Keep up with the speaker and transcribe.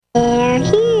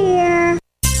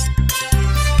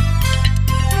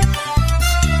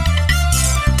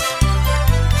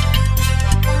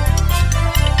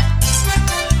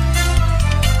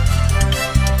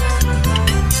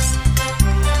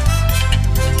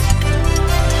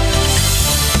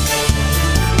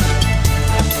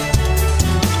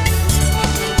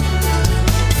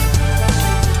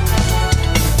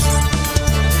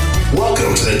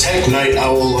the Tech Night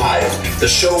Owl Live, the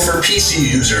show for PC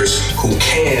users who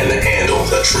can handle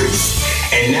the truth.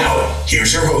 And now,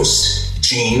 here's your host,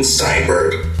 Gene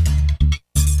Steinberg.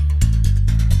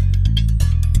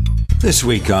 This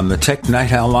week on the Tech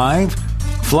Night Owl Live,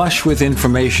 flush with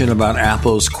information about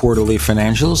Apple's quarterly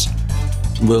financials.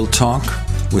 We'll talk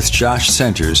with Josh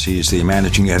Centers. He's the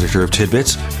managing editor of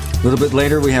Tidbits. A little bit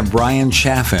later, we have Brian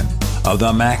Chaffin of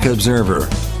the Mac Observer.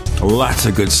 Lots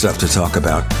of good stuff to talk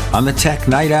about on the Tech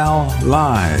Night Owl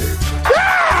Live.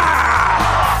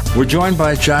 We're joined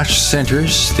by Josh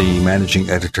Centers, the managing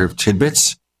editor of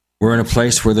Tidbits. We're in a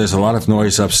place where there's a lot of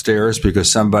noise upstairs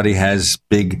because somebody has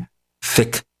big,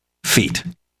 thick feet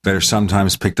that are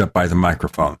sometimes picked up by the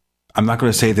microphone. I'm not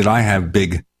going to say that I have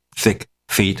big, thick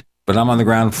feet, but I'm on the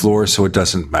ground floor, so it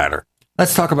doesn't matter.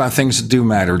 Let's talk about things that do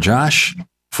matter, Josh.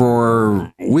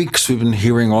 For weeks, we've been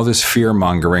hearing all this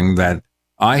fear-mongering that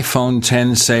iPhone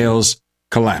X sales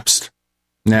collapsed.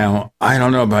 Now, I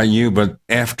don't know about you, but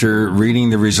after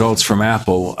reading the results from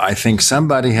Apple, I think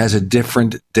somebody has a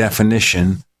different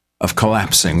definition of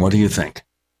collapsing. What do you think?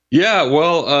 Yeah,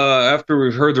 well, after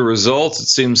we've heard the results, it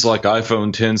seems like iPhone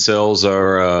X sales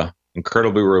are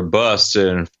incredibly robust.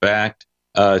 And in fact,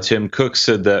 Tim Cook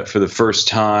said that for the first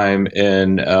time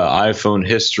in iPhone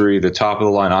history, the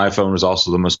top-of-the-line iPhone was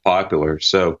also the most popular.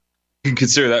 So you can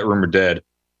consider that rumor dead.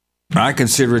 I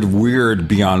consider it weird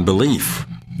beyond belief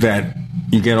that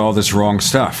you get all this wrong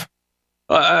stuff.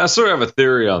 I sort of have a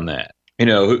theory on that. You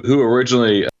know, who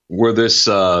originally, where this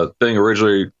thing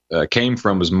originally came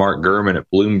from was Mark Gurman at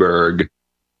Bloomberg,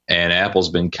 and Apple's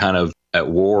been kind of at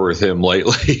war with him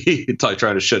lately,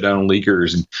 trying to shut down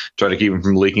leakers and trying to keep him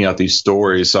from leaking out these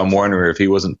stories. So I'm wondering if he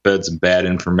wasn't fed some bad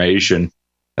information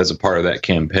as a part of that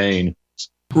campaign.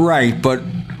 Right, but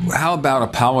how about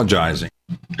apologizing?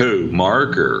 Who,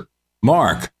 Mark or?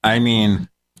 Mark. I mean,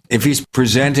 if he's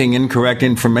presenting incorrect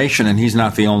information and he's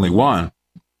not the only one,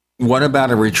 what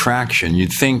about a retraction?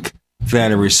 You'd think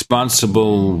that a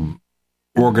responsible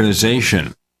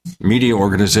organization, media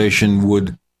organization,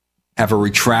 would have a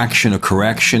retraction, a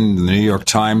correction. The New York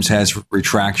Times has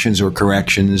retractions or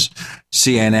corrections.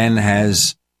 CNN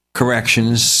has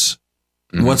corrections.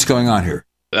 Mm-hmm. What's going on here?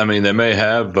 I mean, they may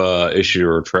have issued a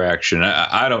retraction.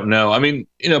 I don't know. I mean,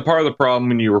 you know, part of the problem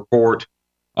when you report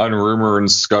on rumor and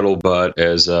scuttlebutt,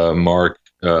 as Mark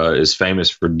is famous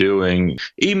for doing,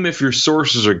 even if your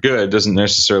sources are good, it doesn't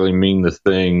necessarily mean the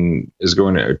thing is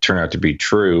going to turn out to be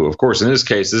true. Of course, in this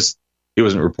case, he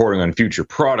wasn't reporting on future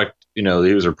product. You know,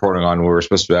 he was reporting on what were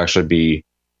supposed to actually be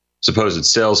supposed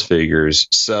sales figures.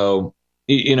 So,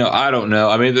 you know, I don't know.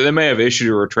 I mean, they may have issued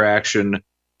a retraction.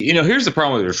 You know, here's the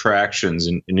problem with retractions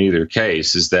in either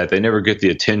case is that they never get the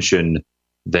attention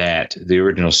that the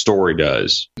original story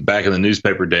does. Back in the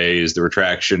newspaper days, the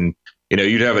retraction, you know,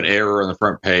 you'd have an error on the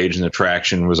front page and the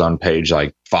retraction was on page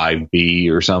like 5B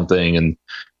or something. And,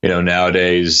 you know,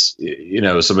 nowadays, you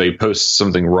know, somebody posts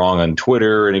something wrong on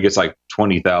Twitter and it gets like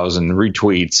 20,000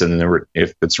 retweets. And then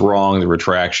if it's wrong, the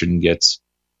retraction gets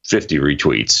 50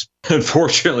 retweets.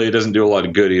 Unfortunately, it doesn't do a lot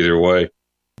of good either way.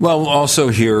 Well, also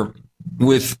here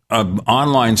with an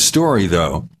online story,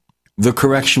 though, the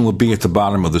correction will be at the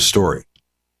bottom of the story.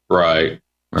 Right.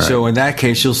 So in that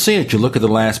case, you'll see it. You look at the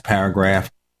last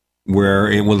paragraph where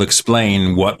it will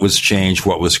explain what was changed,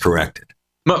 what was corrected.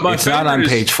 It's not on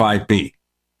page 5B.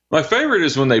 My favorite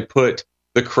is when they put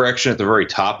the correction at the very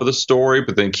top of the story,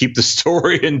 but then keep the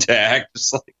story intact.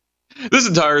 It's like, this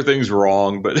entire thing's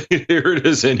wrong, but here it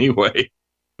is anyway.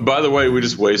 By the way, we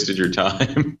just wasted your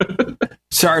time.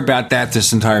 Sorry about that,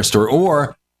 this entire story.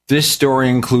 Or this story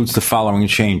includes the following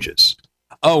changes.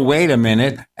 Oh, wait a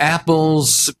minute.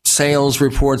 Apple's sales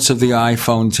reports of the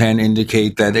iPhone X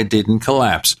indicate that it didn't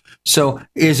collapse. So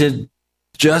is it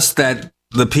just that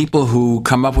the people who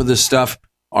come up with this stuff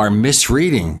are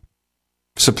misreading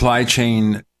supply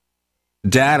chain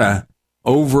data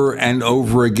over and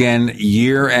over again,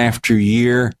 year after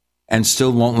year, and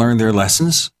still won't learn their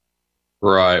lessons?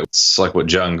 Right. It's like what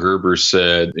John Gruber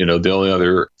said. You know, the only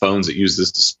other phones that use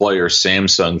this display are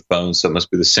Samsung phones. So it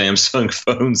must be the Samsung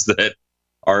phones that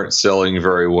aren't selling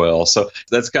very well. So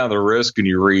that's kind of the risk when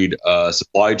you read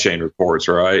supply chain reports,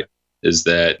 right? Is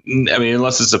that, I mean,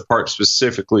 unless it's a part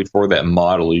specifically for that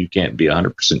model, you can't be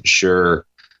 100% sure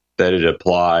that it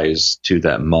applies to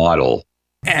that model.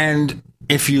 And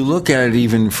if you look at it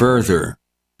even further,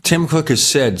 Tim Cook has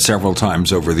said several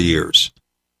times over the years,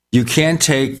 you can't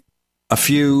take a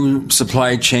few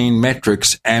supply chain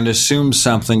metrics and assume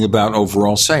something about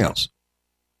overall sales.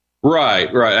 Right.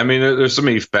 I mean, there's so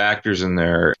many factors in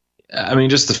there. I mean,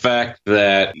 just the fact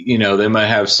that, they might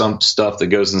have some stuff that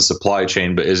goes in the supply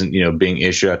chain, but isn't, being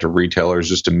issued out to retailers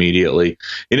just immediately.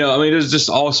 There's just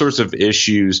all sorts of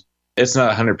issues. It's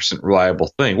not a 100%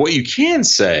 reliable thing. What you can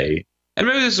say, and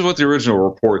maybe this is what the original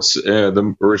reports,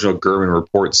 the original Gurman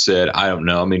report said. I don't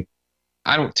know. I mean,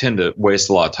 I don't tend to waste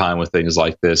a lot of time with things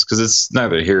like this because it's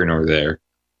neither here nor there.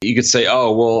 You could say,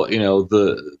 oh, well,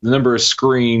 the number of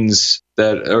screens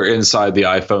that are inside the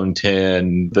iPhone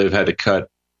 10, they've had to cut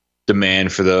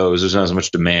demand for those. There's not as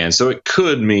much demand. So it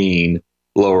could mean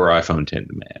lower iPhone 10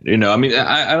 demand.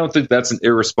 I don't think that's an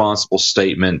irresponsible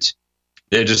statement.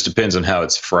 It just depends on how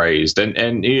it's phrased.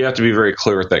 And you have to be very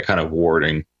clear with that kind of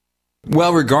wording.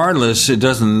 Well, regardless, it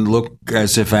doesn't look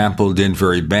as if Apple did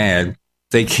very bad.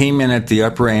 They came in at the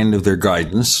upper end of their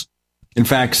guidance. In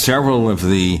fact, several of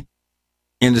the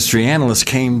industry analysts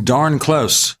came darn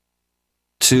close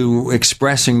to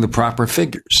expressing the proper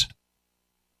figures.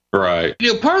 Right.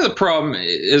 Part of the problem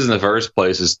is, in the first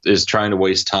place, is trying to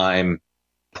waste time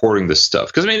reporting this stuff.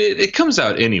 Because, it comes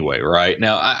out anyway, right?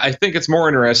 Now, I think it's more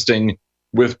interesting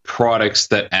with products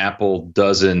that Apple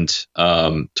doesn't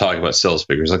talk about sales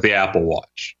figures, like the Apple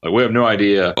Watch. Like, we have no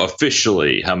idea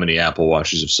officially how many Apple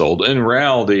Watches have sold. In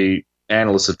reality,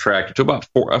 analysts have tracked it to about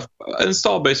an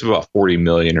installed base of about 40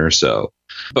 million or so.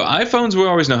 But iPhones, we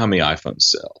always know how many iPhones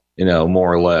sell,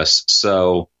 more or less.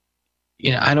 So,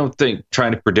 I don't think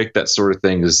trying to predict that sort of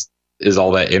thing is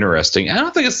all that interesting. I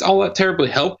don't think it's all that terribly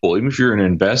helpful, even if you're an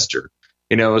investor,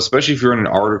 especially if you're in an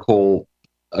article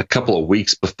a couple of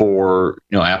weeks before,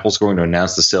 Apple's going to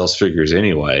announce the sales figures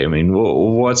anyway.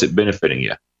 What's it benefiting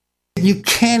you? You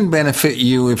can benefit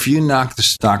you if you knock the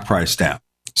stock price down,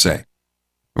 say,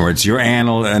 or it's your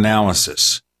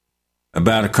analysis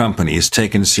about a company is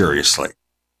taken seriously,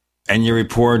 and you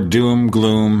report doom,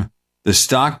 gloom, the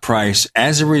stock price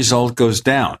as a result goes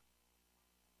down,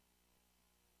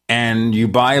 and you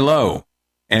buy low.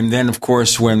 And then, of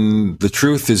course, when the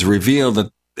truth is revealed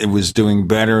that it was doing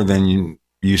better than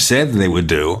you said they would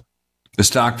do, the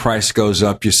stock price goes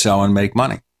up, you sell and make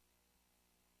money.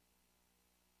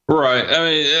 Right.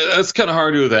 That's kind of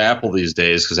hard to do with Apple these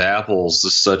days because Apple's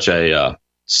just such a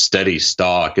steady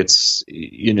stock. It's,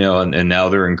 and now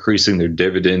they're increasing their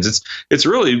dividends. It's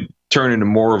really turned into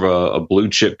more of a blue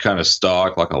chip kind of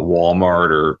stock, like a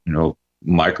Walmart or,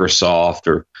 Microsoft,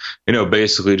 or,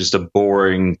 basically just a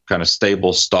boring kind of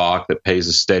stable stock that pays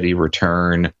a steady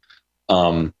return.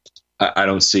 I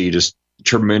don't see just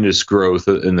tremendous growth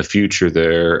in the future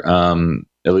there,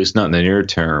 at least not in the near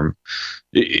term.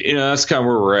 That's kind of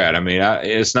where we're at.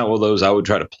 It's not one of those I would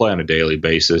try to play on a daily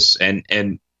basis. And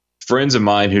friends of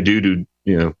mine who do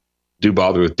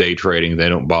bother with day trading, they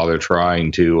don't bother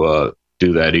trying to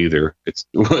do that either. It's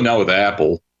not with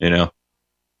Apple,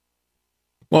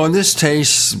 Well, in this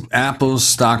case, Apple's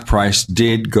stock price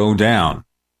did go down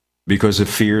because of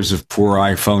fears of poor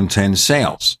iPhone 10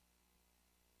 sales.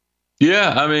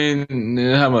 Yeah, how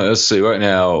much? Let's see. Right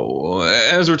now,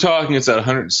 as we're talking, it's at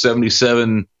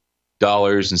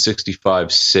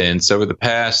 $177.65 over the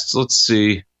past. Let's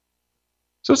see.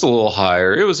 So it's a little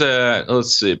higher. It was at,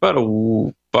 let's see, about a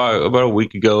week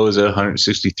ago, it was at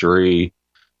 163.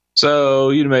 So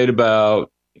you made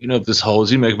about, if this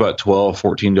holds, you make about $12,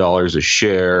 $14 a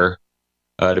share,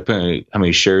 depending on how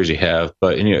many shares you have.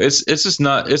 But it's just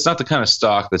not the kind of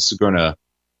stock that's going to.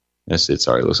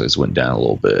 Sorry, it looks like it's went down a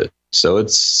little bit. So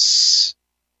it's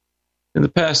in the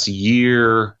past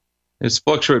year, it's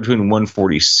fluctuated between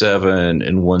 147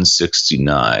 and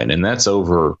 169, and that's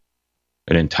over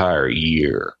an entire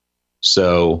year.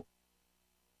 So,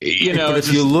 but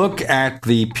if you look at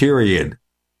the period,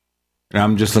 and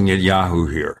I'm just looking at Yahoo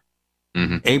here,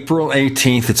 April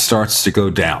 18th, it starts to go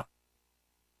down,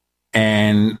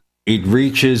 and it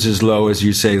reaches as low as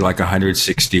you say, like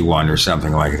 161 or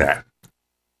something like that.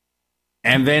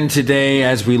 And then today,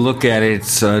 as we look at it,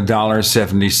 it's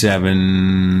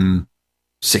 $1.77,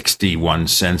 61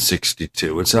 cents,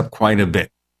 62. It's up quite a bit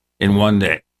in one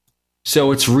day.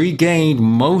 So it's regained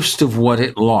most of what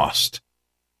it lost,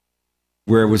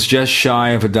 where it was just shy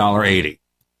of $1.80.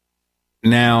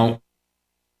 Now,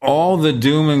 all the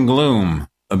doom and gloom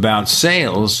about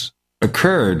sales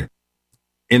occurred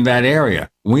in that area.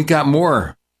 We got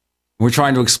more. We're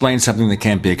trying to explain something that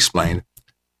can't be explained.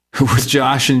 With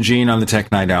Josh and Gene on the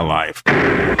Tech Night Owl Live.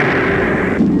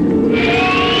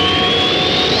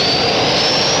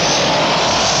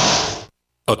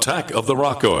 Attack of the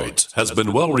Rockoids has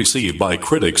been well received by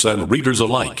critics and readers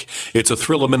alike. It's a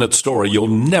thrill-a-minute story you'll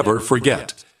never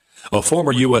forget. A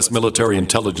former U.S. military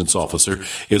intelligence officer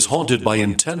is haunted by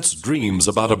intense dreams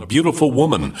about a beautiful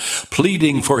woman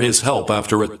pleading for his help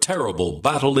after a terrible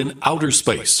battle in outer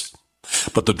space.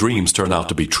 But the dreams turn out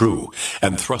to be true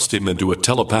and thrust him into a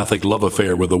telepathic love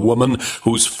affair with a woman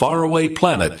whose faraway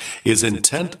planet is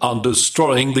intent on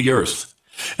destroying the Earth.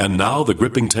 And now the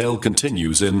gripping tale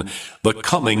continues in The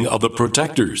Coming of the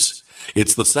Protectors.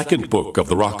 It's the second book of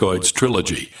the Rockoids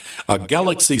trilogy, a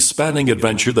galaxy-spanning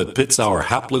adventure that pits our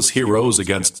hapless heroes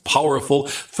against powerful,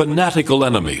 fanatical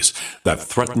enemies that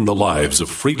threaten the lives of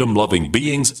freedom-loving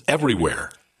beings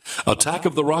everywhere. Attack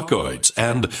of the Rockoids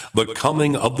and The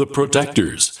Coming of the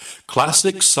Protectors.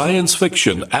 Classic science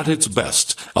fiction at its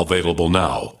best, available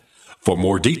now. For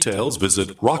more details,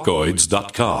 visit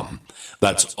rockoids.com.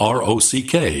 That's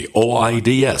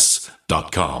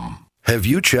ROCKOIDS.com. Have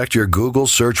you checked your Google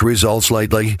search results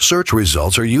lately? Search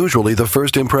results are usually the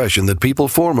first impression that people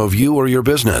form of you or your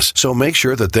business, so make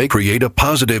sure that they create a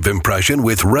positive impression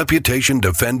with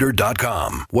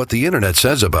ReputationDefender.com. What the internet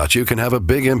says about you can have a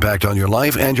big impact on your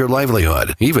life and your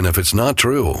livelihood, even if it's not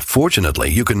true. Fortunately,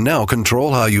 you can now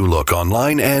control how you look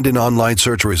online and in online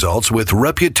search results with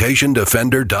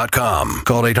ReputationDefender.com.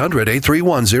 Call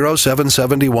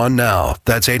 800-831-0771 now.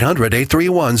 That's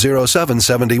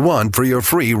 800-831-0771 for your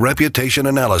free reputation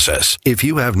analysis. If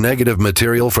you have negative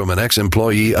material from an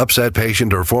ex-employee, upset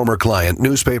patient, or former client,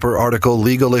 newspaper article,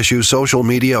 legal issue, social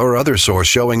media, or other source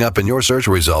showing up in your search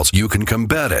results, you can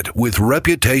combat it with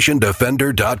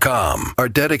ReputationDefender.com. Our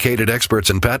dedicated experts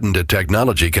in patented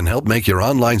technology can help make your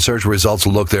online search results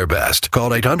look their best. Call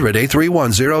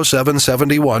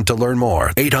 800-831-0771 to learn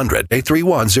more.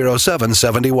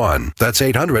 800-831-0771. That's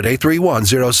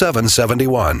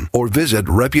 800-831-0771. Or visit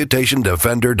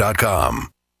ReputationDefender.com.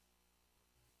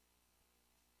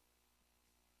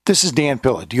 This is Dan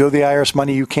Pilla. Do you owe the IRS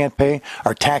money you can't pay?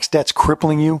 Are tax debts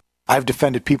crippling you? I've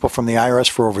defended people from the IRS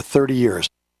for over 30 years.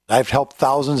 I've helped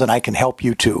thousands, and I can help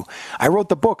you too. I wrote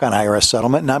the book on IRS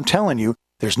settlement, and I'm telling you,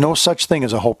 there's no such thing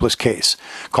as a hopeless case.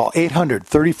 Call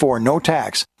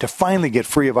 800-34-NO-TAX to finally get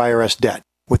free of IRS debt.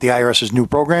 With the IRS's new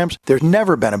programs, there's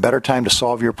never been a better time to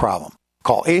solve your problem.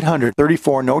 Call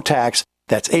 800-34-NO-TAX.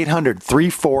 That's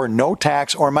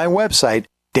 800-34-NO-TAX, or my website,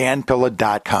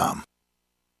 danpilla.com.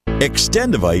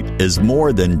 Extendivite is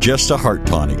more than just a heart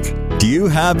tonic. Do you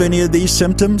have any of these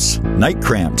symptoms? Night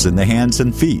cramps in the hands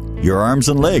and feet. Your arms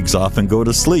and legs often go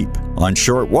to sleep. On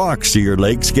short walks, do your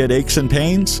legs get aches and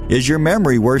pains? Is your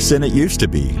memory worse than it used to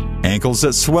be? Ankles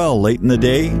that swell late in the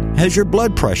day? Has your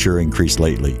blood pressure increased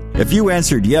lately? If you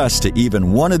answered yes to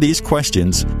even one of these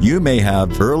questions, you may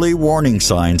have early warning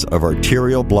signs of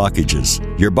arterial blockages.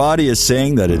 Your body is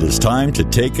saying that it is time to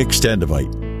take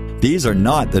Extendivite. These are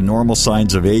not the normal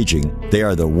signs of aging. They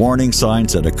are the warning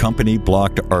signs that accompany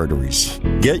blocked arteries.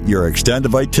 Get your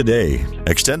Extendivite today.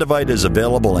 Extendivite is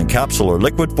available in capsule or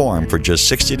liquid form for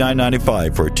just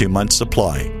 $69.95 for a 2-month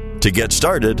supply. To get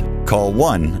started, call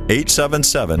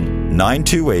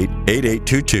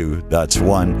 1-877-928-8822. That's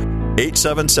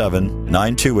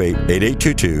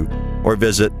 1-877-928-8822. Or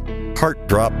visit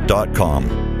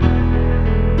heartdrop.com.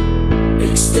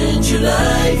 Extend your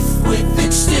life with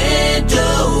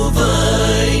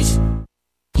Extendovite.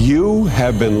 You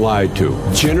have been lied to.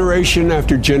 Generation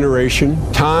after generation,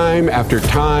 time after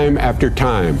time after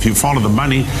time. If you follow the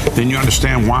money, then you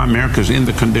understand why America's in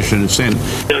the condition it's in.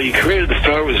 You know, you created the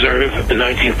Federal Reserve in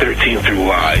 1913 through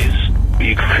lies.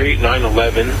 You create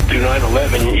 9/11. Through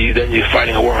 9/11, you're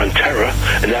fighting a war on terror,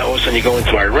 and now all of a sudden you go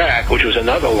into Iraq, which was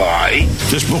another lie.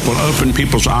 This book will open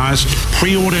people's eyes.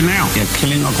 Pre-order now at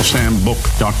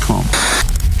KillingUncleSamBook.com.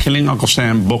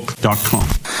 KillingUncleSamBook.com.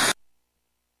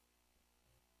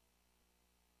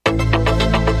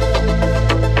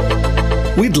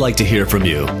 We'd like to hear from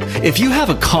you. If you have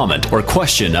a comment or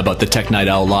question about the Tech Night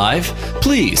Owl Live,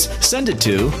 please send it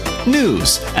to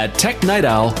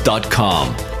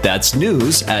news@technightowl.com. That's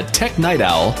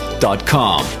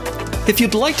news@technightowl.com. If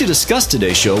you'd like to discuss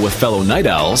today's show with fellow night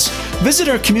owls, visit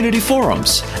our community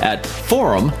forums at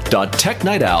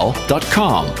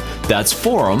forum.technightowl.com. That's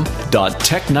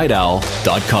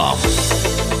forum.technightowl.com.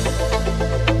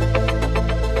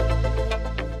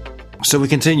 So we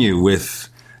continue with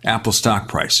Apple stock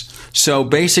price. So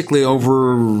basically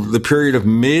over the period of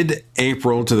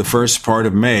mid-April to the first part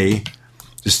of May,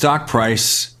 the stock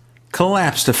price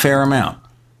collapsed a fair amount.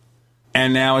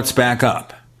 And now it's back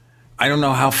up. I don't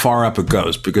know how far up it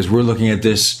goes because we're looking at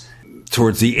this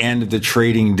towards the end of the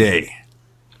trading day,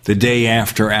 the day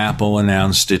after Apple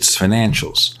announced its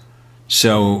financials.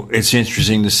 So it's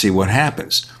interesting to see what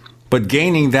happens. But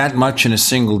gaining that much in a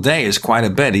single day is quite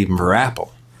a bit, even for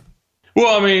Apple.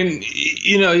 Well, I mean,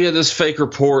 you had this fake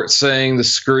report saying the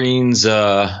screens, saying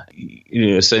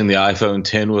the iPhone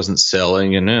 10 wasn't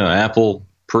selling, and Apple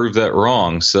proved that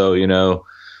wrong. So, I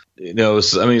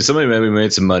mean, somebody maybe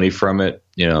made some money from it,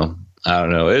 I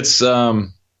don't know. It's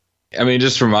I mean,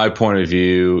 just from my point of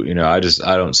view, I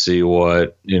don't see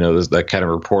what, that kind of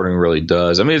reporting really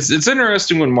does. I mean, it's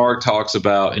interesting when Mark talks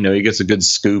about, he gets a good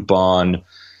scoop on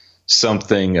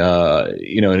something, an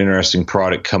interesting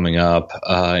product coming up.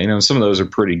 Some of those are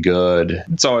pretty good.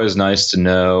 It's always nice to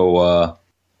know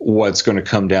what's going to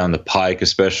come down the pike,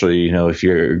 especially, if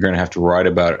you're going to have to write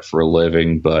about it for a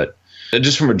living. But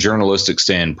just from a journalistic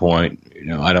standpoint,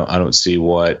 I don't see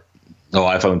what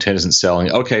iPhone 10 isn't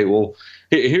selling. Okay, well,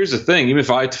 here's the thing. Even if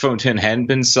iPhone 10 hadn't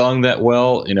been selling that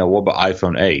well, what about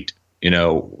iPhone 8?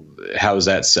 How is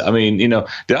that? I mean, the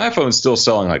iPhone's still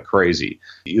selling like crazy.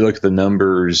 You look at the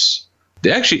numbers.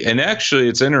 Actually,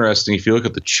 it's interesting if you look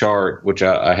at the chart, which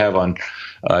I have on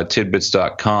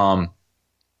tidbits.com.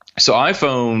 So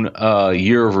iPhone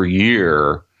year over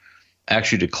year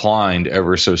actually declined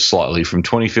ever so slightly from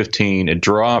 2015. It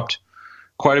dropped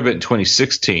quite a bit in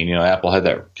 2016. Apple had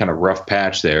that kind of rough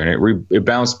patch there, and it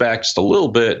bounced back just a little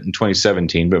bit in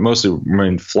 2017, but mostly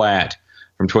remained flat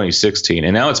from 2016,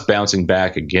 and now it's bouncing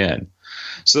back again.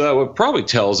 So that what probably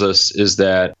tells us is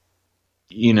that,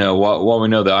 while we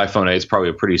know the iPhone 8 is probably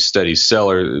a pretty steady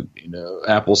seller,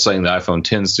 Apple's saying the iPhone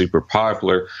 10 is super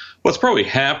popular. What's probably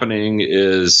happening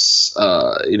is,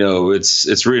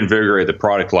 it's reinvigorated the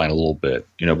product line a little bit.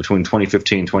 Between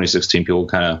 2015 and 2016, people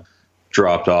kind of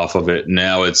dropped off of it.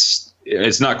 Now it's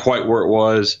not quite where it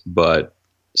was, but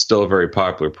still a very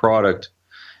popular product.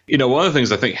 One of the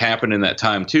things I think happened in that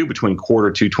time too, between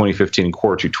quarter 2 2015 and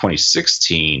quarter 2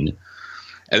 2016,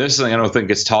 and this is something I don't think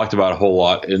gets talked about a whole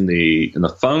lot in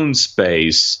the phone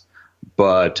space,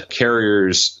 but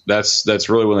carriers, that's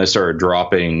really when they started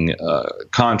dropping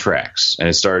contracts, and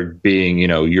it started being,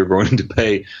 you're going to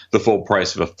pay the full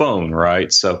price of a phone,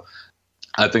 right? So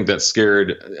I think that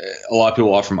scared a lot of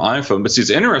people off from iPhone. But see, it's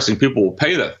interesting. People will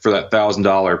pay that for that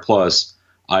 $1,000 plus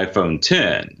iPhone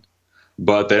 10,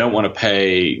 but they don't want to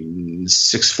pay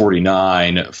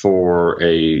 $649 for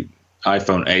a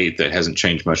iPhone 8 that hasn't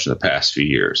changed much in the past few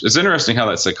years. It's interesting how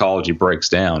that psychology breaks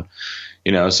down.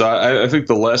 So I think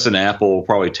the lesson Apple will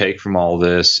probably take from all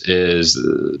this is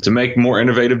to make more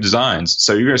innovative designs.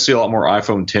 So you're going to see a lot more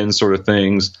iPhone 10 sort of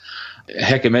things.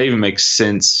 Heck, it may even make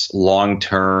sense long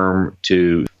term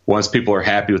to, once people are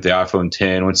happy with the iPhone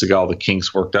 10, once they got all the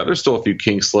kinks worked out, there's still a few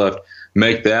kinks left,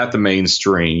 make that the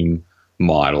mainstream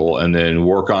model and then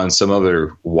work on some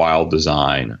other wild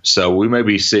design. So we may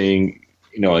be seeing,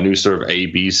 a new sort of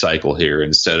A/B cycle here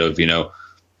instead of,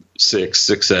 6,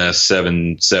 6S,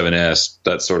 7, 7S,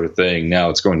 that sort of thing. Now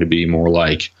it's going to be more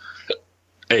like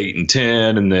 8 and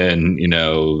 10, and then,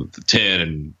 10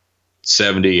 and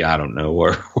 70, I don't know,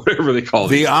 or whatever they call it.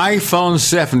 The iPhone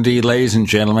 70, ladies and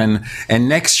gentlemen, and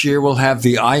next year we'll have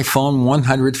the iPhone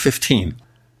 115.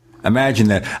 Imagine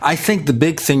that. I think the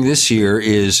big thing this year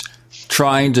is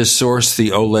trying to source the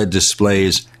OLED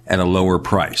displays at a lower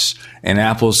price. And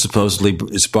Apple supposedly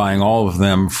is buying all of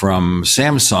them from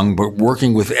Samsung, but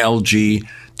working with LG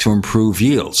to improve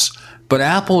yields. But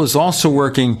Apple is also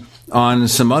working on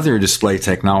some other display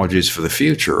technologies for the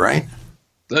future, right?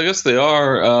 I guess they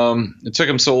are. It took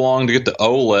them so long to get the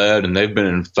OLED, and they've been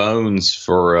in phones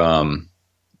for,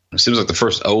 it seems like the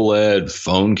first OLED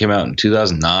phone came out in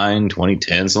 2009,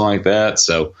 2010, something like that.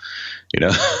 So,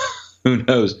 who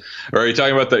knows? Or are you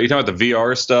talking about the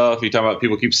VR stuff? You talking about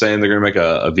people keep saying they're going to make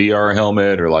a VR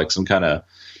helmet or like some kind of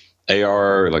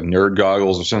AR, like nerd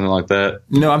goggles or something like that?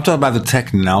 No, I'm talking about the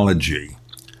technology.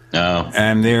 Oh.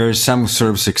 And there's some sort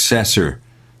of successor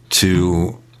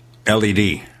to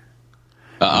LED.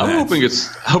 I'm hoping it's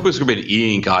going to be an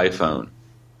e-ink iPhone.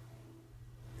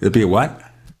 It'll be a what?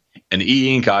 An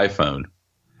e-ink iPhone.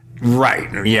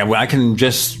 Right. Yeah, well, I can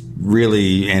just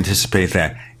really anticipate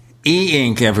that.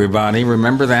 E-ink, everybody.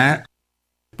 Remember that?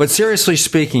 But seriously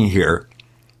speaking here,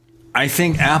 I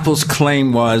think Apple's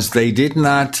claim was they did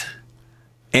not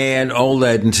add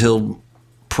OLED until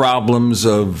problems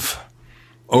of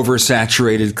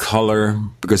oversaturated color,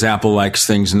 because Apple likes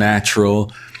things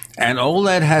natural. And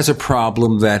OLED has a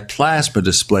problem that plasma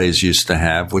displays used to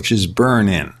have, which is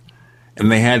burn-in.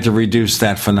 And they had to reduce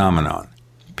that phenomenon.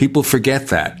 People forget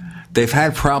that. They've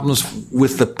had problems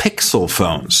with the Pixel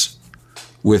phones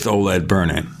with OLED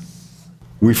burn-in.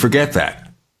 We forget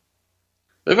that.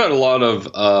 They've had a lot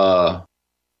of...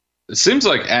 it seems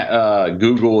like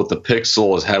Google with the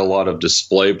Pixel has had a lot of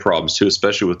display problems too,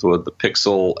 especially with the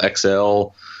Pixel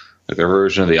XL, like their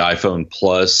version of the iPhone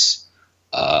Plus.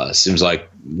 Seems like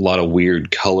a lot of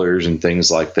weird colors and things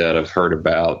like that I've heard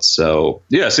about. So,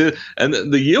 yeah, see, and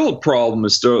the yield problem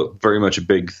is still very much a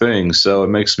big thing. So it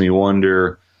makes me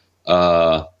wonder,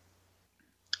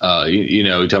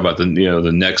 you talk about the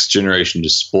next generation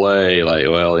display, like,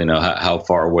 well, how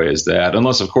far away is that?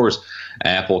 Unless, of course,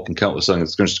 Apple can come up with something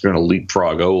that's just going to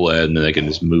leapfrog OLED, and then they can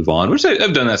just move on, which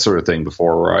I've done that sort of thing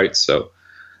before, right? So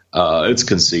it's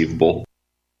conceivable.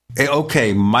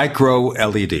 Okay, micro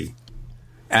LED.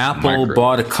 Apple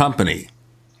bought a company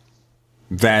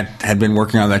that had been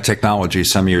working on that technology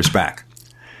some years back.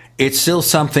 It's still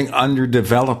something under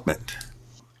development,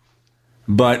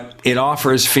 but it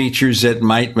offers features that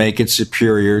might make it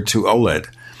superior to OLED.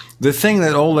 The thing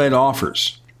that OLED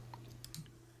offers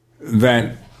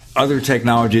that other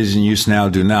technologies in use now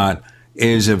do not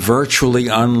is a virtually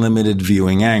unlimited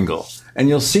viewing angle. And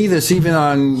you'll see this even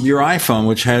on your iPhone,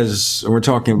 which has, we're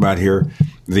talking about here,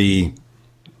 the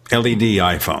LED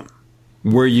iPhone,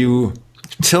 where you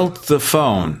tilt the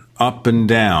phone up and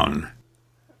down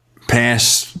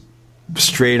past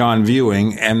straight on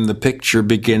viewing, and the picture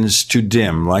begins to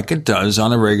dim like it does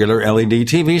on a regular LED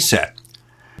TV set.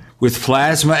 With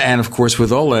plasma and, of course,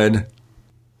 with OLED,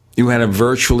 you had a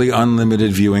virtually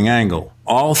unlimited viewing angle.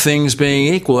 All things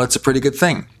being equal, that's a pretty good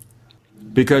thing.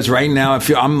 Because right now, if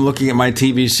I'm looking at my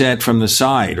TV set from the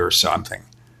side or something,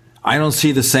 I don't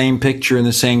see the same picture and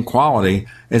the same quality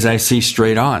as I see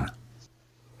straight on.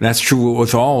 That's true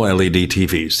with all LED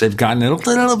TVs. They've gotten a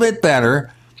little bit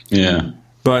better. Yeah.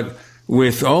 But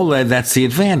with OLED, that's the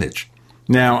advantage.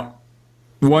 Now,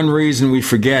 one reason we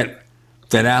forget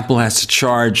that Apple has to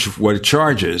charge what it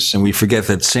charges, and we forget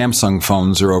that Samsung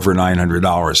phones are over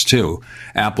 $900 too.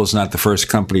 Apple's not the first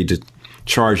company to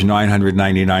charge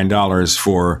 $999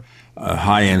 for a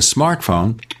high-end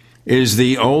smartphone, is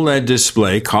the OLED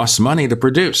display costs money to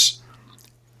produce.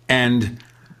 And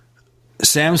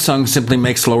Samsung simply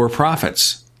makes lower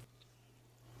profits.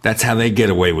 That's how they get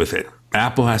away with it.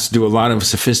 Apple has to do a lot of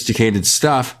sophisticated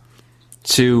stuff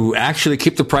to actually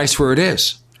keep the price where it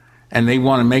is. And they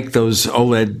want to make those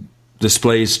OLED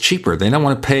displays cheaper. They don't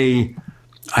want to pay,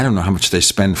 I don't know how much they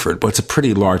spend for it, but it's a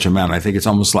pretty large amount. I think it's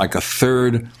almost like a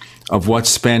third of what's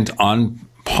spent on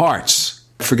parts.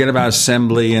 Forget about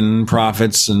assembly and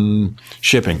profits and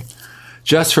shipping.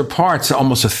 Just for parts,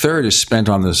 almost a third is spent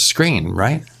on the screen,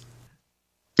 right?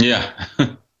 Yeah.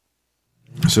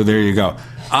 So there you go.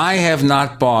 I have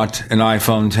not bought an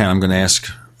iPhone 10. I'm going to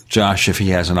ask Josh if he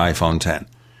has an iPhone 10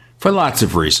 for lots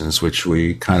of reasons, which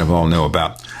we kind of all know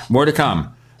about. More to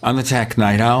come on the Tech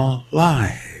Night Owl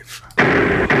Live.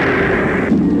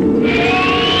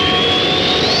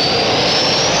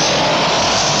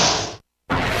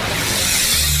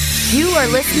 You are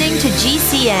listening to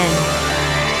GCN.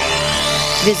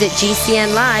 Visit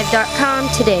GCNlive.com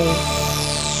today.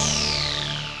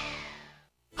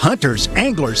 Hunters,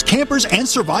 anglers, campers, and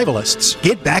survivalists.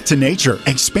 Get back to nature.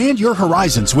 Expand your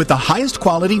horizons with the highest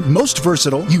quality, most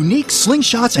versatile, unique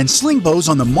slingshots and sling bows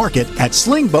on the market at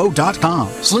slingbow.com.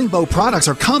 Slingbow products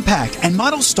are compact and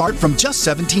models start from just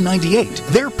 $17.98.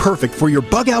 They're perfect for your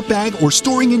bug-out bag or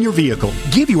storing in your vehicle.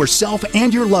 Give yourself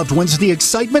and your loved ones the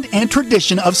excitement and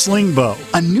tradition of Slingbow,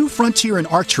 a new frontier in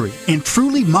archery and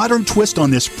truly modern twist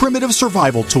on this primitive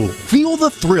survival tool. Feel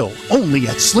the thrill only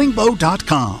at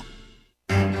slingbow.com.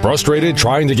 Frustrated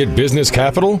trying to get business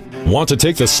capital? Want to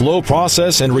take the slow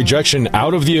process and rejection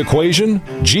out of the equation?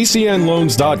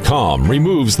 GCNloans.com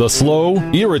removes the slow,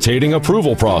 irritating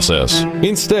approval process.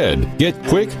 Instead, get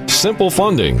quick, simple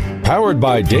funding. Powered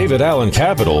by David Allen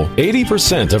Capital,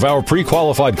 80% of our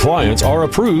pre-qualified clients are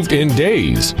approved in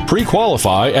days.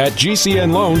 Pre-qualify at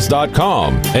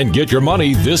GCNloans.com and get your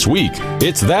money this week.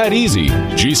 It's that easy.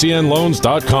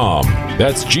 GCNloans.com.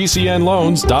 That's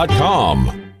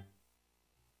GCNloans.com.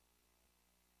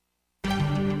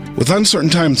 With uncertain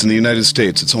times in the United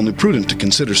States, it's only prudent to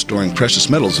consider storing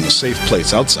precious metals in a safe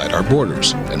place outside our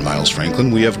borders. At Miles Franklin,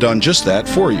 we have done just that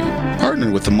for you.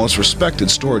 Partnered with the most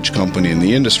respected storage company in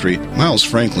the industry, Miles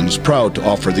Franklin is proud to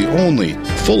offer the only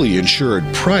fully insured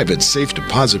private safe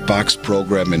deposit box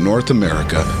program in North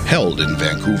America, held in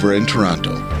Vancouver and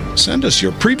Toronto. Send us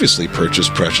your previously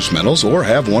purchased precious metals or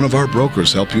have one of our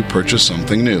brokers help you purchase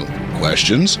something new.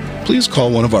 Questions? Please call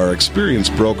one of our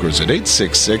experienced brokers at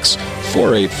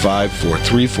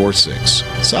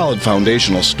 866-485-4346. Solid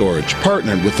foundational storage,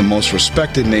 partnered with the most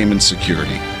respected name in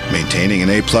security. Maintaining an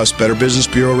A-plus Better Business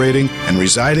Bureau rating and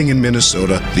residing in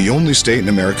Minnesota, the only state in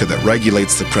America that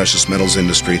regulates the precious metals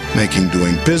industry, making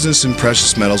doing business in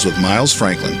precious metals with Miles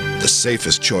Franklin the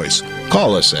safest choice.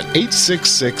 Call us at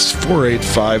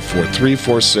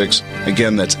 866-485-4346.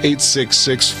 Again, that's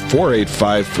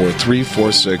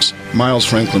 866-485-4346. Miles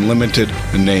Franklin Limited,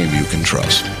 a name you can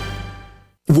trust.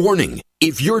 Warning.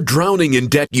 If you're drowning in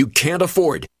debt you can't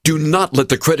afford, do not let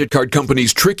the credit card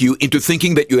companies trick you into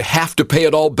thinking that you have to pay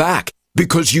it all back,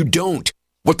 because you don't.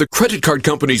 What the credit card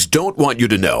companies don't want you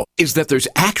to know is that there's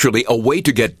actually a way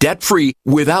to get debt-free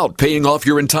without paying off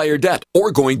your entire debt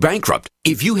or going bankrupt.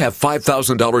 If you have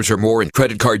 $5,000 or more in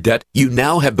credit card debt, you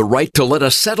now have the right to let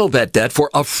us settle that debt for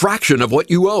a fraction of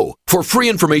what you owe. For free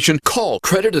information, call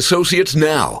Credit Associates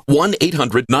now.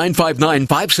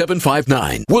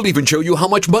 1-800-959-5759. We'll even show you how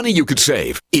much money you could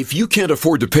save. If you can't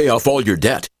afford to pay off all your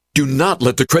debt, do not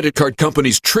let the credit card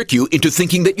companies trick you into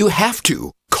thinking that you have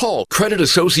to. Call Credit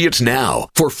Associates now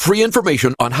for free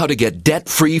information on how to get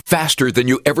debt-free faster than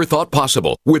you ever thought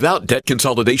possible without debt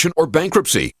consolidation or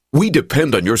bankruptcy. We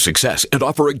depend on your success and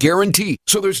offer a guarantee,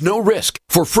 so there's no risk.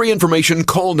 For free information,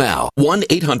 call now.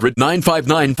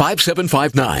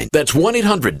 1-800-959-5759. That's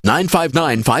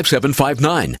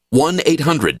 1-800-959-5759.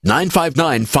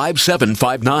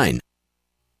 1-800-959-5759.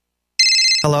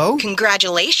 Hello?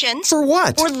 Congratulations. For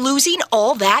what? For losing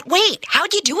all that weight.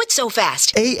 How'd you do it so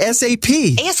fast?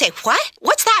 ASAP. ASAP what?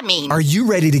 What's that mean? Are you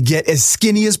ready to get as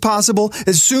skinny as possible,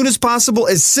 as soon as possible,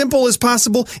 as simple as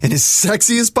possible, and as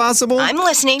sexy as possible? I'm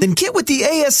listening. Then get with the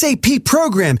ASAP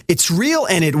program. It's real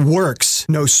and it works.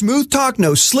 No smooth talk,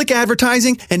 no slick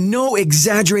advertising, and no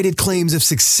exaggerated claims of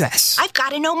success. I've got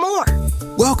to know more.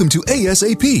 Welcome to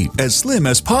ASAP, as slim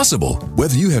as possible.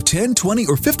 Whether you have 10, 20,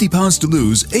 or 50 pounds to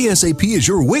lose, ASAP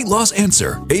is your weight loss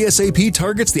answer. ASAP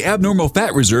targets the abnormal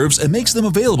fat reserves and makes them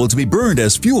available to be burned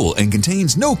as fuel and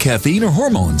contains no caffeine or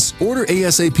hormones. Order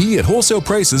ASAP at wholesale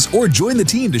prices or join the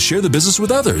team to share the business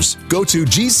with others. Go to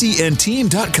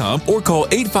GCNteam.com or call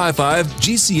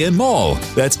 855-GCN-MALL.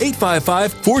 That's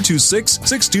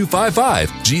 855-426-6255.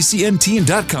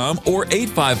 GCNteam.com or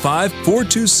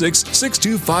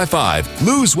 855-426-6255.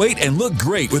 Lose weight and look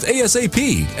great with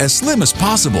ASAP, as slim as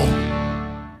possible.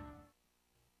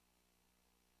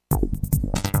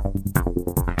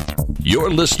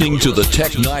 You're listening to the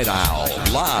Tech Night Owl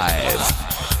live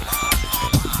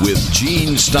with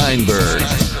Gene Steinberg.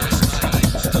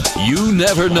 You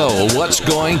never know what's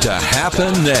going to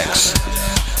happen next.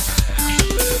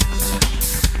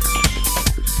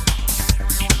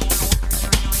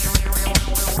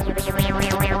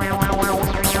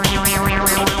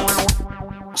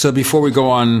 So before we go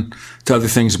on to other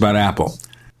things about Apple,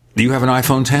 do you have an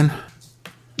iPhone 10?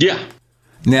 Yeah.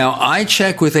 Now, I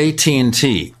check with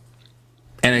AT&T,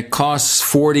 and it costs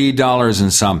 $40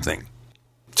 and something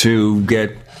to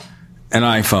get an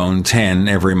iPhone 10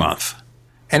 every month.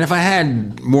 And if I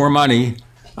had more money,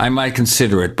 I might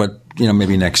consider it, but,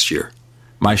 maybe next year.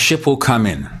 My ship will come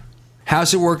in.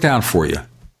 How's it worked out for you?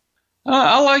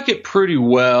 I like it pretty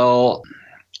well.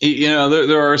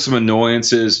 There are some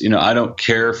annoyances. I don't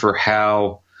care for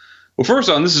how. Well, first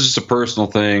on, this is just a personal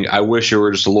thing. I wish it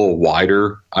were just a little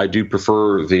wider. I do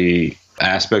prefer the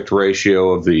aspect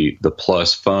ratio of the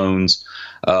Plus phones,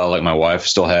 like my wife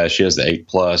still has. She has the 8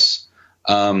 Plus.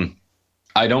 I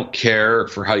don't care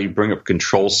for how you bring up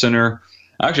Control Center.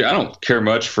 Actually, I don't care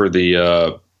much for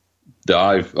the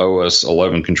iOS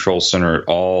 11 Control Center at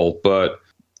all, but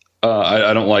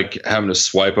I don't like having to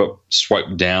swipe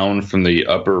down from the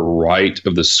upper right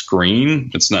of the screen.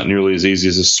 It's not nearly as easy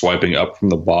as just swiping up from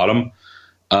the bottom.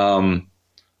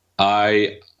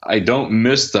 I don't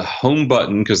miss the home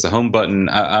button because the home button,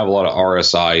 I have a lot of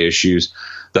RSI issues.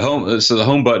 The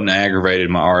home button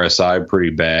aggravated my RSI pretty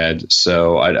bad,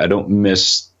 so I don't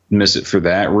miss it for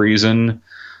that reason.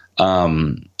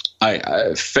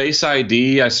 Face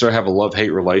ID, I sort of have a love-hate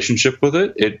relationship with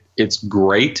it. It's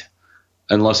great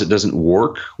unless it doesn't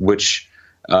work, which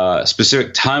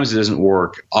specific times it doesn't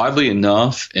work. Oddly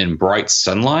enough, in bright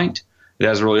sunlight, it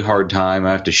has a really hard time.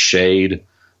 I have to shade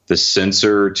the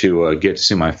sensor to get to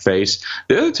see my face.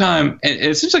 The other time, and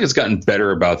it seems like it's gotten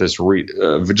better about this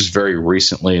just very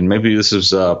recently, and maybe this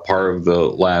is part of the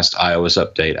last iOS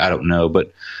update. I don't know,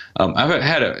 but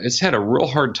it's had a real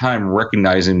hard time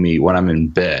recognizing me when I'm in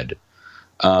bed,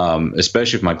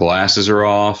 especially if my glasses are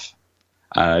off.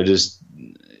 I just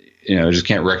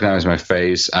can't recognize my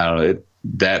face. I don't know.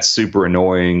 That's super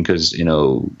annoying because,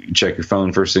 you check your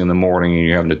phone first thing in the morning and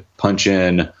you're having to punch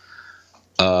in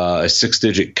a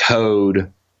 6-digit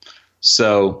code.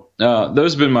 So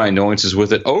those have been my annoyances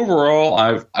with it.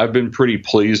 Overall, I've been pretty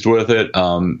pleased with it.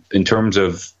 In terms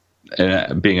of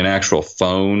being an actual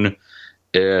phone,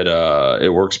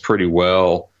 it works pretty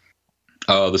well.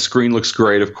 The screen looks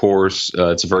great, of course.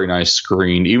 It's a very nice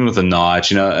screen, even with a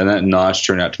notch, and that notch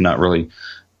turned out to not really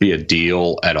be a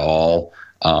deal at all.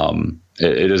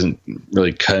 It doesn't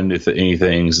really cut into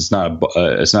anything. It's not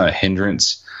a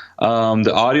hindrance.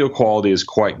 The audio quality is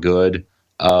quite good.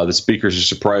 The speakers are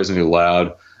surprisingly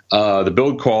loud. The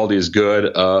build quality is good.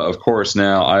 Of course,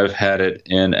 now I've had it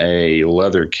in a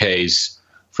leather case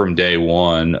from day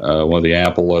one. One of the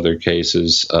Apple leather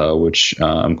cases, which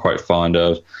I'm quite fond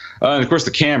of. And of course,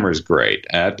 the camera is great.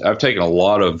 I've taken a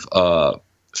lot of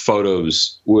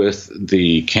photos with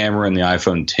the camera in the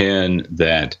iPhone 10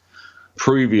 that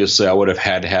previously I would have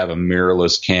had to have a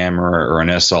mirrorless camera or an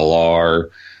SLR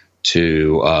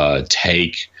to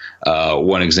take.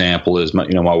 One example is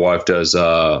my wife does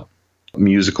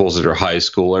musicals at her high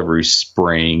school every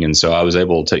spring, and so I was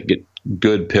able to get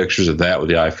good pictures of that with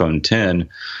the iPhone 10,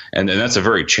 and that's a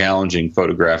very challenging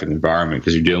photographic environment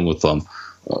because you're dealing with a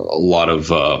lot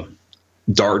of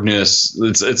darkness.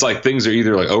 It's like things are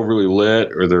either like overly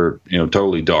lit or they're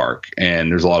totally dark,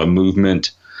 and there's a lot of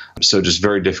movement. So just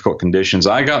very difficult conditions.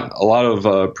 I got a lot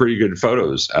of pretty good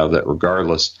photos out of that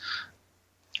regardless.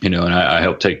 And I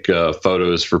help take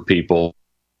photos for people,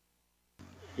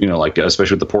 like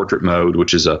especially with the portrait mode,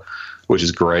 which is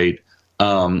great.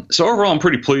 So overall, I'm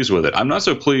pretty pleased with it. I'm not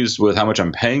so pleased with how much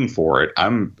I'm paying for it.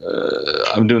 I'm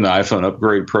doing the iPhone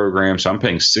upgrade program, so I'm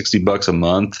paying $60 a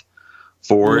month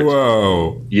for it.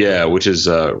 Whoa. Yeah, which is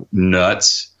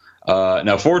nuts.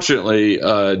 Now, fortunately,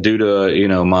 due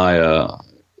to my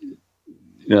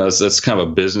that's kind of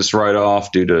a business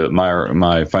write-off due to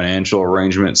my financial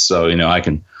arrangements. So I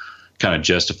can kind of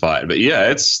justify it. But yeah,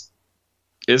 it's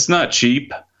not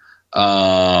cheap. So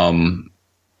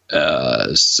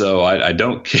I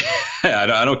don't care.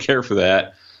 I don't care for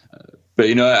that. But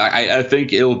I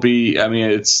think it'll be. I mean,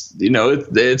 it's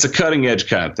it's a cutting edge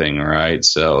kind of thing, right?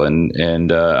 So I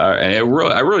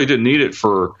really didn't need it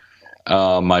for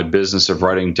my business of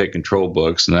writing Take Control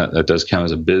books, and that does count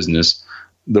as a business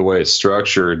the way it's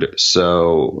structured.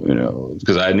 So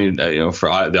because I need for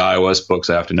the iOS books,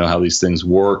 I have to know how these things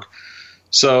work.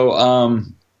 So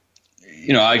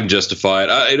I can justify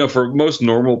it. For most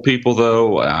normal people,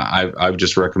 though, I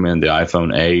just recommend the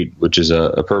iPhone 8, which is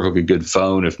a perfectly good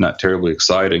phone, if not terribly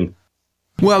exciting.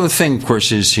 Well, the thing, of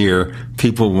course, is here,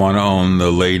 people want to own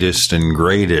the latest and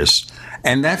greatest.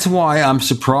 And that's why I'm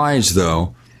surprised,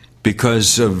 though,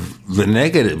 because of the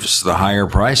negatives, the higher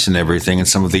price and everything, and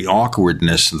some of the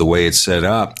awkwardness of the way it's set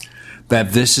up,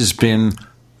 that this has been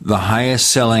the highest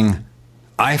selling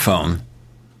iPhone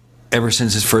ever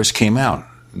since it first came out.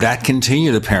 That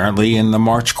continued apparently in the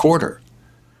March quarter.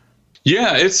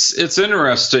 Yeah, it's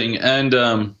interesting, and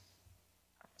I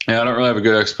don't really have a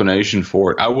good explanation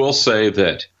for it. I will say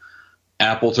that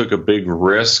Apple took a big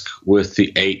risk with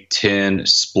the 8-10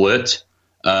 split.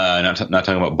 Not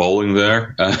talking about bowling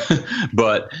there,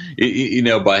 but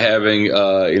by having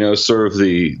sort of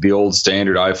the old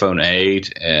standard iPhone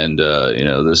 8 and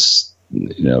this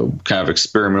kind of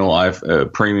experimental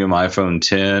premium iPhone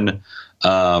 10.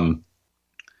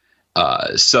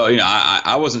 So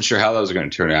I wasn't sure how that was going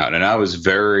to turn out, and I was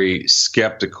very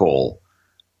skeptical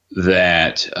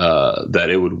that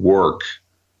it would work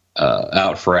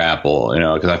out for Apple,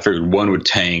 because I figured one would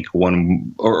tank,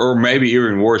 one or maybe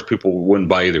even worse, people wouldn't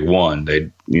buy either one.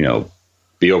 They'd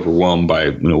be overwhelmed by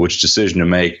which decision to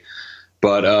make.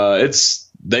 But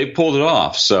they pulled it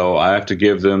off, so I have to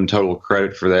give them total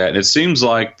credit for that. And it seems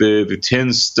like the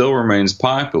 10 still remains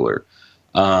popular.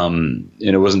 And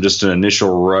it wasn't just an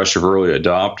initial rush of early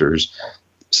adopters.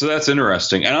 So that's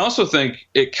interesting. And I also think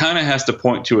it kind of has to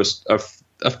point to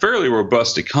a fairly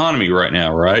robust economy right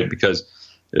now, right? Because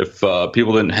if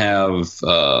people didn't have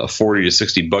 $40 to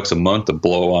 $60 a month to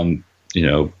blow on,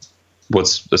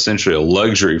 what's essentially a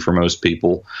luxury for most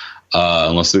people,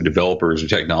 unless they're developers or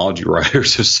technology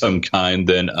writers of some kind,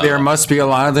 then there must be a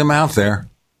lot of them out there.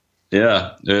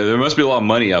 Yeah, there must be a lot of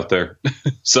money out there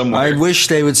somewhere. I wish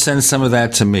they would send some of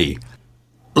that to me.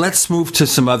 Let's move to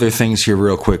some other things here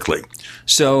real quickly.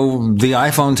 So the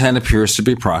iPhone 10 appears to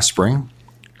be prospering,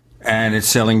 and it's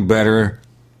selling better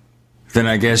than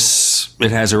I guess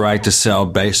it has a right to sell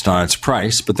based on its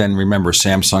price. But then remember,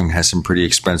 Samsung has some pretty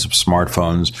expensive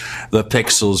smartphones. The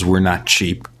Pixels were not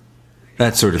cheap,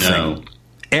 that sort of thing.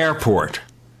 Airport.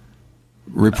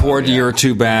 Report a year or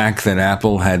two back that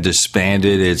Apple had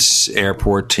disbanded its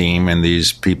airport team and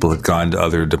these people had gone to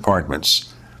other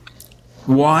departments.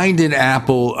 Why did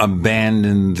Apple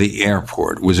abandon the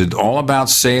airport? Was it all about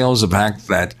sales, the fact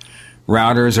that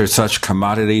routers are such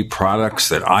commodity products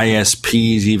that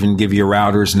ISPs even give you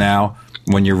routers now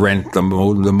when you rent the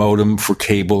modem for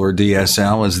cable or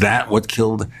DSL? Is that what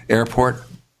killed airport?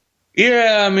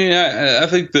 Yeah, I mean, I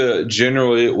think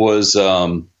generally it was...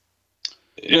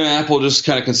 Apple just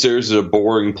kind of considers it a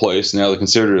boring place now. They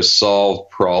consider it a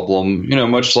solved problem,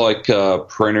 much like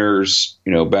printers,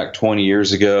 back 20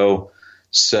 years ago.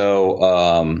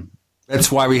 So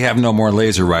that's why we have no more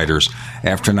laser writers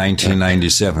after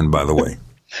 1997, by the way.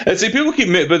 And people keep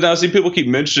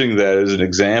mentioning that as an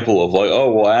example of like,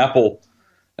 oh, well, Apple,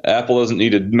 Apple doesn't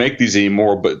need to make these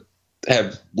anymore, but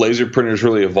have laser printers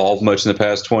really evolved much in the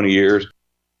past 20 years?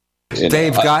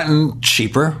 They've gotten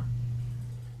cheaper.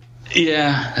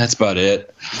 Yeah, that's about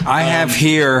it. I have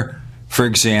here, for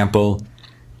example,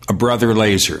 a Brother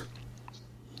laser.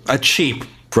 A cheap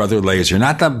Brother laser.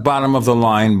 Not the bottom of the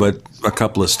line, but a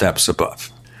couple of steps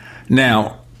above.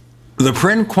 Now, the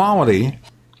print quality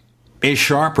is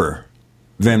sharper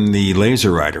than the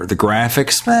LaserWriter. The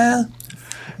graphics,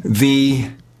 the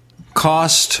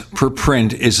cost per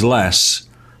print is less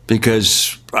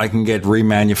because I can get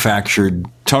remanufactured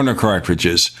toner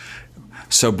cartridges.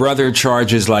 So Brother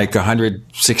charges like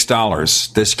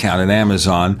 $106 discount at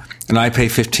Amazon, and I pay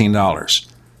 $15.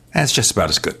 That's just about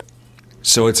as good.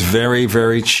 So it's very,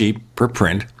 very cheap per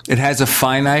print. It has a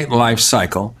finite life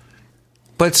cycle,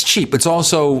 but it's cheap. It's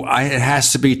also, it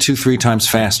has to be 2-3 times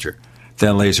faster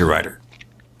than LaserWriter.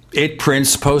 It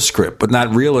prints PostScript, but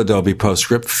not real Adobe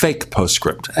PostScript, fake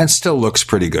PostScript, and still looks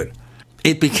pretty good.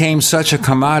 It became such a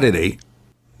commodity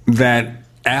that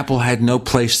Apple had no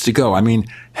place to go. I mean,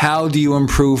 how do you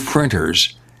improve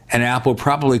printers? And Apple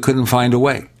probably couldn't find a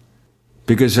way,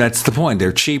 because that's the point.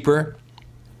 They're cheaper.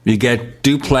 You get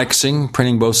duplexing,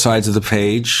 printing both sides of the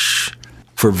page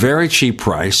for a very cheap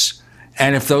price.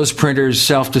 And if those printers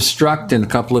self-destruct in a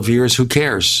couple of years, who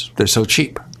cares? They're so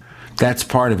cheap. That's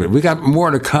part of it. We got more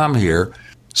to come here,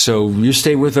 so you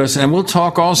stay with us. And we'll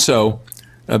talk also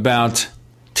about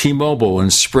T-Mobile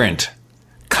and Sprint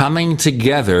coming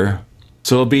together.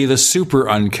 So it'll be the super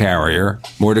uncarrier.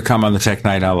 More to come on the Tech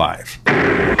Night Owl Live.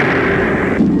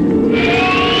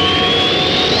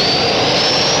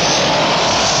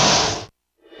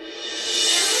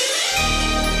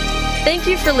 Thank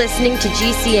you for listening to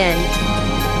GCN.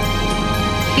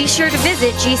 Be sure to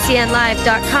visit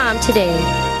GCNlive.com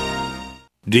today.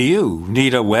 Do you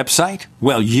need a website?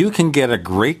 Well, you can get a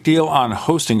great deal on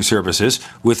hosting services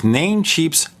with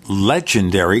Namecheap's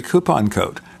legendary coupon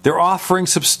code. They're offering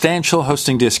substantial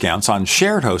hosting discounts on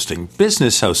shared hosting,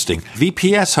 business hosting,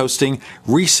 VPS hosting,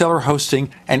 reseller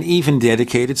hosting, and even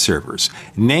dedicated servers.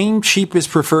 Namecheap is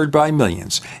preferred by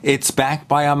millions. It's backed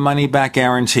by a money-back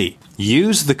guarantee.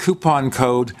 Use the coupon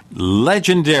code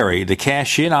LEGENDARY to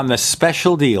cash in on the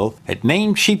special deal at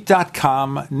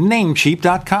Namecheap.com,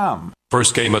 Namecheap.com.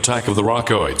 First came Attack of the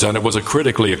Rockoids, and it was a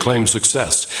critically acclaimed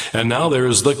success. And now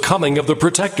there's The Coming of the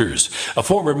Protectors. A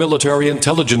former military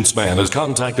intelligence man is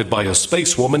contacted by a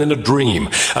space woman in a dream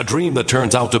that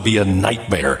turns out to be a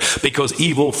nightmare because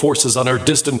evil forces on her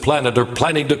distant planet are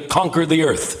planning to conquer the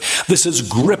Earth. This is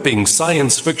gripping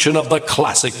science fiction of the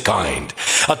classic kind.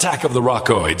 Attack of the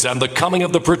Rockoids and The Coming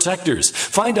of the Protectors.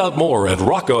 Find out more at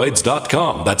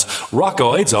rockoids.com. That's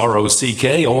Rockoids,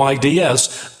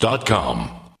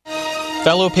 ROCKOIDS.com.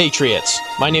 Fellow Patriots,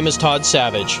 my name is Todd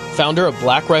Savage, founder of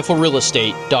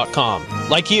BlackRifleRealEstate.com.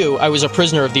 Like you, I was a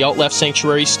prisoner of the alt-left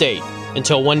sanctuary state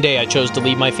until one day I chose to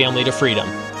lead my family to freedom.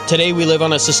 Today we live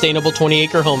on a sustainable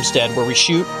 20-acre homestead where we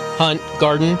shoot, hunt,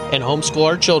 garden, and homeschool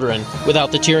our children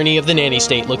without the tyranny of the nanny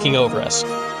state looking over us.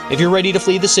 If you're ready to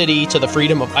flee the city to the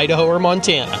freedom of Idaho or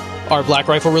Montana, our Black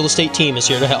Rifle Real Estate team is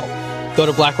here to help. Go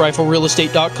to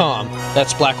BlackRifleRealEstate.com.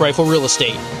 That's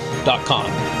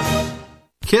BlackRifleRealEstate.com.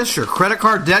 Kiss your credit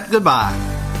card debt goodbye.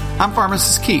 I'm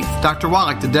Pharmacist Keith. Dr.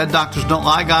 Wallach, the Dead Doctors Don't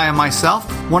Lie guy, and myself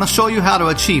want to show you how to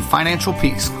achieve financial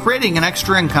peace, creating an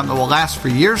extra income that will last for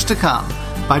years to come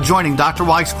by joining Dr.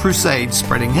 Wallach's crusade,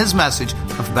 spreading his message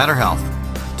of better health.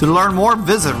 To learn more,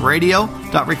 visit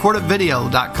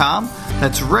radio.recordedvideo.com.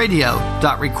 That's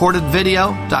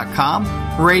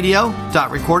radio.recordedvideo.com,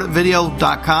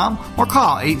 radio.recordedvideo.com, or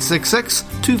call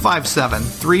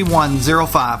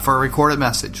 866-257-3105 for a recorded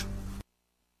message.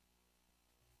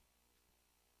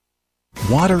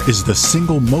 Water is the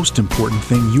single most important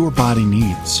thing your body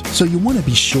needs, so you want to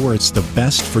be sure it's the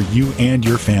best for you and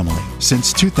your family.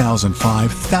 Since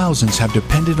 2005, thousands have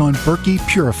depended on Berkey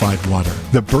purified water.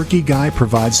 The Berkey Guy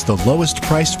provides the lowest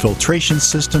priced filtration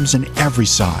systems in every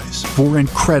size. For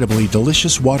incredibly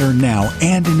delicious water now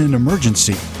and in an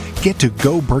emergency, get to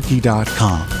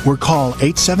GoBerkey.com or call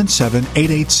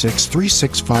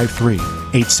 877-886-3653.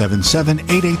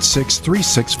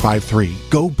 877-886-3653.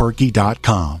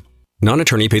 GoBerkey.com.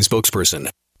 Non-attorney paid spokesperson.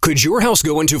 Could your house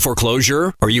go into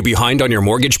foreclosure? Are you behind on your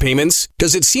mortgage payments?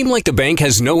 Does it seem like the bank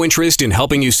has no interest in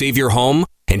helping you save your home?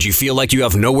 And you feel like you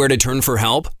have nowhere to turn for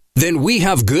help? Then we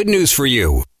have good news for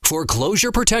you.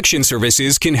 Foreclosure Protection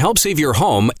Services can help save your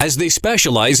home as they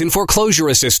specialize in foreclosure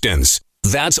assistance.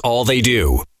 That's all they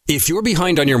do. If you're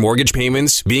behind on your mortgage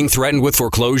payments, being threatened with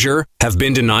foreclosure, have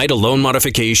been denied a loan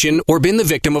modification, or been the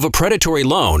victim of a predatory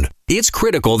loan, it's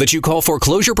critical that you call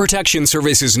Foreclosure Protection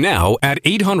Services now at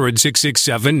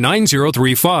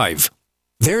 800-667-9035.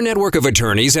 Their network of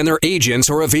attorneys and their agents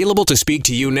are available to speak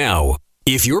to you now.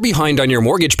 If you're behind on your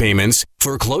mortgage payments,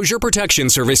 Foreclosure Protection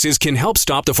Services can help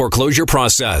stop the foreclosure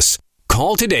process.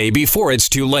 Call today before it's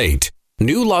too late.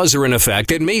 New laws are in effect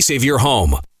that may save your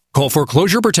home. Call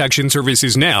Foreclosure Protection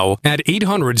Services now at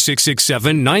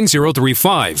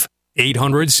 800-667-9035.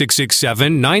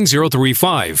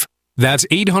 800-667-9035. That's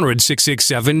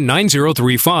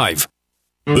 800-667-9035.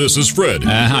 This is Fred.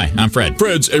 Hi, I'm Fred.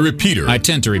 Fred's a repeater. I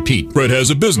tend to repeat. Fred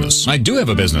has a business. I do have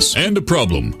a business. And a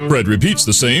problem. Fred repeats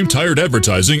the same tired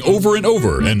advertising over and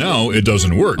over, and now it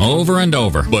doesn't work. Over and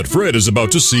over. But Fred is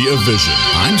about to see a vision.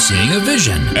 I'm seeing a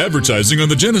vision. Advertising on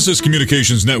the Genesis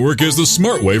Communications Network is the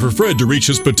smart way for Fred to reach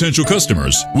his potential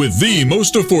customers with the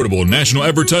most affordable national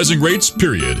advertising rates,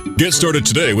 period. Get started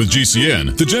today with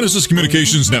GCN, the Genesis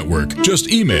Communications Network.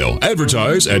 Just email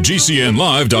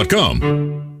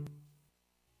advertise@gcnlive.com.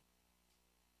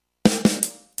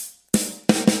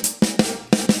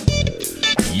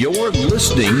 You're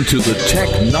listening to the Tech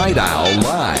Night Owl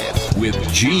Live with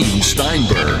Gene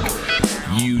Steinberg.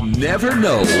 You never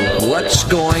know what's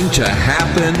going to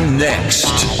happen next.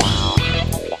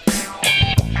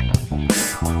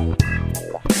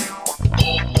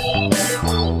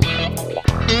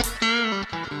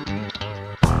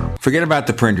 Forget about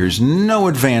the printers. No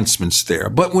advancements there.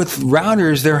 But with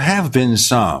routers, there have been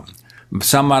some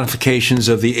modifications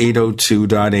of the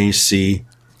 802.AC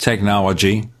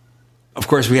technology. Of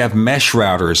course, we have mesh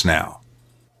routers now,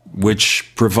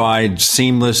 which provide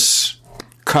seamless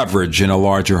coverage in a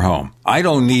larger home. I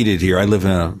don't need it here. I live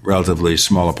in a relatively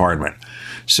small apartment.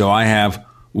 So I have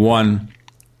one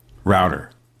router.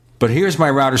 But here's my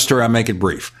router story. I'll make it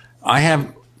brief. I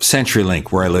have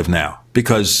CenturyLink where I live now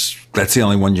because that's the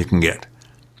only one you can get.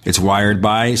 It's wired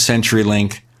by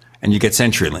CenturyLink, and you get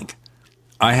CenturyLink.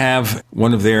 I have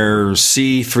one of their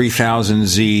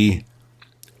C3000Z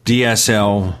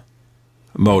DSL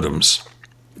modems,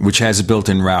 which has a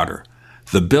built-in router.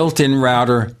 The built-in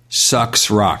router sucks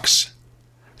rocks.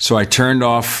 So I turned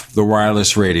off the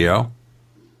wireless radio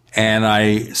and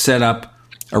I set up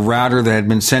a router that had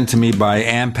been sent to me by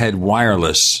Amped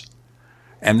Wireless.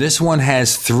 And this one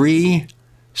has 3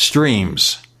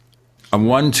 streams, a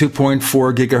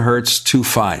 2.4 gigahertz, 2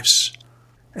 5s.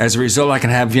 As a result, I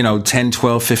can have, 10,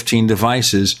 12, 15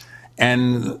 devices,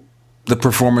 and the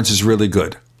performance is really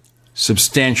good.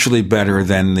 Substantially better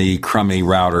than the crummy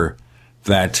router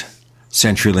that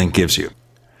CenturyLink gives you.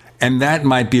 And that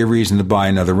might be a reason to buy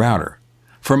another router.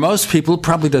 For most people, it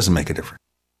probably doesn't make a difference.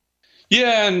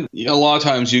 Yeah, and a lot of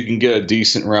times you can get a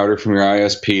decent router from your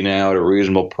ISP now at a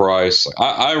reasonable price.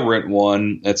 I rent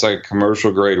one. It's like a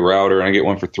commercial grade router, and I get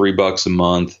one for $3 a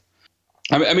month.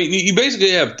 I mean, you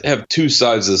basically have two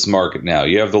sides of this market now.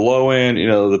 You have the low end,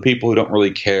 the people who don't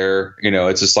really care.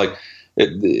 It's just like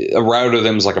a router to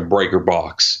them is like a breaker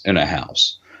box in a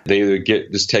house. They either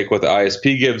just take what the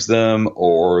ISP gives them,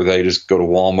 or they just go to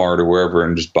Walmart or wherever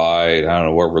and just buy, I don't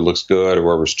know, wherever looks good or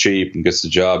wherever's cheap and gets the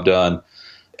job done.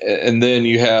 And then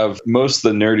you have most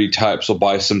of the nerdy types will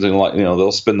buy something like,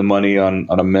 they'll spend the money on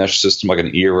a mesh system like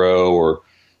an Eero, or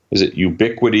is it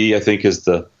Ubiquiti, I think is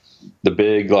the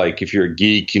big, like if you're a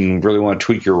geek and really want to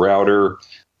tweak your router.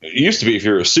 It used to be if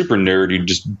you're a super nerd, you'd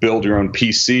just build your own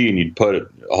PC and you'd put a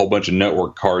whole bunch of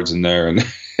network cards in there and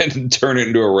turn it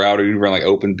into a router. You'd run like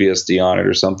OpenBSD on it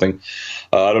or something.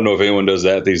 I don't know if anyone does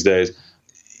that these days.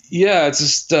 Yeah, it's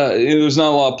just there's not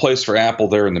a lot of place for Apple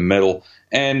there in the middle.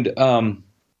 And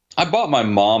I bought my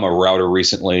mom a router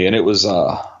recently, and it was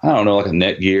I don't know, like a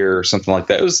Netgear or something like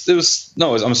that. It was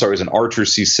an Archer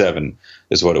C7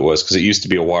 is what it was, because it used to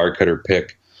be a wire cutter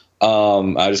pick.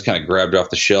 I just kind of grabbed it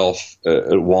off the shelf at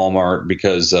Walmart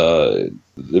because it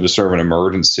was sort of an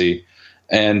emergency.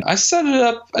 And I set it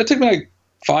up. It took me like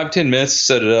 5-10 minutes to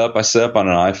set it up. I set up on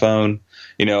an iPhone.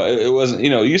 It wasn't,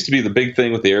 it used to be the big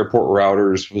thing with the airport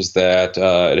routers was that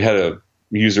it had a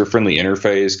user-friendly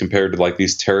interface compared to like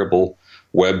these terrible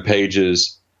web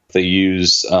pages they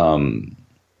use, they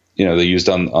used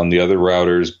on the other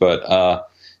routers. But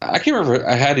I can't remember if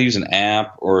I had to use an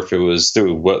app or if it was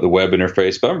through the web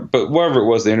interface, but whatever it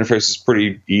was, the interface is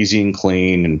pretty easy and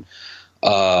clean. And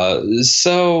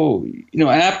so,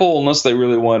 Apple, unless they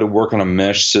really wanted to work on a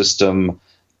mesh system,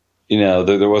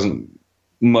 there wasn't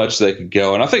much they could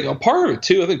go. And I think a part of it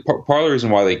too, part of the reason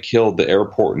why they killed the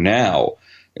Airport Now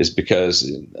is because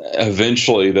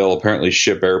eventually they'll apparently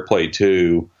ship AirPlay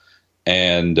 2,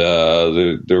 and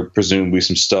there presumably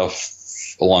some stuff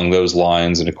along those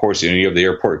lines. And of course, you have the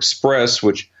Airport Express,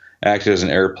 which acts as an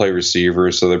AirPlay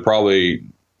receiver, so they probably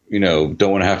don't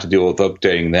want to have to deal with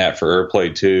updating that for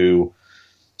AirPlay 2.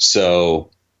 So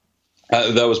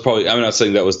That was probably, I'm not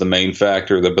saying that was the main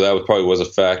factor, but that was a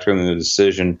factor in the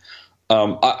decision.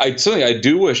 I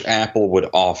do wish Apple would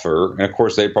offer, and of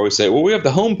course they'd probably say, well, we have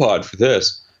the HomePod for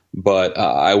this, but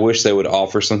I wish they would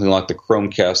offer something like the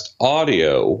Chromecast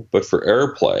Audio, but for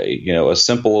AirPlay, a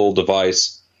simple little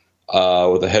device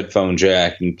with a headphone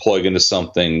jack and plug into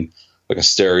something like a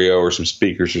stereo or some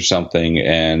speakers or something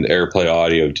and AirPlay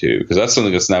Audio too, because that's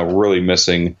something that's now really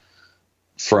missing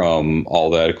from all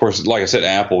that. Of course, like I said,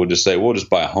 Apple would just say, we'll just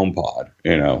buy a HomePod,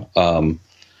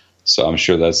 so I'm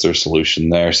sure that's their solution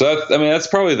there. So that's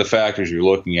probably the factors you're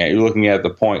looking at. You're looking at the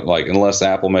point, like, unless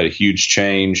Apple made a huge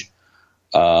change.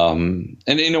 And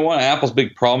one of Apple's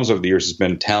big problems over the years has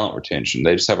been talent retention.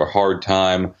 They just have a hard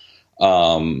time,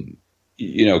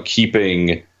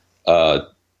 keeping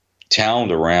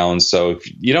talent around. So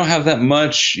if you don't have that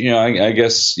much, I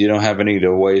guess you don't have any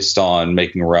to waste on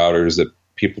making routers that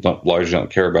people largely don't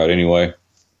care about anyway.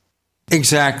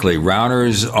 Exactly.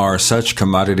 Routers are such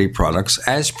commodity products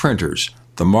as printers.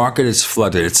 The market is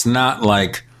flooded. It's not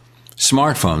like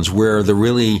smartphones, where the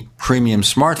really premium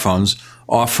smartphones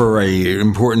offer an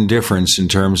important difference in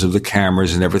terms of the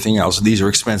cameras and everything else. These are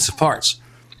expensive parts.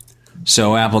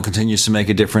 So Apple continues to make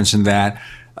a difference in that.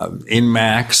 In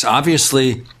Macs,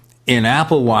 obviously in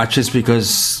Apple Watches,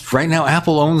 because right now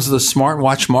Apple owns the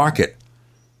smartwatch market.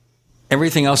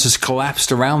 Everything else is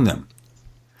collapsed around them.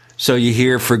 So you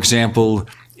hear, for example,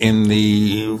 in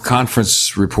the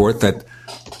conference report that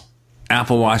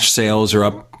Apple Watch sales are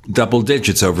up double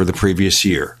digits over the previous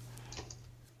year.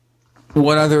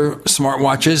 What other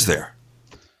smartwatch is there?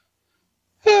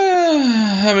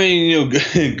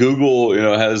 Google,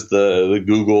 has the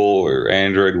Google or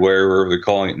Android Wear, whatever they're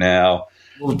calling it now.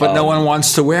 But no one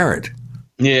wants to wear it.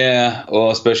 Yeah,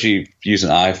 well, especially if you use an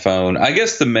iPhone. I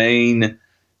guess the main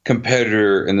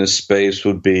competitor in this space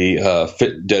would be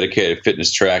dedicated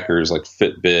fitness trackers like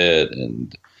Fitbit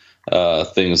and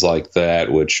things like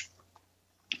that, which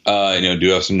do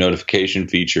have some notification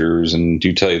features and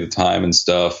do tell you the time and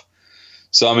stuff.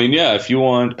 So if you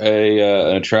want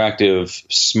an attractive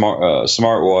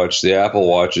smartwatch, the Apple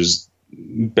Watch is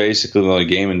basically the only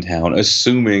game in town,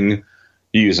 assuming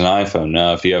you use an iPhone.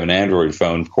 Now, if you have an Android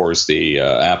phone, of course, the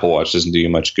Apple Watch doesn't do you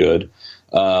much good.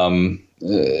 And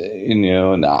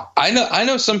I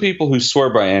know some people who swear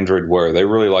by Android Wear. They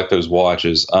really like those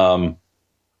watches. I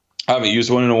haven't used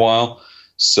one in a while,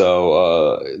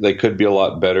 so they could be a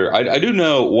lot better. I do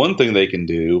know one thing they can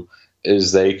do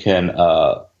is they can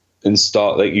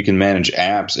install, like, you can manage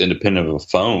apps independent of a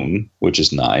phone, which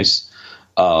is nice.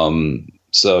 So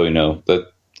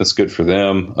that's good for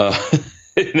them.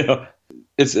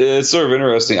 It's sort of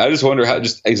interesting. I just wonder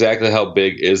exactly how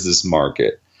big is this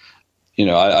market.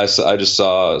 I just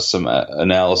saw some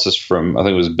analysis from, I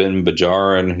think it was Ben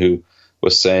Bajaran, who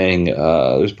was saying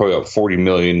there's probably about 40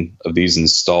 million of these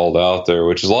installed out there,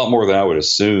 which is a lot more than I would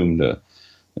assume.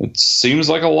 It seems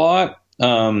like a lot.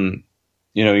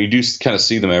 You do kind of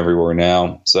see them everywhere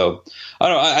now. So I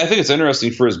don't know. I think it's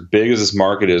interesting for as big as this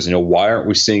market is. Why aren't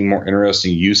we seeing more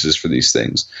interesting uses for these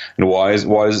things? And why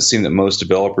does it seem that most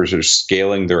developers are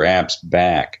scaling their apps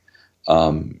back?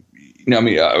 Are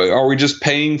we just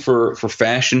paying for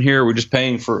fashion here? Are we just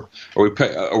paying for?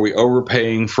 Are we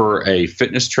overpaying for a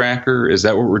fitness tracker? Is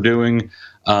that what we're doing?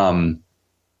 Because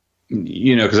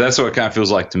that's what it kind of feels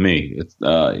like to me.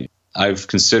 I've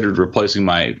considered replacing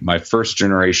my first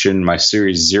generation, my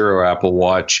Series 0 Apple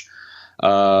Watch.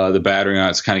 The battery on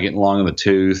it's kind of getting long in the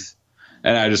tooth,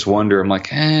 and I just wonder. I'm like,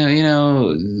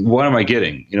 what am I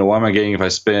getting? What am I getting if I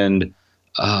spend?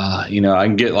 I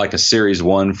can get like a Series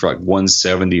 1 for like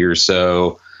 $170 or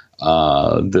so.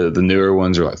 The newer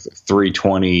ones are like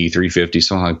 $320, $350,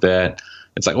 something like that.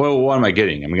 It's like, well, what am I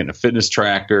getting? I'm getting a fitness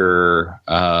tracker.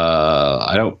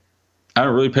 I don't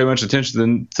really pay much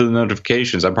attention to the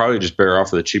notifications. I'm probably just better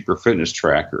off with a cheaper fitness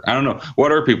tracker. I don't know.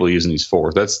 What are people using these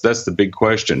for? That's the big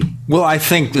question. Well, I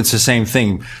think it's the same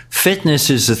thing. Fitness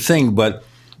is a thing, but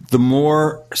the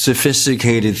more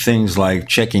sophisticated things like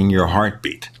checking your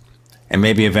heartbeat and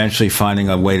maybe eventually finding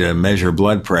a way to measure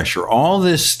blood pressure, all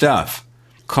this stuff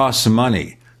costs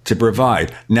money to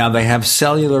provide. Now they have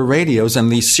cellular radios, and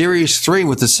the Series 3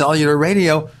 with the cellular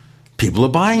radio, people are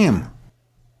buying them.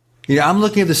 I'm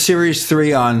looking at the Series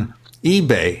 3 on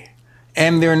eBay,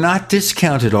 and they're not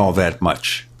discounted all that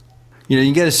much. You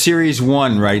can get a Series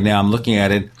 1 right now. I'm looking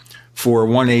at it for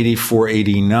 $180,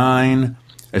 $489.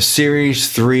 A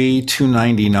Series 3,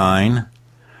 $299.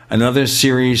 Another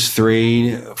Series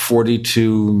 3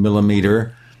 42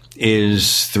 millimeter is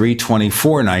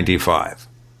 $324, $95.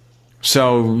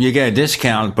 So you get a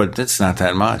discount, but it's not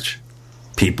that much.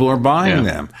 People are buying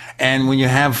them. And when you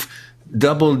have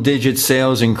double-digit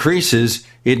sales increases,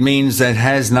 it means that it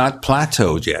has not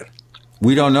plateaued yet.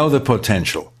 We don't know the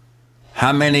potential.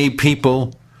 How many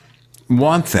people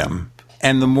want them?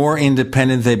 And the more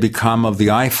independent they become of the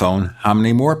iPhone, how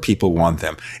many more people want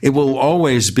them? It will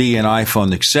always be an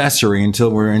iPhone accessory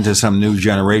until we're into some new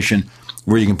generation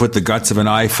where you can put the guts of an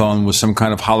iPhone with some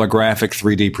kind of holographic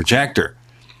 3D projector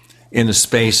in the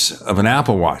space of an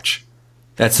Apple Watch.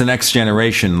 That's the next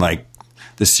generation, like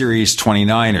the Series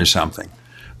 29 or something.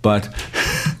 But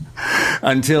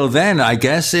until then, I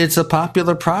guess it's a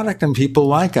popular product and people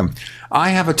like them. I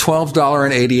have a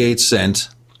 $12.88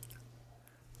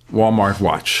 Walmart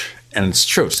watch, and it's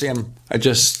true. See, I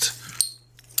just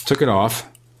took it off,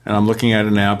 and I'm looking at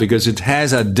it now because it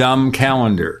has a dumb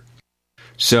calendar.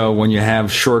 So when you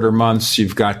have shorter months,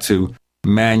 you've got to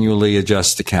manually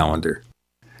adjust the calendar.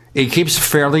 It keeps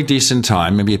fairly decent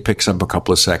time. Maybe it picks up a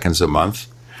couple of seconds a month.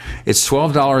 It's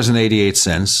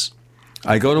 $12.88.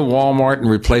 I go to Walmart and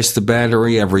replace the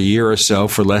battery every year or so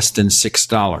for less than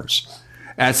 $6.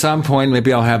 At some point,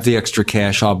 maybe I'll have the extra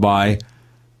cash. I'll buy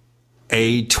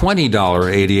a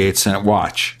 $20.88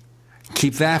 watch.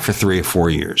 Keep that for 3 or 4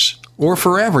 years. Or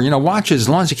forever. Watches, as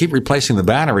long as you keep replacing the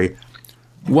battery,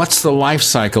 what's the life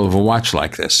cycle of a watch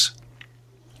like this?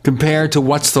 Compared to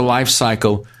what's the life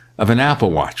cycle of an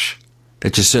Apple Watch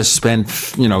that you just spent,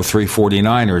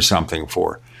 $349 or something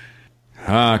for.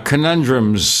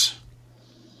 Conundrums.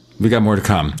 We got more to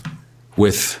come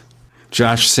with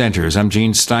Josh Centers. I'm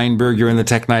Gene Steinberg. You're in the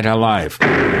Tech Night Owl Live.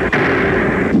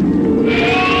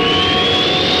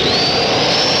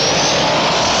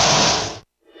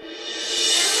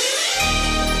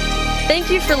 Thank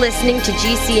you for listening to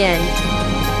GCN.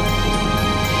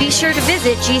 Be sure to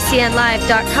visit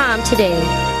GCNlive.com today.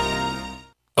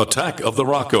 Attack of the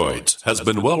Rockoids has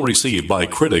been well received by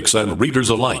critics and readers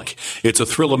alike. It's a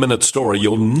thrill-a-minute story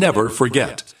you'll never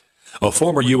forget. A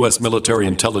former U.S. military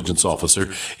intelligence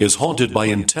officer is haunted by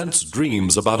intense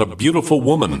dreams about a beautiful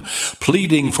woman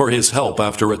pleading for his help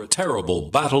after a terrible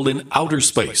battle in outer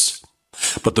space.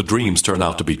 But the dreams turn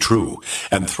out to be true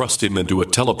and thrust him into a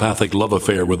telepathic love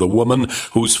affair with a woman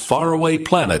whose faraway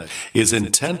planet is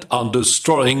intent on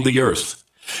destroying the Earth.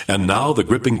 And now the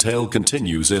gripping tale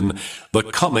continues in The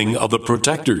Coming of the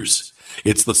Protectors.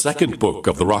 It's the second book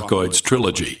of the Rockoids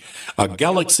trilogy, a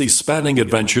galaxy-spanning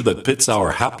adventure that pits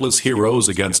our hapless heroes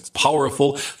against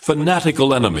powerful,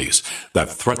 fanatical enemies that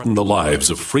threaten the lives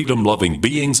of freedom-loving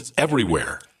beings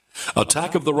everywhere.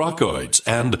 Attack of the Rockoids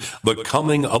and The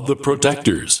Coming of the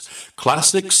Protectors.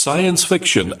 Classic science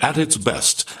fiction at its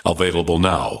best, available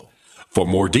now. For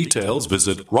more details,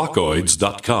 visit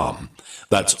rockoids.com.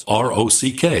 That's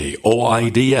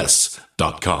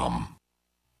ROCKOIDS.com.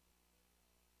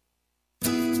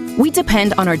 We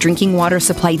depend on our drinking water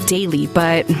supply daily,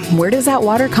 but where does that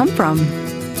water come from?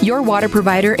 Your water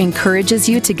provider encourages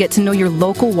you to get to know your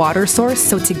local water source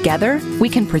so together we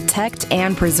can protect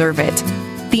and preserve it.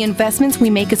 The investments we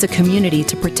make as a community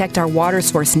to protect our water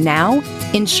source now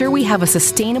ensure we have a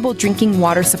sustainable drinking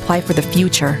water supply for the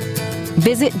future.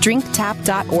 Visit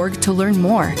drinktap.org to learn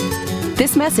more.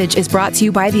 This message is brought to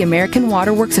you by the American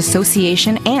Water Works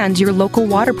Association and your local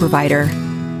water provider.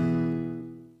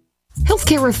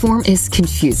 Healthcare reform is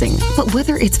confusing, but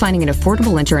whether it's finding an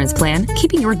affordable insurance plan,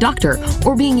 keeping your doctor,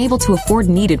 or being able to afford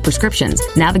needed prescriptions,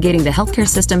 navigating the healthcare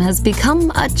system has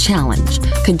become a challenge.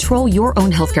 Control your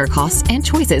own healthcare costs and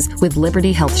choices with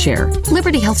Liberty HealthShare.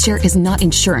 Liberty HealthShare is not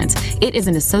insurance. It is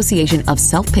an association of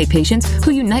self-pay patients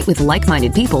who unite with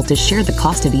like-minded people to share the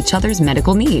cost of each other's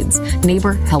medical needs.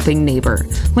 Neighbor helping neighbor.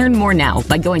 Learn more now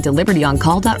by going to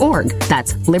libertyoncall.org.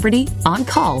 That's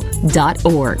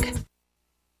libertyoncall.org.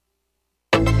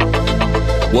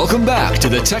 Welcome back to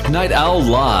the Tech Night Owl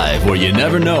Live, where you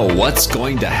never know what's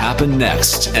going to happen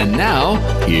next. And now,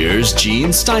 here's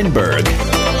Gene Steinberg.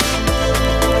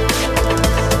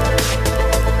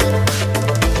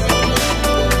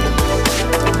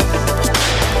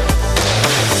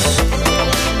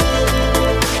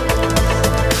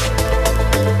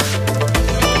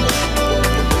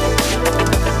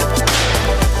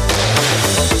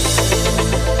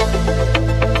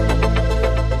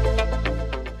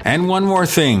 And one more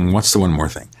thing. What's the one more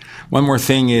thing? One more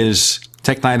thing is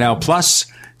Tech Night Owl Plus.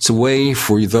 It's a way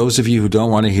for those of you who don't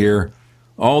want to hear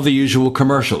all the usual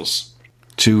commercials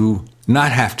to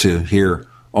not have to hear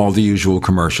all the usual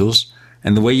commercials.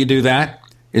 And the way you do that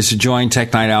is to join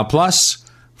Tech Night Owl Plus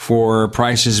for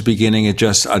prices beginning at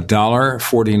just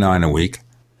 $1.49 a week.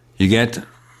 You get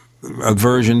a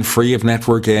version free of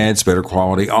network ads, better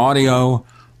quality audio,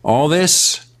 all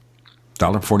this,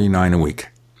 $1.49 a week.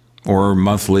 Or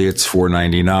monthly, it's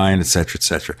 $4.99, etc.,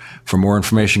 etc. For more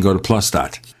information, go to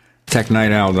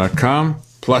plus.technightowl.com,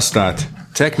 plus.technightowl.com.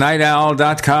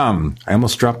 TechNightOwl.com. I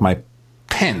almost dropped my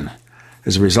pen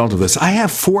as a result of this. I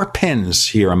have 4 pens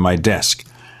here on my desk,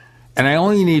 and I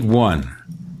only need one.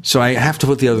 So I have to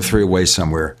put the other 3 away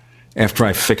somewhere after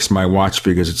I fix my watch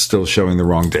because it's still showing the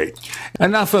wrong date.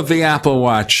 Enough of the Apple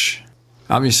Watch.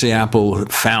 Obviously, Apple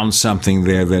found something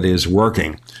there that is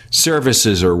working.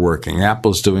 Services are working.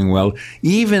 Apple's doing well.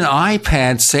 Even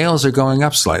iPad sales are going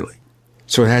up slightly.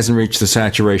 So it hasn't reached the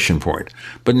saturation point.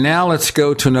 But now let's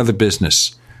go to another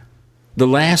business. The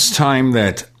last time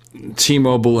that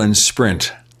T-Mobile and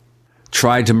Sprint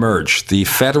tried to merge, the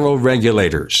federal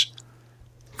regulators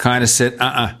kind of said,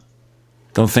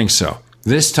 don't think so.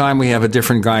 This time we have a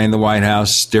different guy in the White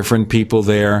House, different people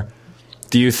there.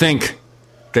 Do you think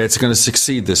that's going to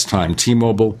succeed this time,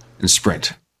 T-Mobile and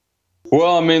Sprint?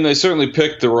 Well, I mean, they certainly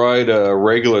picked the right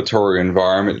regulatory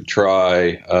environment to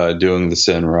try doing this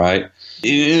in, right?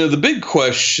 The big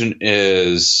question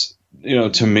is,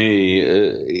 to me,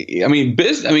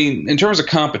 in terms of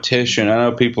competition, I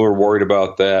know people are worried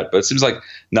about that, but it seems like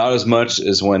not as much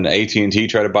as when AT&T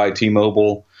tried to buy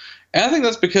T-Mobile. And I think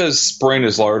that's because Sprint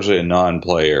is largely a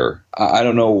non-player. I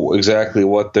don't know exactly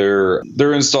what their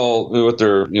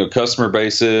customer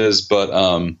base is, but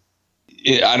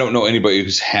I don't know anybody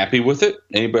who's happy with it.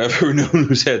 Anybody I've ever known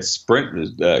who's had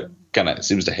Sprint kind of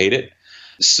seems to hate it.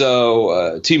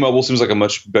 So T-Mobile seems like a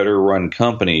much better run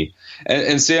company,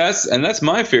 and that's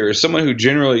my fear. As someone who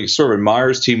generally sort of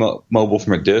admires T-Mobile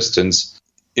from a distance,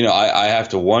 I have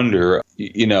to wonder.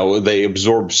 They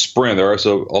absorb Sprint. They're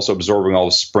also absorbing all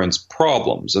of Sprint's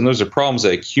problems, and those are problems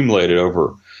that accumulated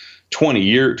over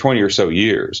 20 or so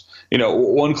years.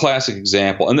 One classic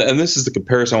example, and this is the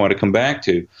comparison I want to come back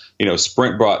to.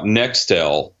 Sprint bought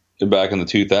Nextel back in the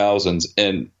 2000s,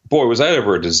 and boy, was that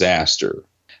ever a disaster.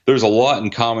 There's a lot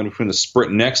in common between the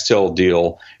Sprint Nextel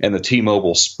deal and the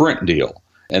T-Mobile Sprint deal,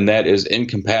 and that is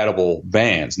incompatible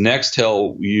bands.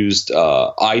 Nextel used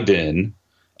iDEN.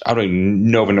 I don't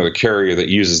even know of another carrier that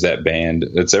uses that band,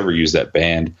 that's ever used that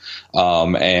band.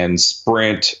 And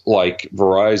Sprint, like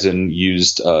Verizon,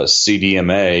 used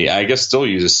CDMA. I guess still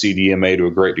uses CDMA to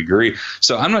a great degree.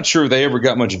 So I'm not sure they ever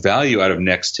got much value out of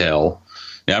Nextel.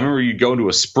 Now, I remember you'd go into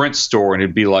a Sprint store and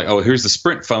it'd be like, oh, here's the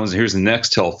Sprint phones and here's the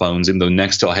Nextel phones, even though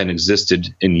Nextel hadn't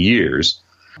existed in years.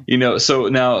 So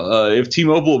now if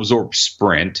T-Mobile absorbs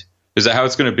Sprint, is that how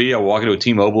it's going to be? I'll walk into a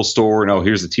T-Mobile store and,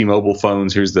 here's the T-Mobile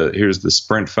phones, here's the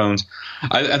Sprint phones.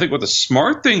 I think what the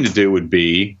smart thing to do would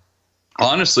be,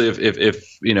 honestly, if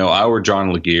I were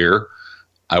John Legere,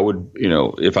 I would,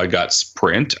 if I got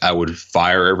Sprint, I would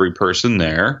fire every person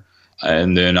there.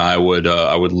 And then I would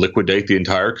liquidate the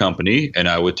entire company, and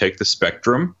I would take the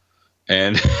spectrum,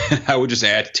 and I would just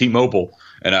add T-Mobile,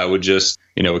 and I would just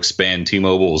expand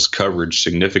T-Mobile's coverage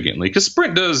significantly, because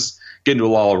Sprint does get into a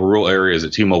lot of rural areas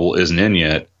that T-Mobile isn't in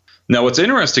yet. Now, what's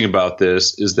interesting about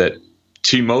this is that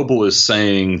T-Mobile is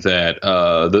saying that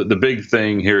the big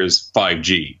thing here is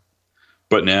 5G,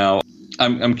 but now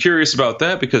I'm curious about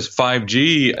that because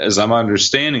 5G, as I'm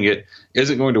understanding it,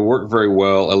 isn't going to work very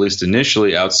well, at least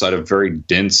initially, outside of very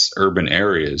dense urban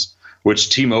areas, which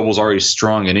T-Mobile's already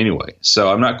strong in anyway.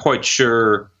 So I'm not quite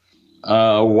sure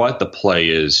what the play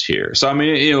is here. So,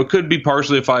 it could be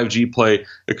partially a 5G play.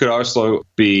 It could also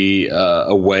be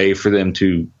a way for them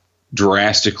to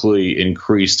drastically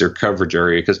increase their coverage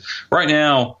area. Because right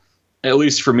now, at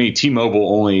least for me,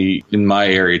 T-Mobile only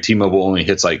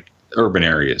hits like urban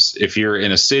areas. If you're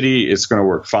in a city, it's going to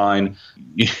work fine.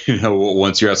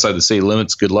 Once you're outside the city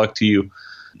limits, good luck to you.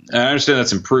 And I understand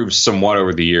that's improved somewhat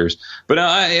over the years, but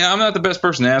I'm not the best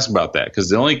person to ask about that because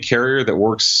the only carrier that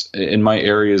works in my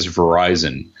area is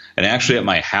Verizon. And actually at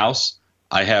my house,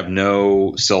 I have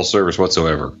no cell service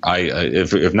whatsoever.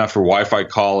 If not for Wi-Fi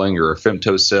calling or a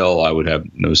femtocell, I would have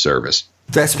no service.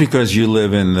 That's because you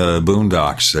live in the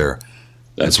boondocks there.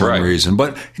 That's right. One reason.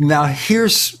 But now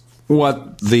here's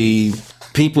what the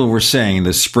people were saying,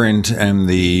 the Sprint and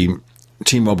the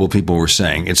T-Mobile people were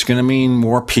saying. It's going to mean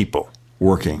more people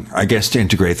working, I guess, to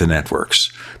integrate the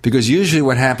networks. Because usually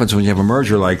what happens when you have a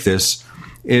merger like this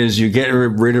is you get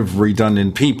rid of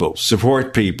redundant people,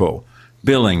 support people,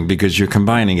 billing, because you're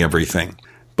combining everything.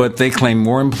 But they claim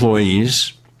more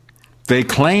employees. They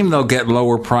claim they'll get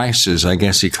lower prices, I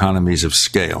guess economies of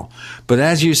scale. But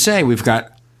as you say, we've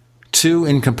got 2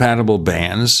 incompatible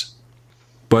bands.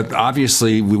 But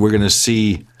obviously, we're going to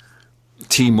see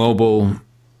T-Mobile,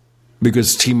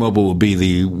 because T-Mobile will be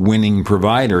the winning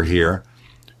provider here,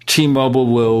 T-Mobile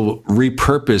will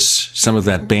repurpose some of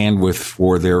that bandwidth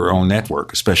for their own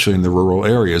network, especially in the rural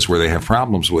areas where they have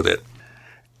problems with it.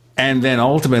 And then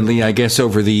ultimately, I guess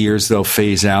over the years, they'll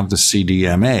phase out the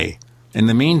CDMA. In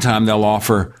the meantime, they'll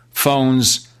offer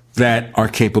phones that are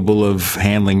capable of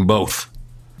handling both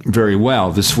very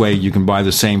well. This way you can buy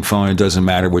the same phone. It doesn't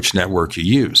matter which network you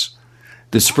use.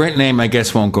 The Sprint name, I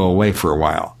guess, won't go away for a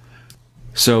while.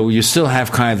 So you still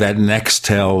have kind of that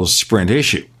Nextel Sprint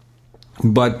issue.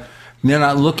 But they're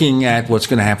not looking at what's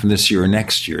going to happen this year or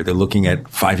next year. They're looking at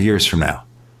 5 years from now.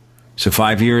 So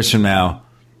 5 years from now,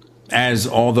 as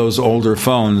all those older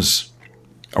phones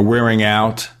are wearing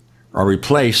out, are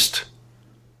replaced,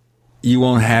 you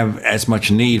won't have as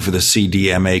much need for the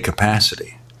CDMA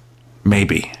capacity.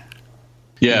 Maybe.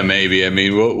 Yeah, maybe. I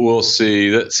mean, we'll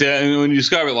see. I mean, when you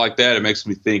describe it like that, it makes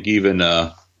me think even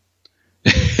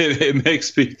it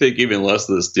makes me think even less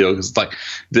of this deal, because it's like,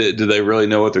 do they really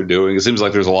know what they're doing? It seems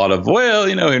like there's a lot of,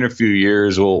 in a few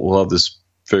years we'll have this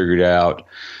figured out.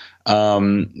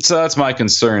 So that's my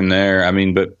concern there. I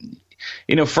mean, but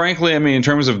frankly, I mean, in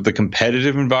terms of the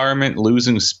competitive environment,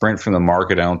 losing Sprint from the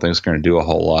market, I don't think it's going to do a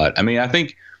whole lot. I mean, I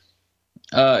think.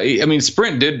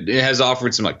 Sprint has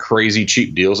offered some like crazy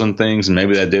cheap deals on things, and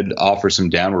maybe that did offer some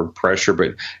downward pressure,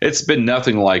 but it's been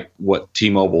nothing like what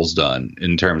T-Mobile's done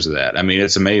in terms of that. I mean,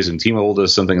 it's amazing. T-Mobile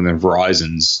does something, and then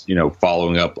Verizon's,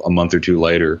 following up a month or two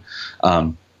later.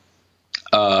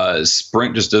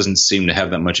 Sprint just doesn't seem to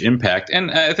have that much impact,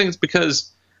 and I think it's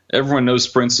because everyone knows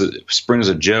Sprint is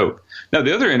a joke. Now,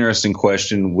 the other interesting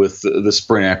question with the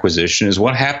Sprint acquisition is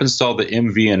what happens to all the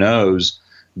MVNOs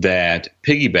that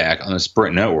piggyback on the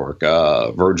Sprint network.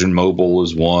 Virgin Mobile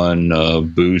is one.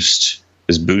 Boost.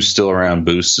 Is Boost still around?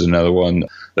 Boost is another one.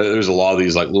 There's a lot of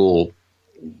these like little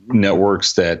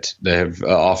networks that have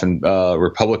often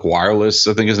Republic Wireless,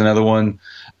 I think, is another one.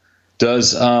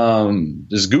 Does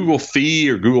Google Fi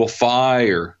or Google Fi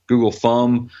or Google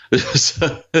Fum?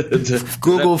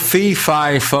 Google Fi,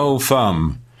 Fi, Fo,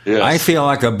 Fum. Yes. I feel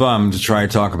like a bum to try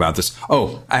to talk about this.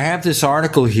 Oh, I have this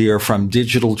article here from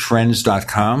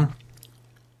digitaltrends.com.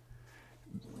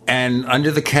 And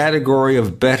under the category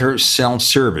of better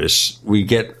self-service, we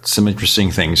get some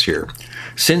interesting things here.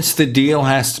 Since the deal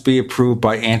has to be approved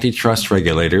by antitrust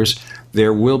regulators,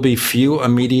 there will be few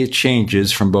immediate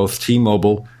changes from both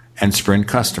T-Mobile and Sprint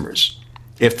customers.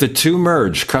 If the two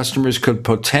merge, customers could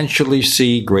potentially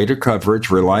see greater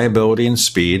coverage, reliability, and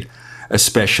speed,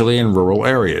 especially in rural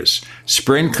areas.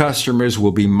 Sprint customers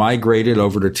will be migrated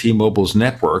over to T-Mobile's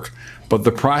network, but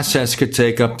the process could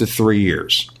take up to 3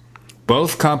 years.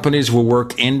 Both companies will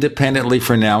work independently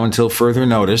for now until further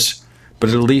notice, but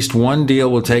at least one deal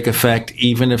will take effect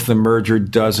even if the merger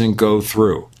doesn't go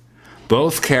through.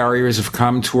 Both carriers have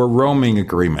come to a roaming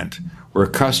agreement where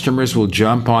customers will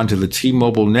jump onto the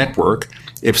T-Mobile network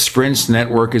if Sprint's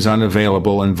network is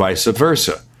unavailable and vice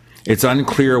versa. It's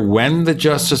unclear when the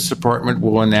Justice Department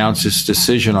will announce its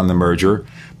decision on the merger,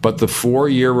 but the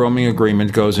 4-year roaming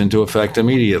agreement goes into effect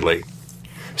immediately.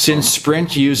 Since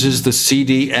Sprint uses the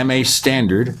CDMA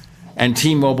standard and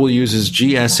T-Mobile uses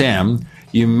GSM,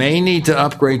 you may need to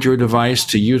upgrade your device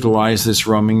to utilize this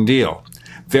roaming deal.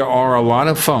 There are a lot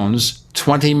of phones,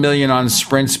 20 million on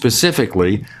Sprint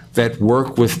specifically, that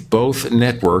work with both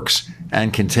networks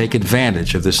and can take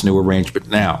advantage of this new arrangement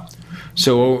now.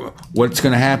 So what's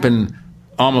going to happen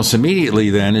almost immediately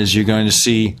then is you're going to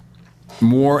see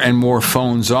more and more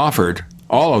phones offered,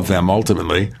 all of them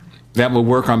ultimately, that will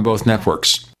work on both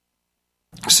networks.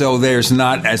 So there's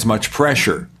not as much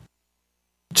pressure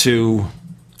to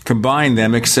combine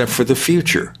them except for the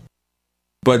future.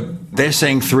 But they're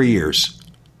saying 3 years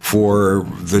for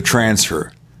the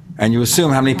transfer. And you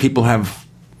assume how many people have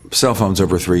cell phones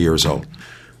over 3 years old.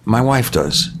 My wife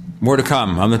does. More to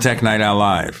come on the Tech Night Owl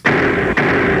Live.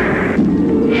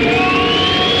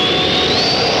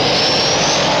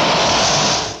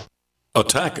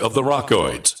 Attack of the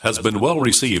Rockoids has been well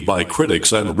received by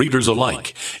critics and readers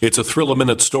alike. It's a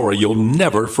thrill-a-minute story you'll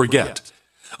never forget.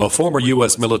 A former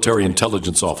U.S. military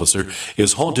intelligence officer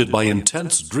is haunted by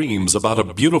intense dreams about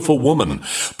a beautiful woman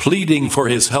pleading for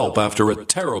his help after a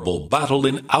terrible battle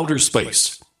in outer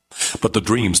space. But the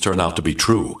dreams turn out to be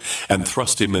true and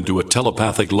thrust him into a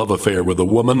telepathic love affair with a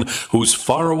woman whose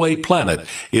faraway planet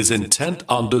is intent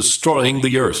on destroying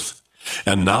the Earth.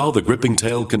 And now the gripping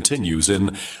tale continues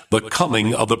in The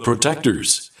Coming of the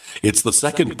Protectors. It's the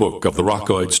second book of the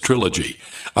Rockoids trilogy,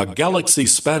 a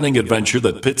galaxy-spanning adventure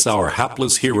that pits our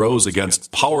hapless heroes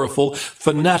against powerful,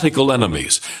 fanatical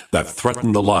enemies that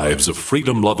threaten the lives of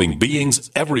freedom-loving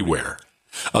beings everywhere.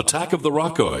 Attack of the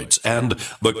Rockoids and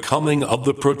The Coming of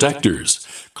the Protectors.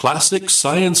 Classic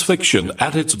science fiction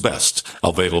at its best.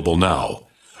 Available now.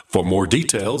 For more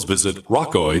details, visit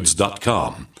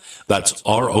rockoids.com. That's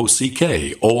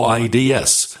ROCKOIDS.com.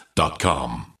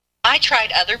 I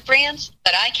tried other brands,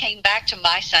 but I came back to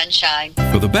my sunshine.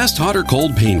 For the best hot or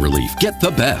cold pain relief, get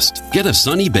the best. Get a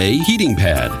Sunny Bay heating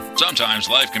pad. Sometimes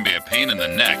life can be a pain in the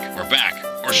neck or back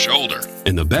or shoulder.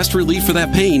 And the best relief for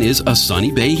that pain is a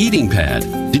Sunny Bay heating pad.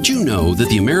 Did you know that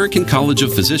the American College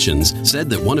of Physicians said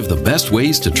that one of the best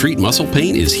ways to treat muscle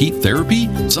pain is heat therapy?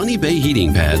 Sunny Bay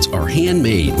heating pads are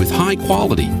handmade with high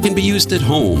quality, can be used at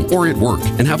home or at work,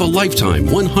 and have a lifetime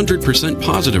 100%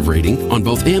 positive rating on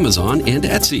both Amazon and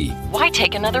Etsy. Why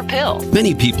take another pill?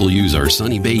 Many people use our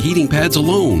Sunny Bay heating pads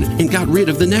alone and got rid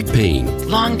of the neck pain.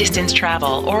 Long distance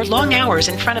travel or long hours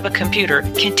in front of a computer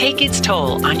can take its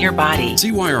toll on your body.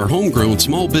 See why our homegrown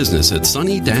small business at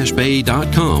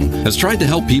sunny-bay.com has tried to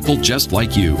help people just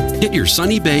like you. Get your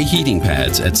Sunny Bay heating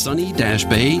pads at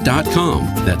sunny-bay.com.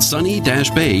 That's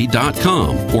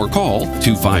sunny-bay.com or call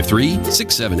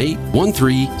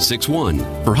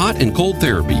 253-678-1361 for hot and cold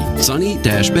therapy.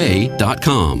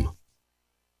 sunny-bay.com.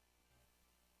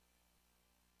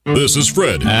 This is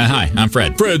Fred. Hi, I'm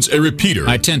Fred. Fred's a repeater.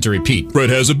 I tend to repeat. Fred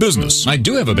has a business. I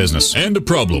do have a business. And a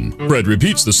problem. Fred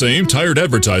repeats the same tired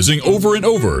advertising over and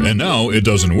over, and now it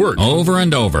doesn't work. Over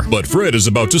and over. But Fred is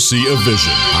about to see a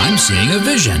vision. I'm seeing a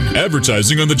vision.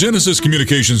 Advertising on the Genesis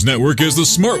Communications Network is the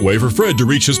smart way for Fred to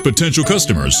reach his potential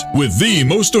customers with the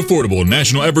most affordable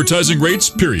national advertising rates,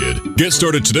 period. Get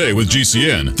started today with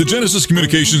GCN, the Genesis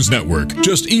Communications Network.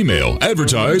 Just email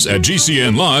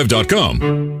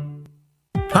advertise@gcnlive.com.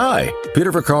 Hi,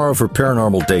 Peter Vaccaro for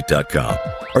ParanormalDate.com.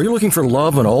 Are you looking for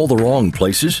love in all the wrong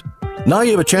places? Now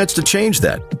you have a chance to change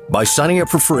that by signing up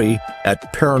for free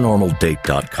at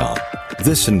ParanormalDate.com.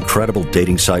 This incredible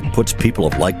dating site puts people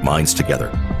of like minds together.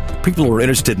 People who are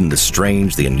interested in the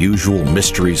strange, the unusual,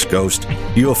 mysteries, ghosts,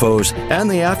 UFOs,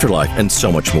 and the afterlife, and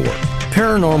so much more.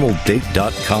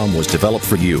 ParanormalDate.com was developed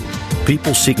for you,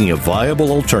 people seeking a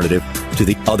viable alternative to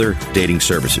the other dating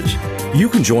services. You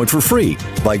can join for free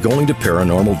by going to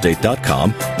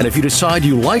ParanormalDate.com, and if you decide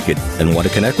you like it and want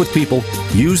to connect with people,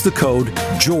 use the code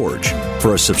GEORGE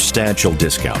for a substantial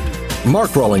discount.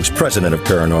 Mark Rawlings, president of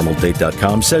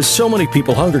ParanormalDate.com, says so many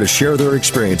people hunger to share their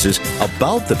experiences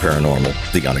about the paranormal,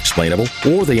 the unexplainable,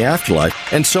 or the afterlife,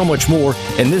 and so much more,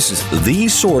 and this is the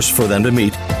source for them to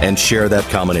meet and share that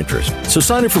common interest. So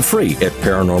sign up for free at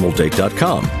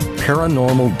ParanormalDate.com,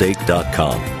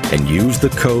 ParanormalDate.com, and use the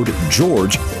code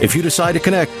GEORGE if you decide to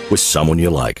connect with someone you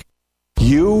like.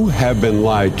 You have been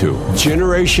lied to,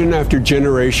 generation after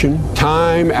generation,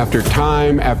 time after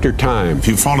time after time. If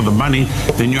you follow the money,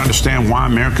 then you understand why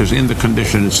America's in the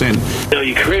condition it's in. You know,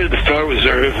 you created the Federal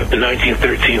Reserve in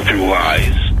 1913 through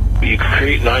lies. You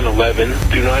create 9/11.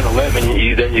 Through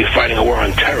 9/11, you're fighting a war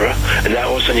on terror, and now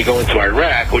all of a sudden you go into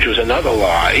Iraq, which was another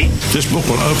lie. This book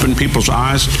will open people's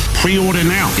eyes. Pre-order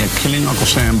now at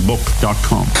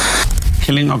KillingUncleSamBook.com.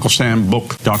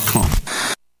 KillingUncleSamBook.com.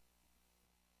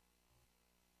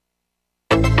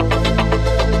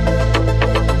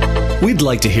 We'd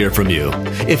like to hear from you.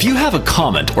 If you have a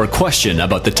comment or question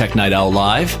about the Tech Night Owl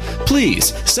Live,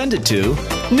 please send it to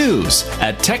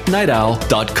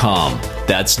news@technightowl.com.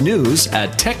 That's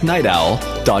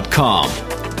news@technightowl.com.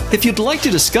 If you'd like to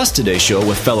discuss today's show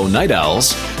with fellow night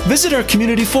owls, visit our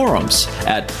community forums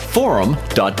at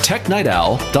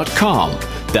forum.technightowl.com.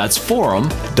 That's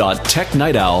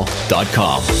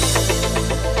forum.technightowl.com.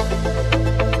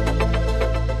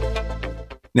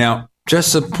 Now,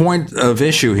 just a point of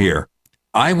issue here.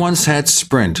 I once had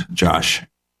Sprint, Josh.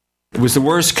 It was the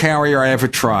worst carrier I ever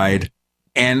tried,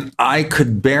 and I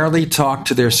could barely talk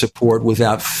to their support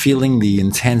without feeling the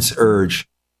intense urge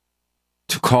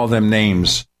to call them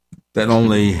names that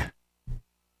only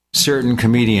certain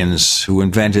comedians who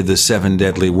invented the 7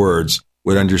 deadly words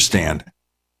would understand.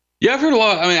 Yeah, I've heard a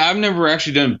lot. I mean, I've never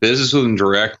actually done business with them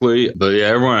directly, but yeah,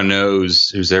 everyone I know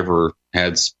who's ever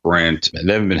had Sprint,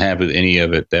 they haven't been happy with any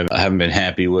of it. They haven't been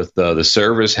happy with the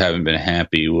service, haven't been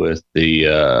happy with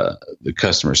the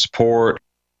customer support,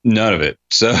 none of it.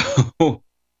 So,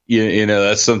 you know,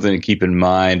 that's something to keep in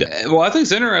mind. Well, I think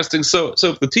it's interesting. So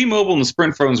if the T-Mobile and the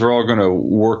Sprint phones are all going to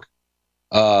work,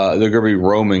 they're going to be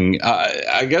roaming.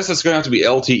 I guess it's going to have to be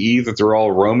LTE that they're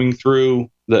all roaming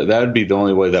through. That'd be the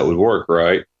only way that would work,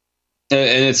 right?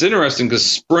 And it's interesting because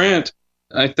Sprint,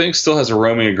 I think, still has a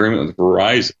roaming agreement with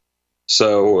Verizon.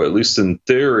 So at least in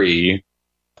theory,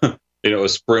 you know, a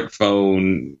Sprint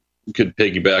phone could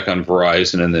piggyback on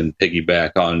Verizon and then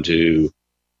piggyback onto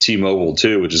T-Mobile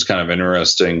too, which is kind of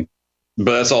interesting.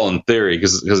 But that's all in theory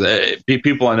because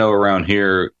people I know around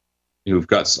here who've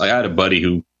got, I had a buddy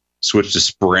who switched to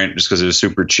Sprint just because it was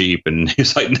super cheap, and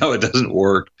he's like, no, it doesn't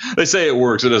work. They say it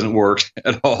works, it doesn't work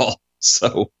at all.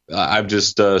 So I've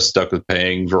just stuck with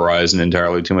paying Verizon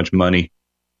entirely too much money.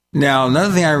 Now,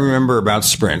 another thing I remember about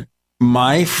Sprint,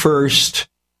 my first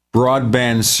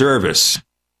broadband service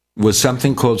was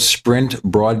something called Sprint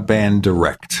Broadband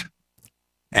Direct.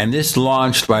 And this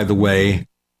launched, by the way,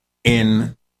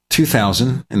 in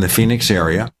 2000 in the Phoenix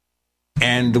area.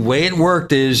 And the way it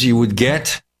worked is you would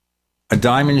get a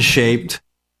diamond-shaped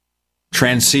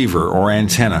transceiver or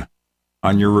antenna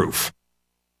on your roof.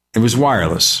 It was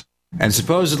wireless. And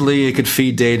supposedly it could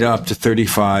feed data up to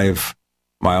 35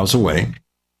 miles away.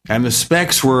 And the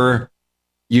specs were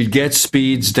you'd get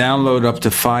speeds download up to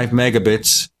 5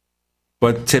 megabits,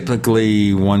 but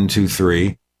typically 1, 2,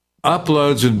 3.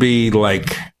 Uploads would be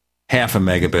like half a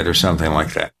megabit or something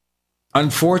like that.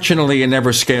 Unfortunately, it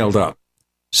never scaled up.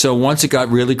 So once it got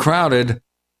really crowded,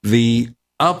 the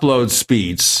upload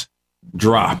speeds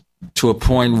dropped to a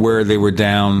point where they were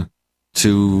down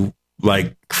to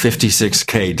like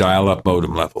 56K dial-up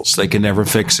modem levels. They could never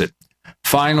fix it.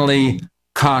 Finally,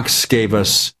 Cox gave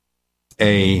us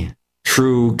a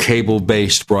true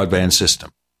cable-based broadband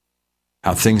system.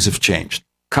 How things have changed.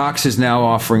 Cox is now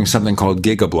offering something called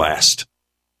GigaBlast,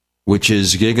 which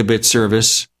is gigabit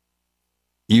service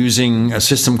using a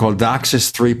system called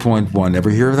DOCSIS 3.1. Ever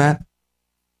hear of that?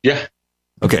 Yeah.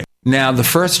 Okay. Now, the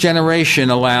first generation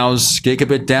allows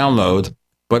gigabit download,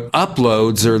 but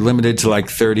uploads are limited to like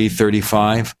 30,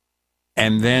 35.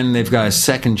 And then they've got a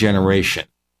second generation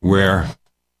where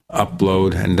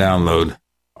upload and download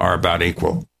are about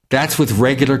equal. That's with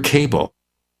regular cable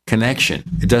connection.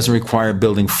 It doesn't require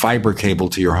building fiber cable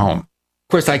to your home.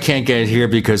 Of course, I can't get it here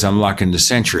because I'm locked into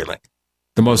CenturyLink.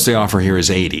 The most they offer here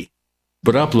is 80,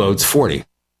 but upload's 40.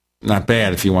 Not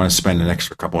bad if you want to spend an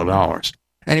extra couple of dollars.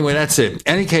 Anyway, that's it. In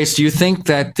any case, do you think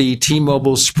that the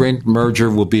T-Mobile Sprint merger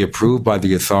will be approved by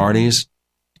the authorities?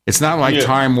 It's not like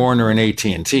Time Warner and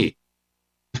AT&T.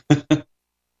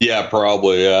 Yeah,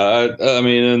 probably. I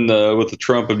mean, with the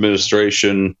Trump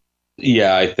administration,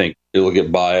 yeah, I think it'll get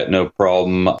by it, no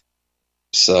problem.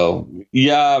 So,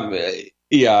 yeah,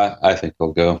 I think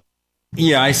they'll go.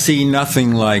 Yeah, I see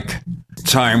nothing like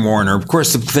Time Warner. Of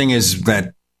course, the thing is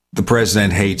that the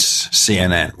president hates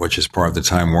CNN, which is part of the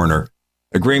Time Warner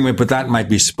agreement, but that might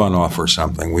be spun off or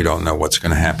something. We don't know what's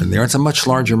going to happen there. It's a much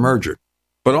larger merger.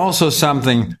 But also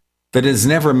something that is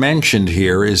never mentioned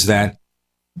here is that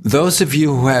those of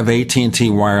you who have AT&T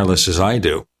Wireless, as I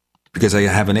do, because I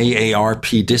have an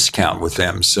AARP discount with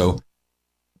them, so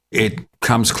it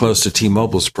comes close to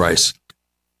T-Mobile's price,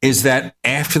 is that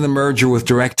after the merger with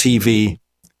DirecTV,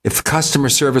 if customer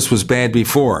service was bad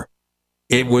before,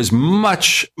 it was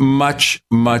much, much,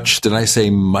 much, did I say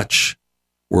much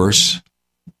worse?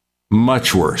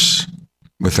 Much worse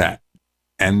with that.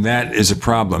 And that is a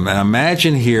problem. And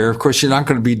imagine here, of course, you're not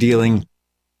going to be dealing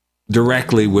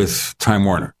directly with Time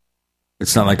Warner.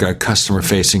 It's not like a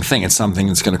customer-facing thing. It's something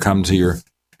that's going to come to your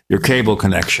cable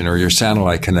connection or your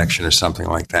satellite connection or something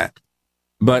like that.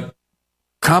 But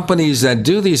companies that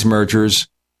do these mergers,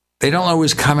 they don't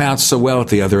always come out so well at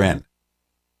the other end.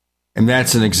 And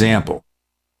that's an example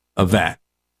of that.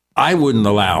 I wouldn't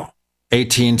allow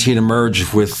AT&T to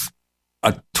merge with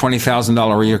a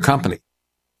 $20,000 a year company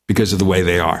because of the way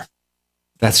they are.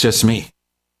 That's just me.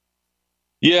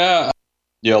 Yeah,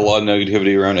 a lot of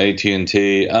negativity around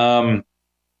AT&T. I'm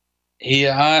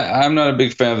not a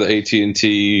big fan of the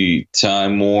AT&T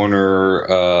Time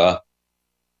Warner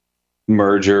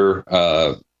merger,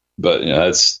 but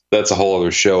that's a whole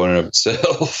other show in and of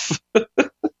itself.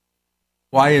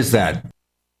 Why is that?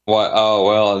 Why? Oh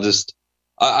well, I just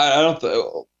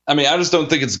don't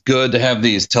think it's good to have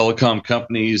these telecom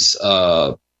companies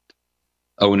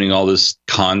owning all this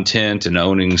content and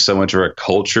owning so much of our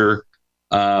culture.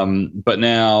 But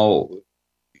now,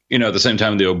 at the same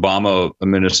time, the Obama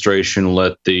administration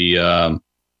let the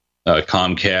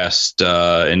Comcast,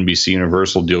 NBC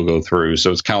Universal deal go through.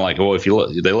 So it's kind of like, well, if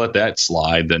they let that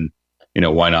slide, then,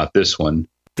 why not this one?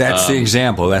 That's the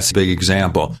example. That's a big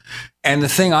example. And the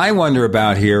thing I wonder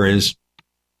about here is,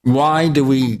 why do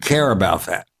we care about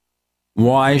that?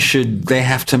 Why should they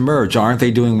have to merge? Aren't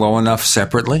they doing well enough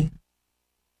separately?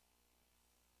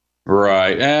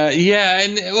 Right. Yeah.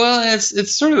 And well,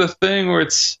 it's sort of the thing where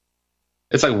it's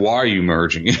like, why are you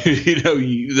merging?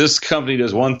 This company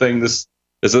does one thing, this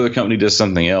other company does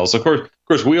something else. Of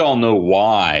course, we all know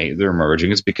why they're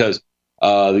merging. It's because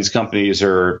these companies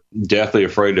are deathly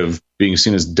afraid of being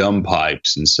seen as dumb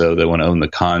pipes, and so they want to own the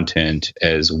content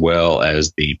as well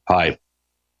as the pipe.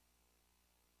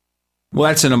 Well,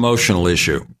 that's an emotional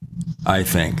issue, I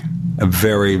think. A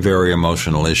very, very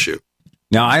emotional issue.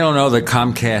 Now, I don't know that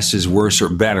Comcast is worse or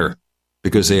better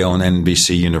because they own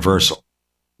NBC Universal.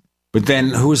 But then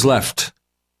who's left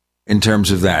in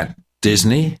terms of that?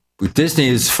 Disney? Disney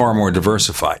is far more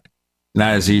diversified,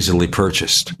 not as easily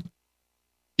purchased.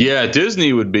 Yeah,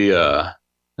 Disney would be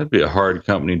that'd be a hard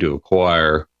company to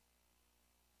acquire.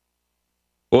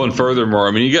 Well, and furthermore,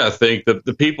 I mean, you got to think that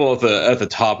the people at the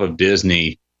top of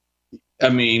Disney. I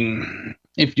mean,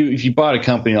 if you bought a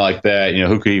company like that,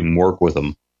 who could even work with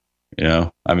them?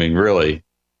 I mean, really,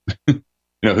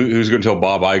 who's going to tell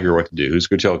Bob Iger what to do? Who's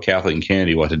going to tell Kathleen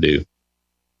Kennedy what to do?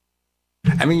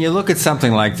 I mean, you look at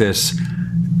something like this.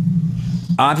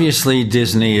 Obviously,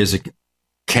 Disney is a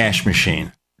cash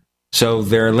machine. So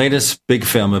their latest big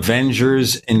film,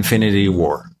 Avengers: Infinity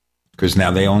War, because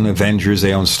now they own Avengers,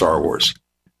 they own Star Wars.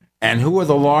 And who are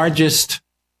the largest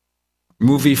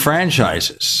movie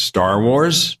franchises? Star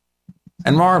Wars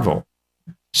and Marvel.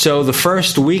 So the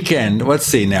first weekend, let's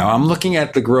see now, I'm looking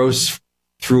at the gross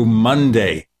through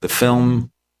Monday. The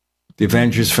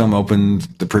Avengers film opened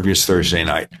the previous Thursday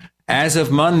night. As of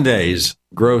Monday's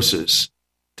grosses,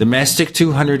 domestic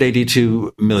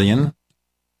 282 million,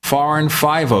 foreign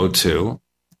 502,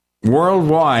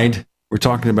 worldwide, we're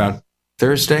talking about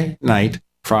Thursday night,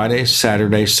 Friday,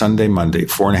 Saturday, Sunday, Monday,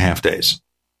 4.5 days.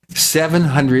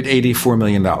 $784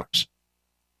 million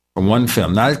from one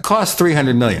film. Now, it cost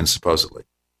 $300 million, supposedly.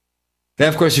 Then,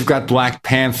 of course, you've got Black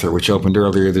Panther, which opened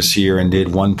earlier this year and did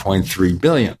 $1.3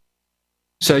 billion.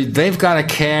 So they've got a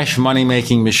cash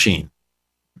money-making machine.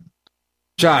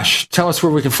 Josh, tell us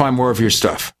where we can find more of your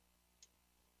stuff.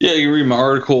 Yeah, you can read my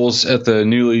articles at the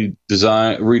newly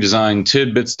redesigned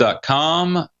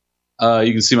tidbits.com.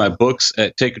 You can see my books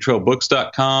at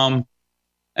takecontrolbooks.com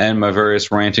and my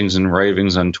various rantings and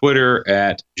ravings on Twitter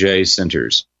at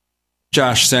JCenters.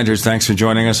 Josh Centers, thanks for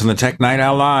joining us on the Tech Night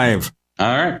Owl Live. All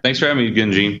right. Thanks for having me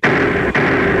again, Gene.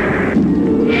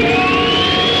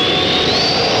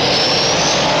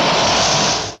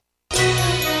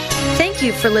 Thank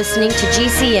you for listening to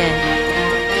GCN.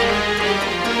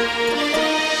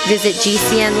 Visit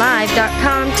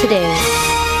GCNlive.com today.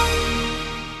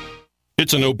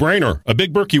 It's a no-brainer. A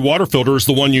Big Berkey water filter is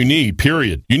the one you need,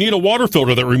 period. You need a water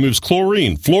filter that removes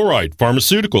chlorine, fluoride,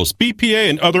 pharmaceuticals, BPA,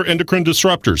 and other endocrine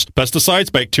disruptors,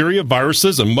 pesticides, bacteria,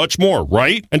 viruses, and much more,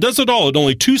 right? And does it all at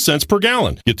only 2 cents per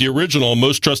gallon. Get the original and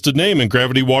most trusted name in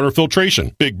gravity water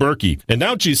filtration, Big Berkey. And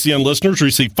now GCN listeners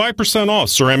receive 5% off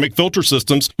ceramic filter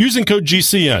systems using code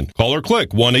GCN. Call or click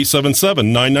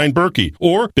 1-877-99-BERKEY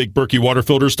or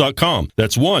BigBerkeyWaterFilters.com.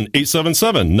 That's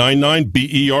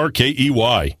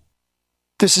 1-877-99-BERKEY.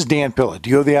 This is Dan Pilla. Do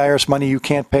you owe the IRS money you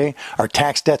can't pay? Are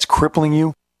tax debts crippling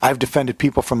you? I've defended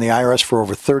people from the IRS for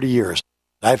over 30 years.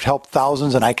 I've helped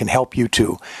thousands, and I can help you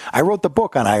too. I wrote the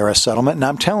book on IRS settlement, and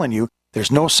I'm telling you,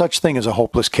 there's no such thing as a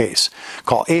hopeless case.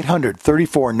 Call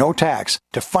 800-34-NO-TAX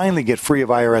to finally get free of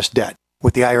IRS debt.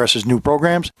 With the IRS's new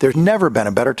programs, there's never been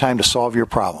a better time to solve your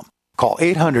problem. Call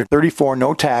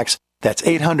 800-34-NO-TAX. That's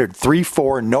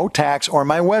 800-34-NO-TAX, or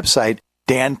my website,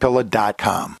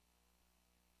 danpilla.com.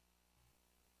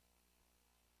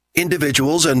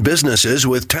 Individuals and businesses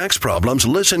with tax problems,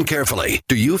 listen carefully.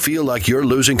 Do you feel like you're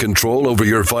losing control over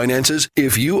your finances?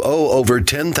 If you owe over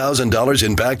 $10,000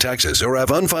 in back taxes or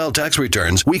have unfiled tax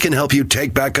returns, we can help you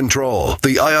take back control.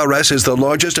 The IRS is the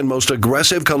largest and most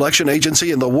aggressive collection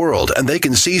agency in the world, and they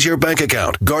can seize your bank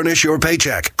account, garnish your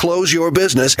paycheck, close your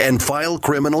business, and file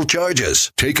criminal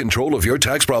charges. Take control of your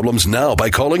tax problems now by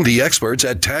calling the experts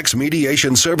at Tax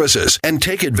Mediation Services and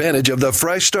take advantage of the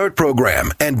Fresh Start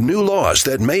program and new laws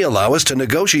that may allow us to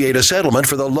negotiate a settlement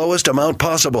for the lowest amount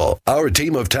possible. Our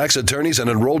team of tax attorneys and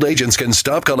enrolled agents can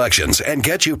stop collections and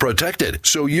get you protected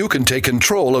so you can take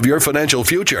control of your financial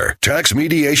future. Tax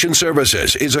Mediation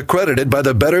Services is accredited by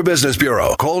the Better Business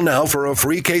Bureau. Call now for a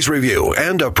free case review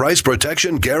and a price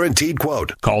protection guaranteed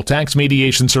quote. Call Tax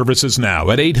Mediation Services now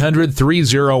at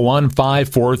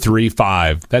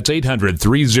 800-301-5435. That's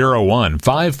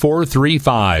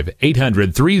 800-301-5435.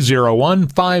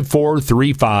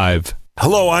 800-301-5435.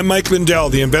 Hello, I'm Mike Lindell,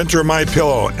 the inventor of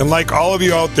MyPillow, and like all of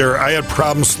you out there, I had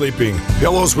problems sleeping.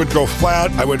 Pillows would go flat,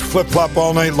 I would flip-flop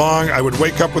all night long, I would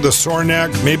wake up with a sore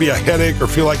neck, maybe a headache, or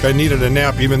feel like I needed a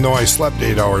nap even though I slept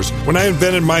 8 hours. When I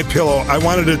invented MyPillow, I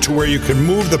wanted it to where you can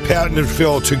move the patented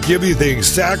fill to give you the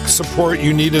exact support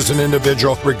you need as an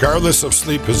individual, regardless of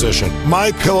sleep position.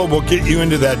 MyPillow will get you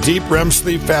into that deep REM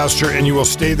sleep faster, and you will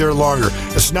stay there longer.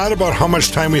 It's not about how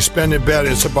much time we spend in bed,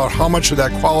 it's about how much of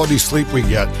that quality sleep we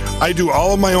get. I do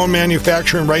all of my own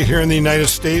manufacturing right here in the United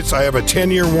States. I have a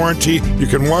 10-year warranty. You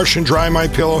can wash and dry my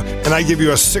pillow, and I give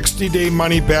you a 60-day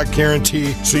money-back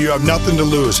guarantee, so you have nothing to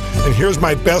lose. And here's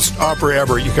my best offer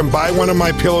ever. You can buy one of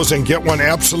my pillows and get one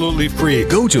absolutely free.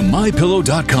 Go to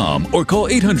MyPillow.com or call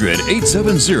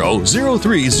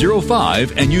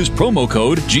 800-870-0305 and use promo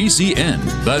code GCN.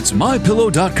 That's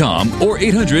MyPillow.com or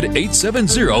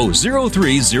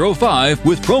 800-870-0305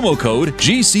 with promo code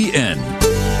GCN.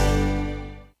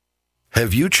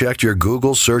 Have you checked your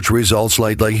Google search results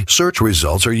lately? Search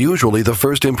results are usually the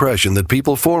first impression that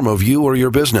people form of you or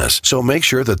your business, so make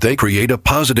sure that they create a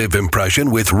positive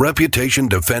impression with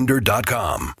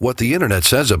ReputationDefender.com. What the internet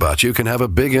says about you can have a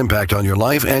big impact on your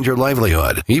life and your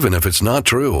livelihood, even if it's not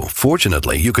true.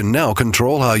 Fortunately, you can now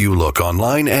control how you look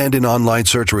online and in online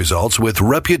search results with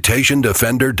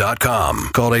ReputationDefender.com.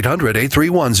 Call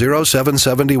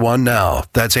 800-831-0771 now.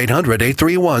 That's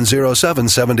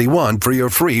 800-831-0771 for your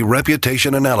free reputation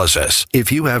analysis.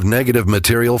 If you have negative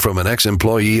material from an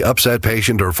ex-employee, upset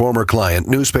patient, or former client,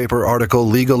 newspaper article,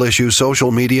 legal issue, social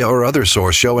media, or other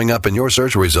source showing up in your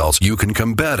search results, you can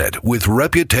combat it with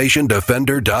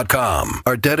ReputationDefender.com.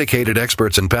 Our dedicated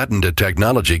experts in patented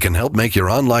technology can help make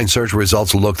your online search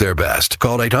results look their best.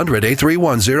 Call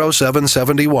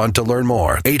 800-831-0771 to learn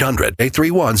more.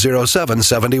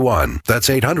 800-831-0771. That's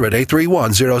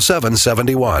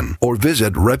 800-831-0771. Or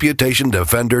visit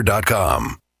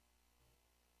ReputationDefender.com.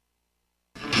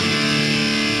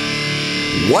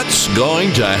 What's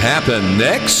going to happen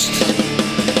next?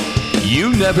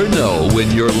 You never know when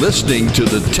you're listening to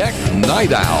the Tech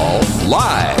Night Owl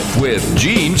live with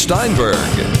Gene Steinberg.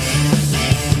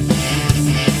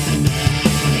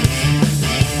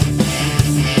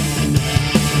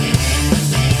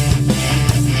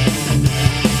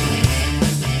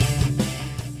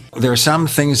 There are some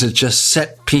things that just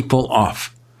set people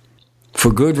off.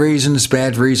 For good reasons,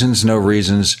 bad reasons, no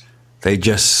reasons. They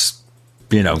just,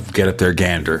 get up their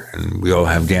gander, and we all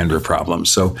have gander problems.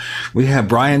 So we have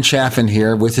Bryan Chaffin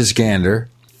here with his gander,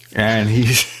 and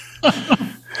he's,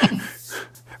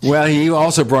 well, he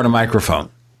also brought a microphone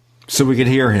so we could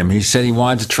hear him. He said he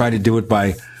wanted to try to do it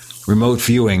by remote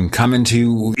viewing, come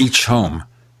into each home,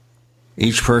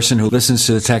 each person who listens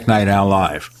to the Tech Night Owl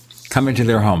live, come into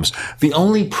their homes. The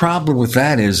only problem with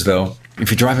that is, though,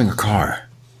 if you're driving a car,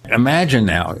 imagine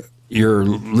now you're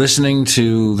listening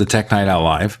to the Tech Night Owl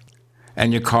live,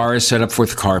 and your car is set up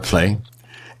with CarPlay,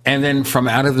 and then from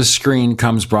out of the screen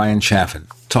comes Bryan Chaffin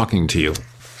talking to you.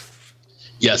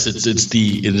 Yes, it is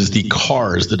the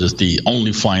cars that is the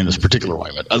only fly in this particular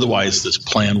alignment. Otherwise, this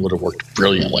plan would have worked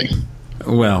brilliantly.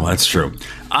 Well, that's true.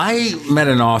 I met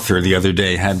an author the other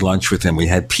day, had lunch with him. We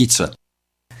had pizza.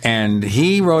 And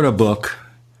he wrote a book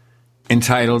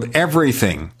entitled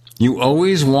Everything You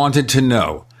Always Wanted to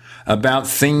Know About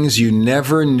Things You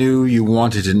Never Knew You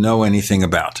Wanted to Know Anything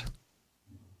About.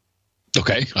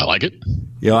 Okay, I like it.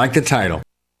 You like the title?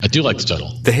 I do like the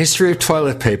title. The History of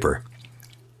Toilet Paper.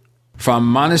 From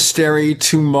Monastery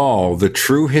to Mall, The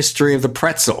True History of the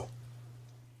Pretzel.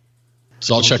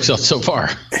 This all checks out so far.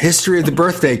 History of the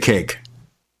Birthday Cake.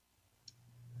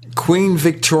 Queen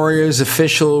Victoria's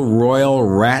official royal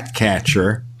rat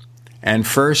catcher and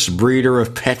first breeder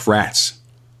of pet rats.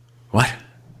 What?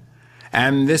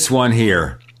 And this one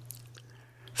here.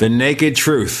 The Naked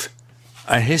Truth.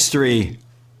 A history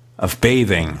of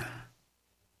bathing.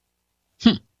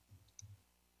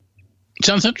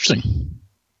 Sounds interesting.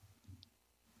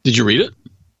 Did you read it?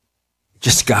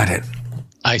 Just got it.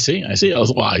 I see. I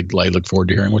look forward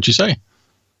to hearing what you say.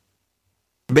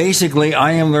 Basically,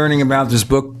 I am learning about this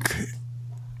book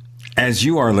as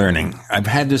you are learning. I've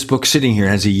had this book sitting here. It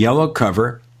has a yellow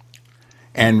cover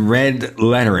and red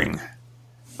lettering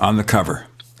on the cover.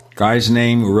 Guy's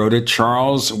name who wrote it,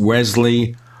 Charles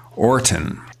Wesley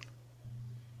Orton.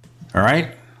 All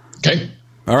right? Okay.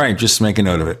 All right, just make a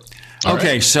note of it. All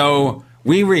okay, right. So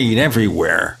we read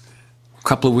everywhere. A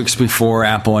couple of weeks before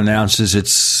Apple announces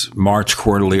its March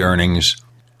quarterly earnings,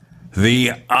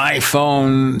 the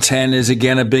iPhone 10 is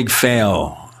again a big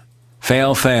fail.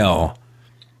 Fail.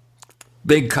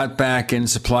 Big cutback in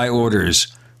supply orders.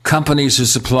 Companies who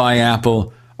supply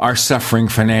Apple are suffering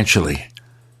financially.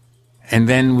 And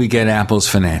then we get Apple's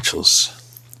financials.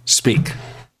 Speak.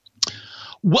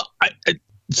 Well,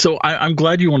 I'm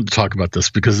glad you wanted to talk about this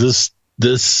because this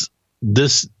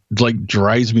like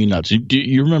drives me nuts. Do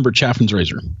you remember Chaffin's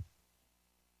razor?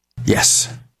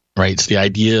 Yes. Right. It's the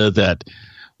idea that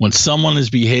when someone is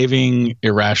behaving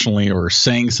irrationally or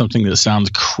saying something that sounds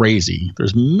crazy,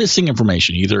 there's missing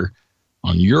information either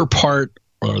on your part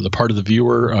or the part of the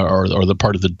viewer or the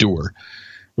part of the doer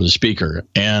or the speaker.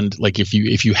 And like if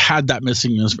you had that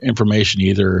missing information,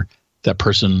 either that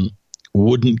person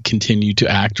wouldn't continue to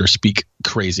act or speak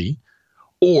crazy,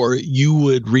 or you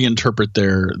would reinterpret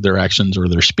their actions or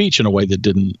their speech in a way that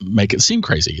didn't make it seem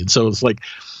crazy. And so it's like,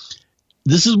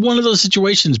 this is one of those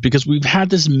situations because we've had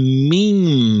this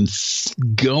meme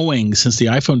going since the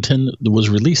iPhone 10 was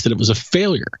released that it was a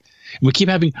failure. And we keep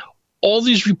having all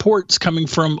these reports coming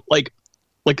from like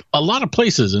a lot of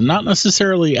places and not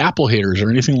necessarily Apple haters or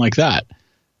anything like that.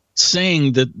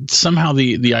 saying that somehow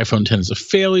the iPhone 10 is a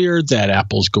failure, that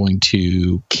Apple's going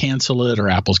to cancel it, or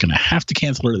Apple's going to have to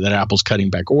cancel it, or that Apple's cutting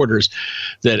back orders,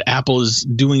 that Apple is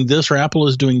doing this or Apple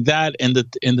is doing that, and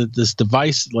that this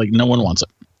device, like, no one wants it.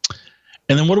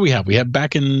 And then what do we have? We have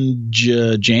back in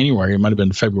January, it might have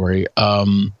been February,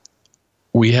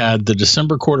 we had the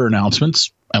December quarter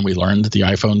announcements, and we learned that the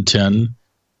iPhone 10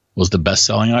 was the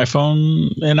best-selling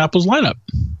iPhone in Apple's lineup.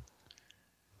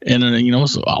 And,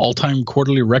 it's an all-time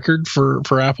quarterly record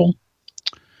for Apple.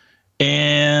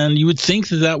 And you would think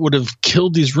that would have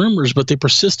killed these rumors, but they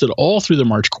persisted all through the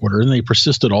March quarter, and they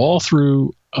persisted all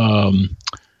through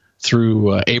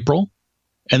April.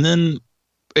 And then,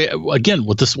 again,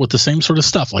 with the same sort of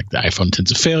stuff, like the iPhone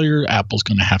 10's a failure, Apple's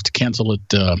going to have to cancel it.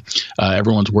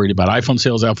 Everyone's worried about iPhone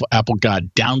sales. Apple got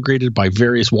downgraded by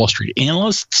various Wall Street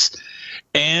analysts.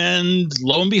 And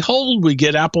lo and behold, we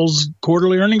get Apple's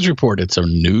quarterly earnings report. It's a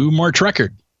new March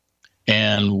record.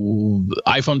 And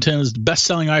iPhone 10 is the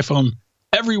best-selling iPhone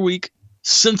every week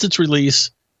since its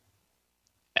release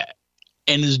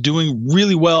and is doing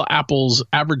really well. Apple's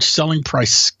average selling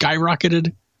price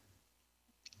skyrocketed.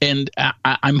 And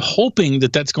I'm hoping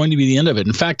that that's going to be the end of it.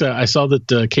 In fact, I saw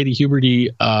that Katie Huberty,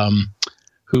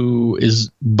 who is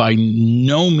by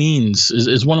no means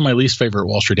is one of my least favorite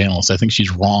Wall Street analysts. I think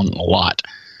she's wrong a lot,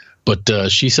 but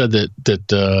she said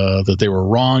that they were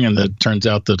wrong, and that it turns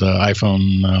out that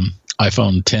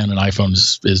iPhone 10 and iPhone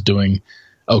is doing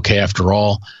okay after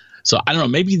all. So I don't know.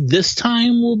 Maybe this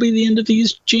time will be the end of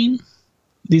these, Gene.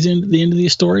 The end of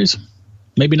these stories.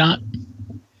 Maybe not.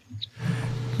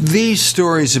 These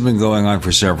stories have been going on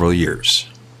for several years.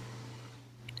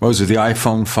 What was it? The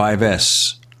iPhone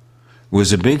 5S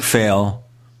was a big fail.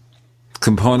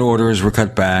 Component orders were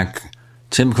cut back.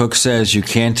 Tim Cook says you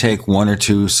can't take one or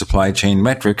two supply chain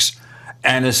metrics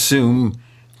and assume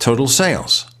total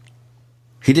sales.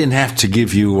 He didn't have to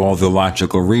give you all the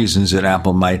logical reasons that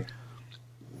Apple might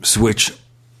switch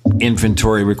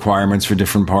inventory requirements for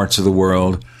different parts of the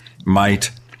world,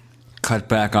 might cut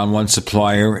back on one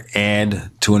supplier,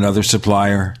 add to another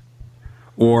supplier,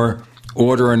 or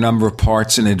order a number of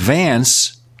parts in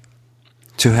advance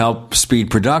to help speed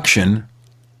production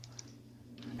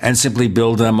and simply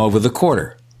build them over the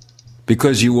quarter.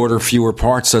 Because you order fewer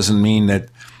parts doesn't mean that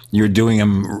you're doing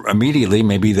them immediately.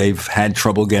 Maybe they've had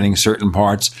trouble getting certain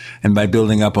parts, and by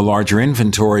building up a larger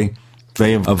inventory,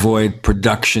 they avoid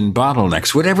production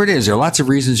bottlenecks. Whatever it is, there are lots of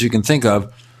reasons you can think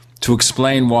of to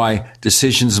explain why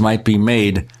decisions might be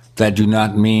made that do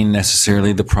not mean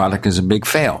necessarily the product is a big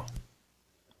fail.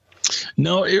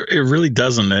 No, it really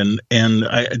doesn't. And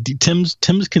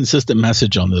Tim's consistent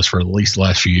message on this for at least the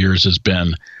last few years has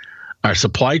been our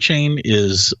supply chain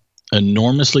is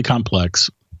enormously complex,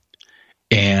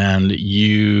 and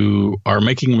you are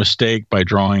making a mistake by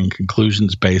drawing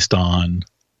conclusions based on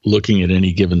looking at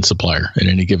any given supplier and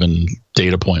any given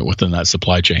data point within that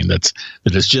supply chain. That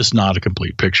is just not a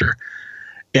complete picture.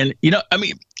 And,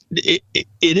 it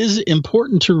is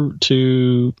important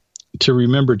to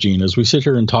remember, Gene, as we sit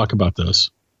here and talk about this,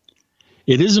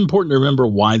 it is important to remember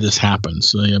why this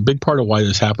happens. A big part of why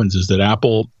this happens is that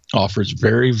Apple offers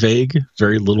very vague,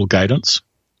 very little guidance.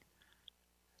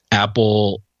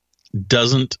 Apple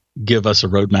doesn't give us a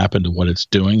roadmap into what it's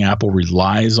doing. Apple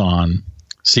relies on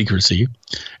secrecy.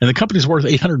 And the company's worth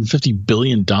 $850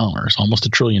 billion, almost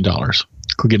 $1 trillion,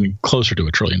 getting closer to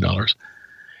 $1 trillion.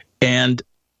 And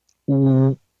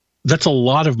that's a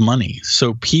lot of money.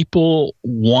 So people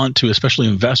want to, especially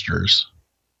investors,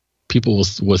 people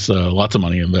with lots of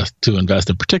money to invest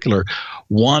in particular,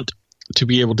 want to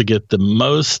be able to get the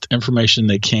most information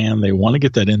they can. They want to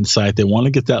get that insight. They want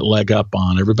to get that leg up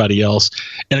on everybody else.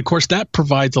 And of course, that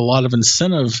provides a lot of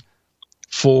incentive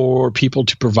for people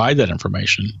to provide that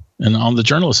information. And on the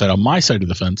journalist side, on my side of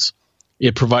the fence,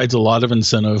 it provides a lot of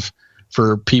incentive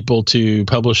for people to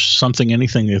publish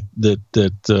anything that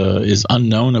is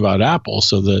unknown about Apple,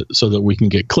 so that we can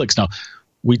get clicks. Now,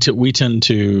 we tend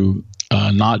to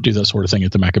not do that sort of thing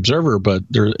at the Mac Observer, but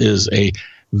there is a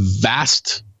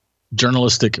vast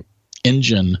journalistic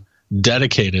engine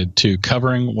dedicated to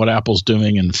covering what Apple's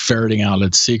doing and ferreting out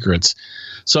its secrets.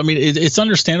 So, it's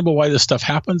understandable why this stuff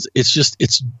happens.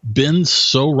 It's been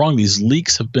so wrong. These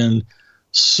leaks have been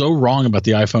so wrong about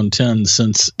the iPhone 10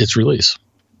 since its release.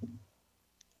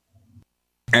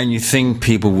 And you think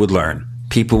people would learn.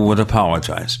 People would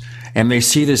apologize. And they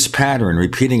see this pattern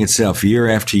repeating itself year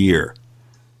after year.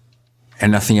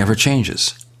 And nothing ever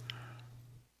changes.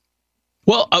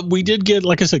 Well, we did get,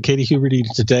 like I said, Katie Huberty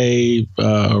today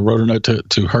wrote a note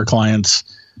to her clients,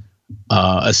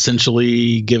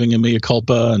 essentially giving a mea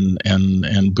culpa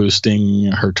and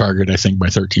boosting her target, I think, by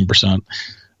 13%.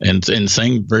 and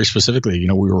saying very specifically,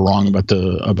 we were wrong about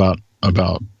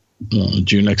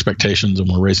June expectations, and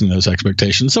we're raising those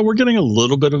expectations. So we're getting a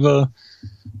little bit of a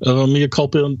mea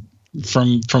culpa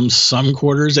from some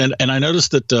quarters, and I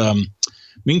noticed that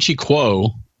Ming-Chi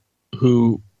Kuo,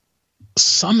 who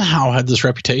somehow had this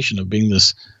reputation of being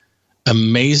this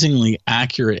amazingly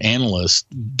accurate analyst,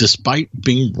 despite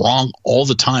being wrong all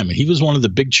the time, and he was one of the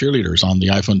big cheerleaders on the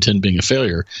iPhone 10 being a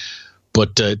failure.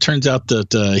 But it turns out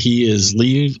that he is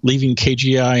leaving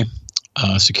KGI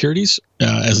Securities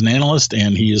as an analyst,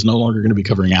 and he is no longer going to be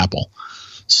covering Apple.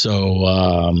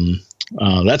 So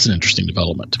that's an interesting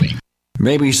development to me.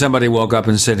 Maybe somebody woke up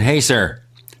and said, "Hey, sir,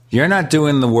 you're not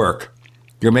doing the work.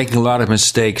 You're making a lot of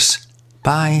mistakes.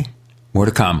 Bye." More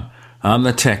to come on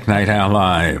the Tech Night Owl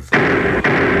Live.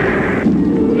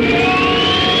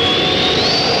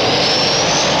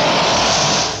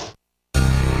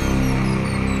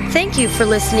 Thank you for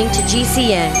listening to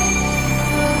GCN.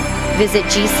 Visit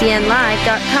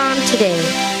GCNlive.com today.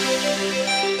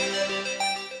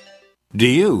 Do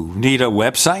you need a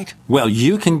website? Well,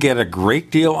 you can get a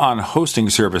great deal on hosting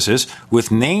services with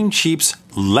Namecheap's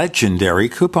legendary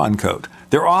coupon code.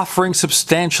 They're offering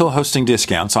substantial hosting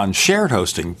discounts on shared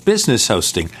hosting, business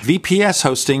hosting, VPS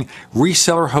hosting,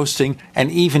 reseller hosting, and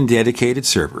even dedicated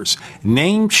servers.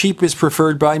 Namecheap is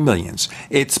preferred by millions.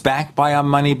 It's backed by a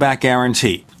money-back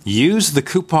guarantee. Use the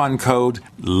coupon code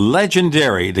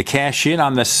LEGENDARY to cash in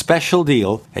on the special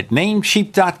deal at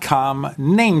Namecheap.com,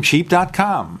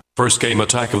 Namecheap.com. First came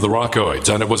Attack of the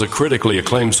Rockoids, and it was a critically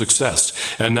acclaimed success.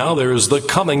 And now there is The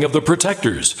Coming of the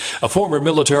Protectors. A former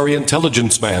military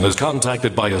intelligence man is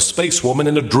contacted by a space woman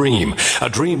in a dream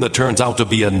that turns out to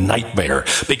be a nightmare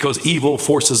because evil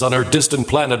forces on her distant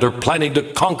planet are planning to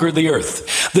conquer the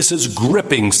Earth. This is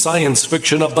gripping science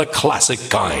fiction of the classic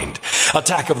kind.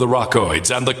 Attack of the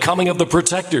Rockoids and The Coming of the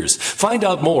Protectors. Find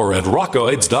out more at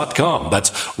rockoids.com.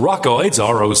 That's Rockoids,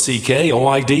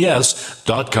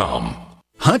 ROCKOIDS.com.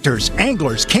 Hunters,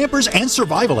 anglers, campers, and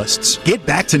survivalists. Get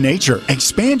back to nature.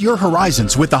 Expand your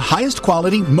horizons with the highest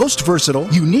quality, most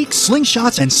versatile, unique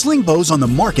slingshots and sling bows on the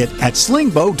market at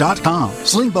slingbow.com.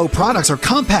 Sling bow products are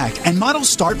compact and models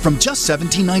start from just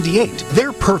 $17.98.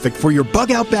 They're perfect for your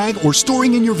bug out bag or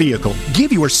storing in your vehicle.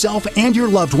 Give yourself and your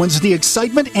loved ones the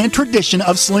excitement and tradition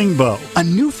of sling bow. A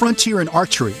new frontier in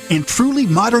archery and truly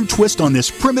modern twist on this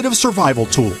primitive survival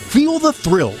tool. Feel the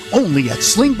thrill only at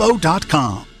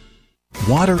slingbow.com.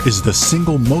 Water is the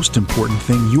single most important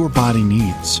thing your body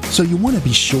needs, so you want to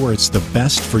be sure it's the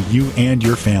best for you and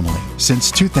your family.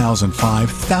 Since 2005,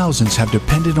 thousands have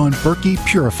depended on Berkey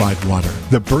purified water.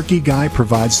 The Berkey Guy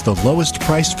provides the lowest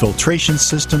priced filtration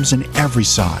systems in every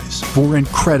size for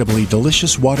incredibly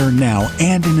delicious water now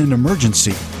and in an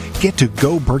emergency. Get to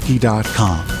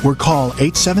GoBerkey.com or call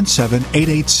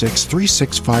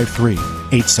 877-886-3653.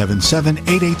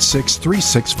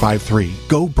 877-886-3653.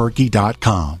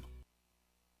 GoBerkey.com.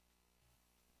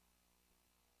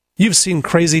 You've seen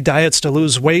crazy diets to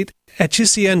lose weight. At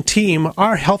GCN Team,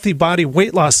 our healthy body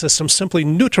weight loss system simply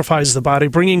neutralizes the body,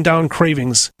 bringing down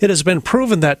cravings. It has been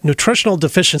proven that nutritional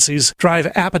deficiencies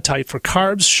drive appetite for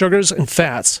carbs, sugars, and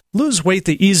fats. Lose weight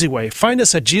the easy way. Find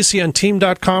us at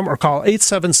GCNteam.com or call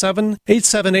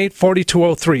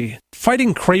 877-878-4203.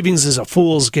 Fighting cravings is a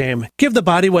fool's game. Give the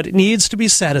body what it needs to be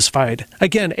satisfied.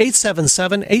 Again,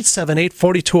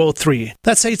 877-878-4203.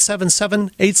 That's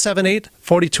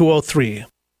 877-878-4203.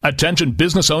 Attention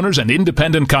business owners and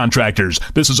independent contractors.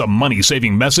 This is a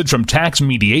money-saving message from Tax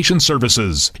Mediation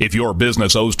Services. If your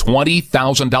business owes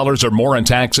 $20,000 or more in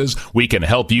taxes, we can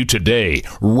help you today,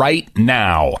 right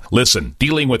now. Listen,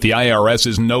 dealing with the IRS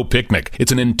is no picnic.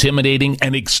 It's an intimidating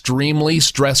and extremely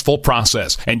stressful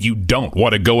process, and you don't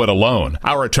want to go it alone.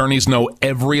 Our attorneys know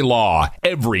every law,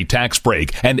 every tax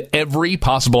break, and every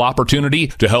possible opportunity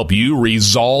to help you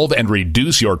resolve and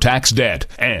reduce your tax debt.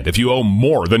 And if you owe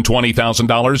more than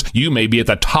 $20,000, you may be at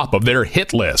the top of their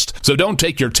hit list. So don't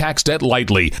take your tax debt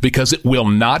lightly, because it will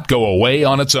not go away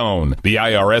on its own. The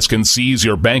IRS can seize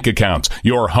your bank accounts,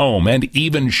 your home, and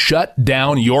even shut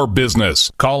down your business.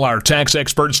 Call our tax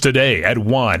experts today at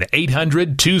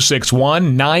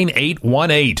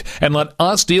 1-800-261-9818 and let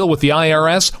us deal with the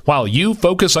IRS while you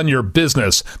focus on your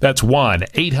business. That's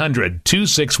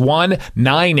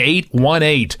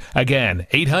 1-800-261-9818. Again,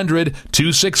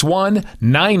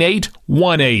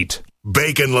 800-261-9818.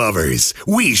 Bacon lovers,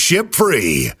 we ship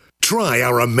free. Try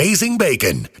our amazing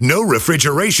bacon. No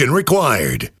refrigeration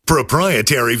required.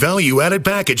 Proprietary value-added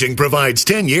packaging provides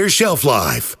 10-year shelf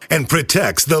life and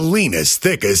protects the leanest,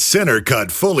 thickest,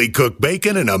 center-cut, fully cooked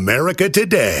bacon in America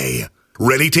today.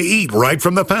 Ready to eat right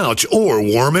from the pouch or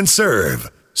warm and serve.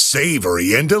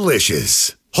 Savory and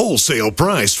delicious. Wholesale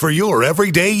price for your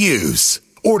everyday use.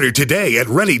 Order today at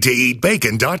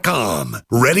readytoeatbacon.com.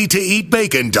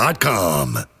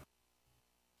 readytoeatbacon.com.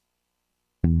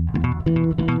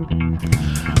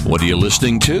 What are you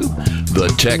listening to? The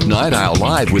Tech Night Owl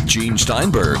Live with Gene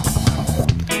Steinberg.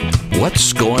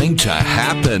 What's going to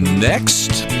happen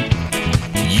next?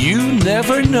 You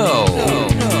never know.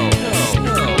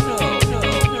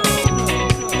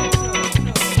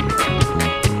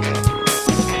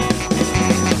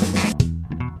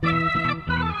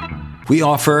 We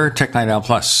offer Tech Night Owl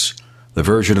Plus, the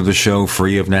version of the show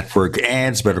free of network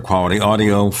ads, better quality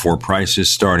audio for prices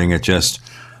starting at just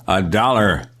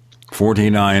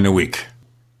 $1.49 a week.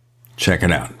 Check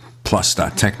it out.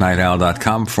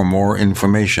 Plus.technightowl.com for more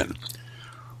information.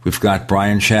 We've got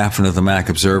Brian Chaffin of the Mac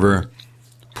Observer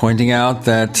pointing out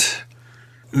that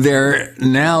there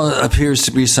now appears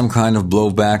to be some kind of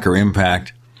blowback or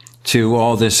impact to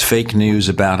all this fake news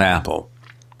about Apple.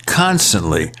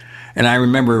 Constantly. And I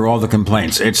remember all the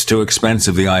complaints. It's too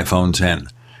expensive, the iPhone 10.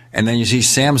 And then you see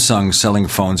Samsung selling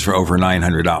phones for over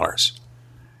 $900.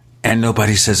 And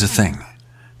nobody says a thing.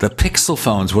 The Pixel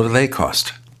phones, what do they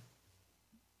cost?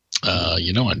 I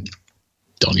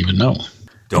don't even know.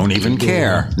 Don't even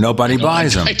care. Nobody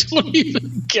buys them. I don't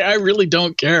even care. I really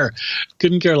don't care.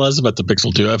 Couldn't care less about the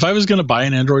Pixel 2. If I was going to buy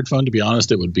an Android phone, to be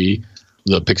honest, it would be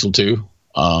the Pixel 2.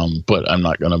 But I'm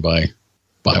not going to buy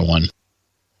one.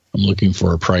 I'm looking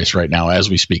for a price right now as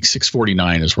we speak.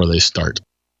 $649 is where they start.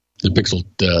 The Pixel,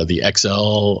 the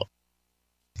XL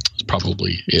is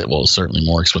probably, certainly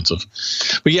more expensive.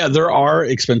 But yeah, there are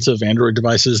expensive Android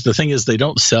devices. The thing is, they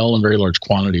don't sell in very large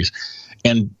quantities.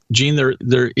 And Gene,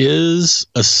 there is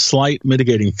a slight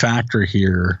mitigating factor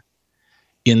here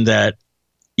in that,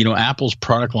 Apple's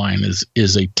product line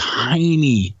is a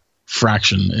tiny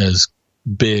fraction as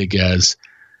big as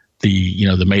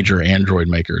the major Android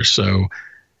makers. So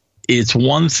it's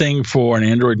one thing for an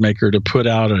Android maker to put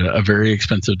out a very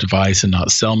expensive device and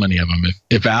not sell many of them.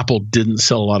 If Apple didn't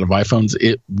sell a lot of iPhones,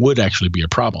 it would actually be a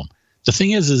problem. The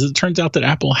thing is it turns out that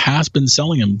Apple has been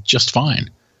selling them just fine.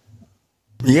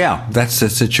 Yeah, that's the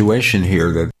situation here,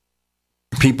 that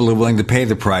people are willing to pay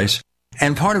the price.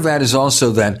 And part of that is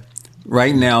also that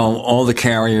right now all the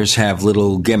carriers have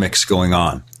little gimmicks going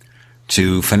on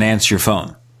to finance your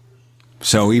phone.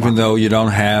 So even though you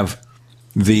don't have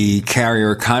the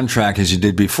carrier contract as you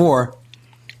did before,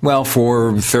 well,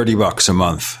 for $30 a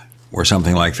month or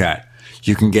something like that,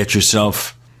 you can get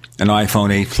yourself an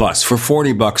iPhone 8 Plus. For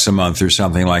 $40 a month or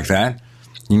something like that,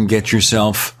 you can get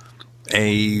yourself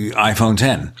a iPhone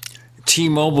 10.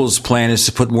 T-Mobile's plan is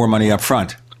to put more money up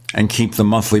front and keep the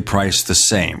monthly price the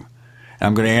same. And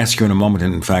I'm going to ask you in a moment,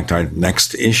 and in fact, our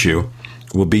next issue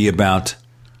will be about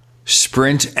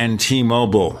Sprint and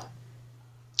T-Mobile.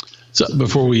 So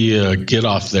before we get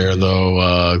off there,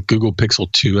 though, Google Pixel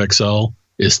 2 XL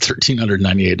is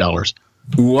 $1,398.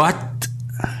 What?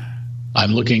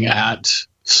 I'm looking at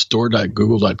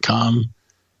store.google.com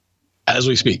as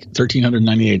we speak.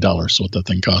 $1,398 is what that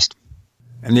thing cost.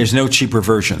 And there's no cheaper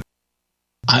version.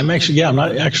 I'm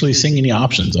not actually seeing any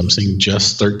options. I'm seeing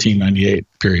just $1,398,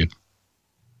 period.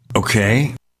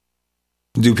 Okay.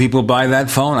 Do people buy that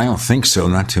phone? I don't think so.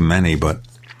 Not too many, but...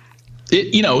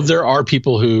 there are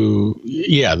people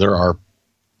there are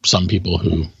some people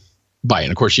who buy it.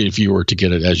 And of course, if you were to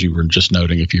get it, as you were just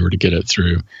noting, if you were to get it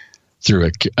through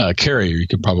a carrier, you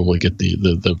could probably get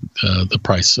the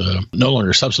price no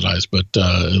longer subsidized, but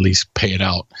at least pay it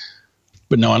out.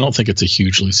 But no, I don't think it's a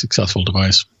hugely successful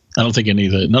device. I don't think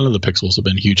none of the Pixels have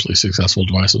been hugely successful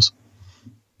devices.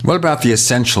 What about the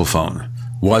Essential phone?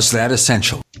 Was that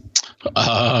essential?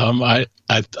 I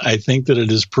think that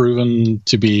it is proven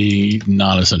to be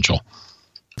non-essential.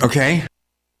 Okay.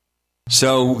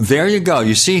 So there you go.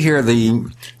 You see here, the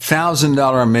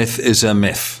 $1,000 myth is a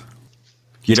myth.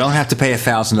 You don't have to pay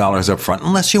 $1,000 up front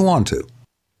unless you want to.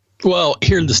 Well,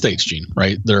 here in the States, Gene,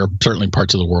 right? There are certainly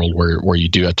parts of the world where you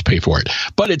do have to pay for it.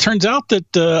 But it turns out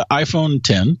that iPhone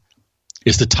 10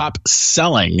 is the top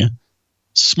selling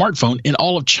smartphone in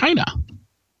all of China.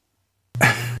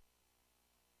 Of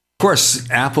course,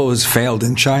 Apple has failed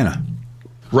in China.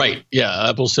 Right. Yeah.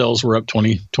 Apple sales were up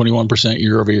 21%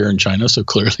 year over year in China. So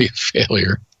clearly a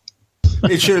failure.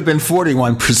 It should have been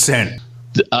 41%.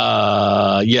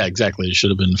 Yeah, exactly. It should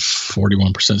have been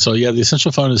 41%. So yeah, the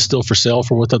Essential phone is still for sale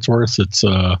for what that's worth. It's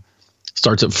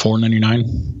starts at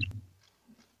 $499.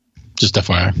 Just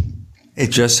FYI.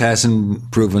 It just hasn't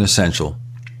proven essential.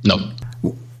 No.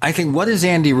 I think, what is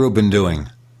Andy Rubin doing?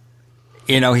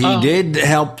 He did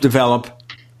help develop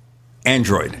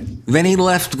Android. Then he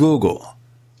left Google.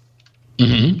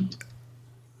 Mm-hmm.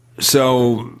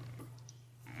 So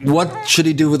what should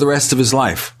he do with the rest of his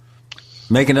life?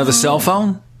 Make another cell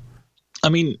phone? I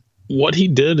mean, what he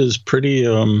did is pretty.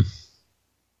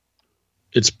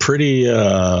 It's pretty.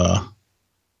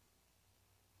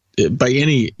 By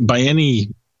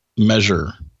any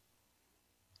measure,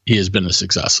 he has been a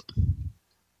success.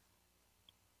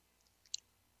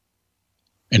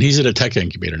 And he's at a tech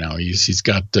incubator now. He's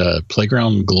got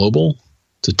Playground Global.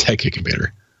 It's a tech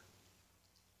incubator.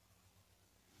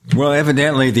 Well,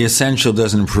 evidently, the essential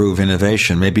doesn't prove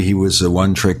innovation. Maybe he was a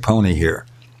one-trick pony here.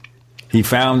 He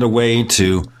found a way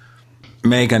to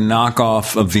make a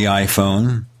knockoff of the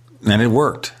iPhone, and it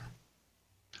worked.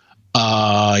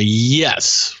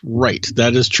 Yes, right.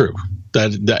 That is true.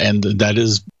 That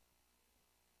is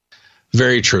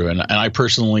very true. And I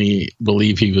personally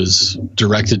believe he was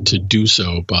directed to do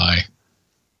so by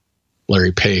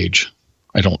Larry Page.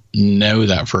 I don't know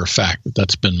that for a fact, but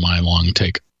that's been my long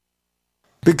take.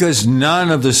 Because none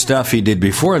of the stuff he did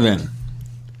before then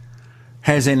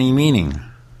has any meaning.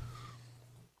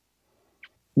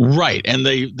 Right. And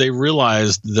they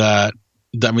realized that,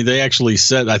 I mean, they actually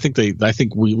said, I think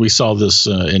we saw this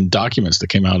in documents that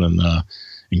came out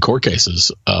in court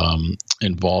cases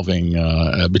involving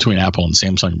between Apple and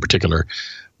Samsung in particular,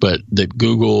 but that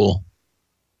Google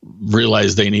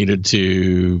realized they needed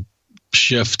to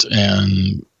shift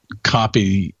and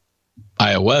copy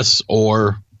iOS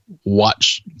or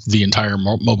watch the entire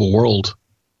mobile world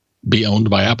be owned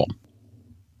by Apple.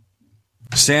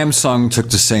 Samsung took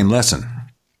the same lesson.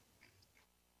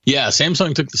 Yeah,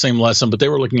 Samsung took the same lesson, but they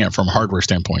were looking at it from a hardware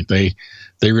standpoint. They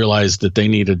realized that they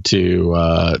needed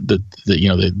to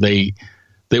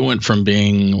they went from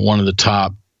being one of the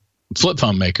top flip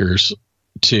phone makers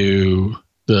to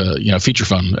the feature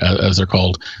phone as they're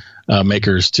called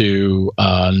makers to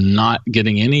not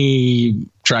getting any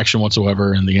traction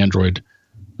whatsoever in the Android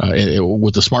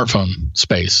with the smartphone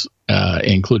space,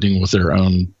 including with their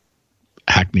own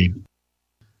hackneyed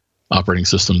operating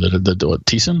system that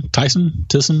Tyson.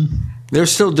 They're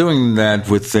still doing that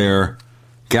with their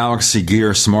Galaxy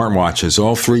Gear smartwatches.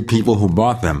 All three people who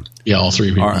bought them. Yeah, all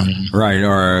three people.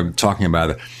 Are talking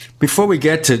about it. Before we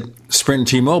get to Sprint and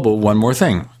T-Mobile, one more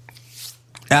thing.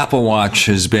 Apple Watch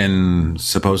has been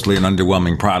supposedly an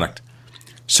underwhelming product.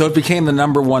 So it became the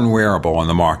number one wearable on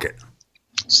the market.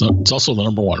 So it's also the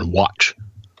number one watch.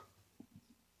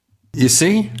 You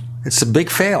see? It's a big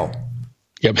fail.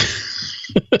 Yep.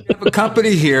 We have a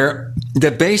company here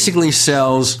that basically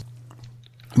sells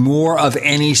more of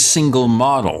any single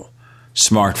model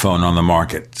smartphone on the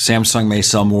market. Samsung may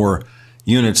sell more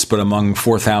units, but among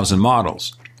 4,000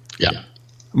 models. Yeah.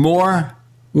 More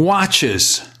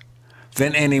watches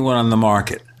than anyone on the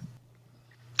market.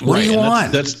 What do you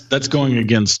want? That's going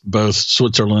against both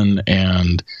Switzerland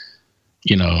and,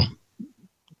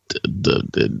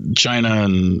 the China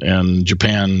and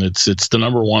Japan. It's the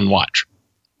number one watch.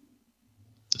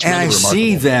 And I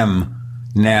see them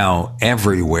now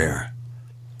everywhere.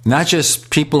 Not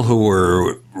just people who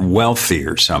are wealthy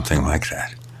or something like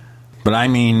that, but I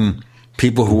mean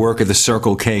people who work at the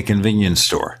Circle K convenience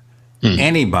store.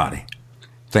 Anybody.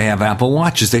 They have Apple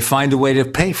Watches. They find a way to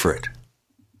pay for it.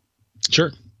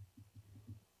 Sure.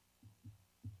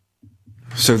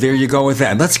 So there you go with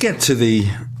that. Let's get to the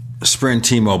Sprint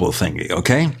T-Mobile thingy,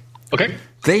 okay? Okay.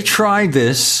 They tried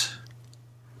this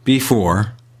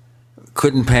before.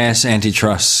 Couldn't pass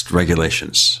antitrust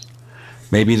regulations.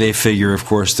 Maybe they figure, of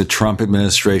course, the Trump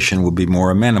administration will be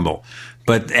more amenable.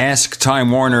 But ask Time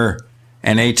Warner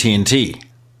and AT&T.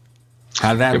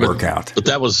 How did that work out? But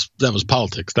that was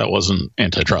politics. That wasn't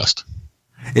antitrust.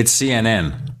 It's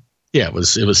CNN. Yeah, it was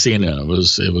CNN. It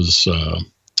was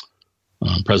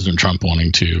President Trump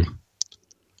wanting to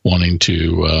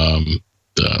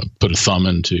put a thumb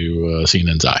into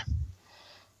CNN's eye.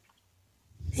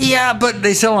 Yeah, but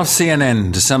they sell off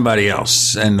CNN to somebody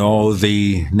else and all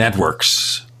the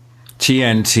networks,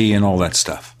 TNT and all that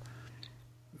stuff.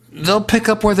 They'll pick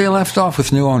up where they left off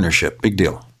with new ownership. Big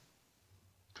deal.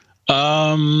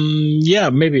 Yeah,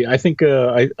 maybe. I think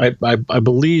I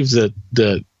believe that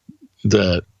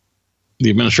the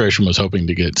administration was hoping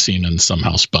to get CNN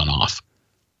somehow spun off.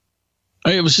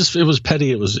 It was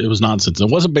petty. It was nonsense. It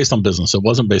wasn't based on business. It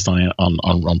wasn't based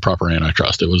on proper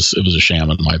antitrust. It was a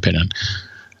sham, in my opinion.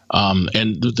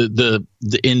 And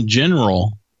in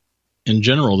general,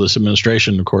 this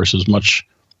administration, of course, is much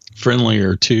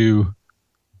friendlier to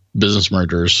business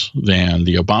mergers than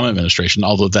the Obama administration.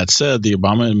 Although that said, the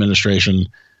Obama administration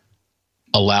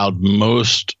allowed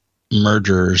most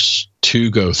mergers to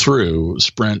go through.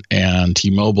 Sprint and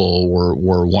T-Mobile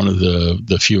were one of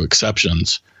the few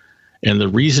exceptions. And the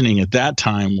reasoning at that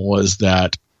time was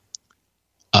that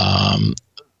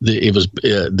the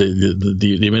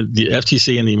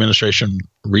FTC and the administration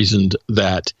reasoned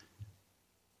that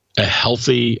a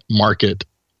healthy market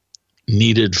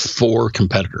needed 4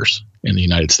 competitors in the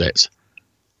United States,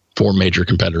 4 major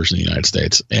competitors in the United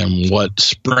States. And what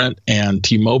Sprint and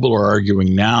T-Mobile are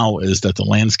arguing now is that the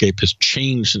landscape has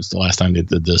changed since the last time they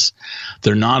did this.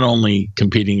 They're not only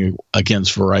competing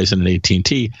against Verizon and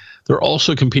AT&T, they're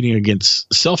also competing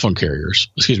against cell phone carriers,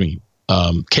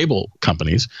 cable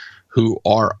companies, who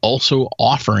are also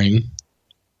offering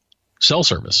cell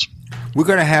service. We're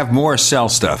going to have more cell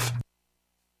stuff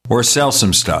or sell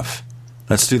some stuff.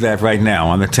 Let's do that right now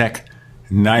on the Tech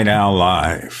Night Owl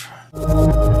Live.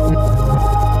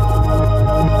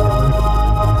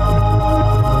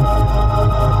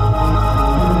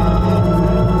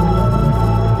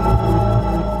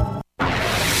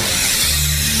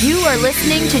 You are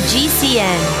listening to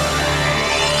GCN.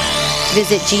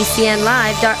 Visit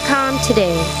GCNlive.com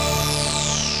today.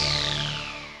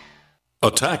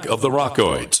 Attack of the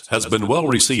Rockoids has been well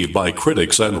received by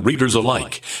critics and readers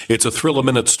alike. It's a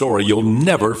thrill-a-minute story you'll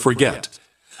never forget.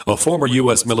 A former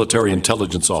U.S. military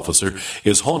intelligence officer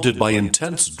is haunted by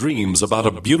intense dreams about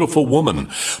a beautiful woman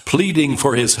pleading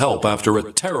for his help after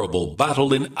a terrible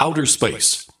battle in outer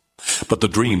space. But the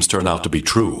dreams turn out to be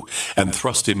true and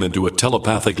thrust him into a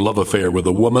telepathic love affair with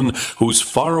a woman whose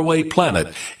faraway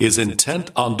planet is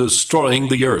intent on destroying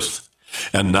the Earth.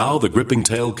 And now the gripping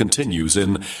tale continues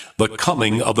in The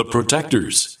Coming of the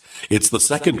Protectors. It's the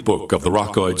second book of the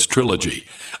Rockoids trilogy,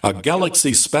 a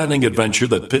galaxy-spanning adventure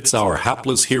that pits our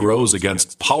hapless heroes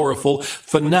against powerful,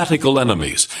 fanatical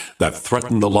enemies that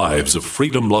threaten the lives of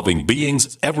freedom-loving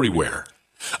beings everywhere.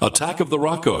 Attack of the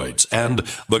Rockoids and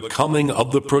The Coming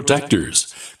of the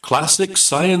Protectors, classic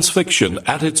science fiction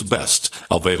at its best,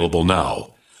 available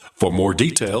now. For more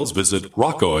details, visit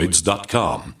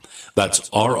rockoids.com. That's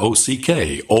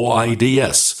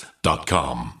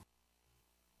ROCKOIDS.com.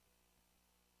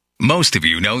 Most of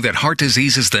you know that heart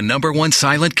disease is the #1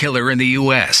 silent killer in the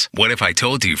U.S. What if I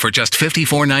told you for just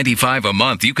 $54.95 a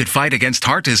month you could fight against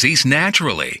heart disease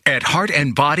naturally? At Heart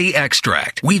and Body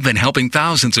Extract, we've been helping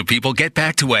thousands of people get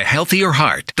back to a healthier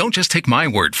heart. Don't just take my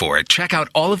word for it. Check out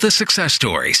all of the success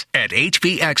stories at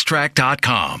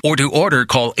hbextract.com. Or to order,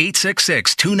 call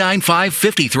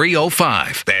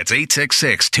 866-295-5305. That's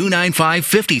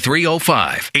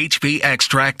 866-295-5305.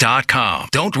 hbextract.com.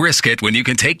 Don't risk it when you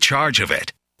can take charge of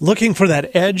it. Looking for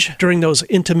that edge during those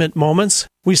intimate moments?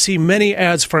 We see many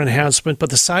ads for enhancement,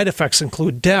 but the side effects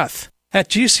include death. At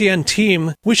GCN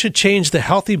Team, we should change the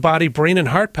Healthy Body, Brain, and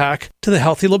Heart Pack to the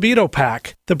Healthy Libido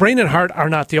Pack. The brain and heart are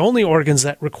not the only organs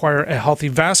that require a healthy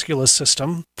vascular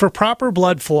system. For proper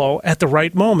blood flow at the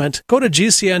right moment, go to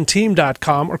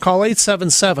GCNteam.com or call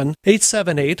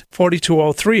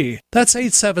 877-878-4203. That's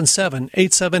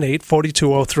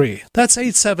 877-878-4203. That's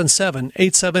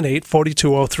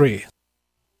 877-878-4203.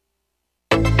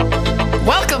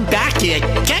 Welcome back to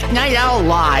Tech Night Owl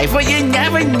Live, where you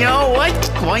never know what's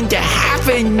going to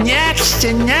happen next.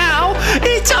 And now,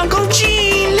 it's Uncle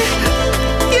Gene.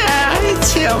 Yeah,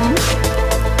 it's him.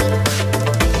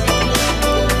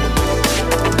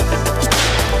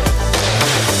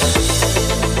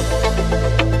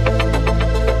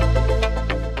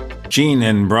 Gene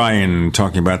and Brian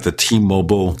talking about the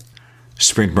T-Mobile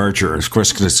Sprint merger. Of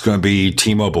course, it's going to be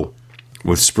T-Mobile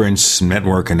with Sprint's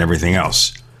network and everything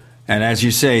else. And as you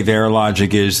say, their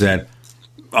logic is that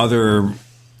other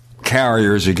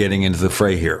carriers are getting into the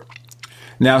fray here.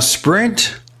 Now,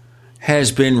 Sprint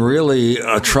has been really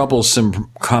a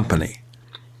troublesome company.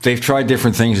 They've tried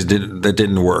different things that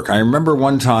didn't work. I remember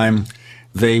one time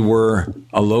they were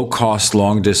a low-cost,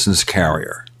 long-distance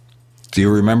carrier. Do you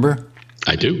remember?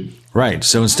 I do. Right.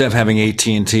 So instead of having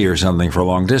AT&T or something for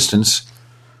long distance,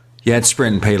 you had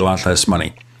Sprint and paid a lot less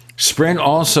money. Sprint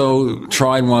also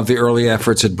tried one of the early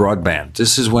efforts at broadband.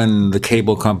 This is when the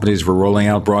cable companies were rolling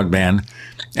out broadband,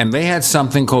 and they had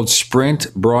something called Sprint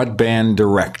Broadband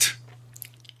Direct.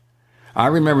 I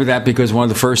remember that because one of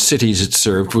the first cities it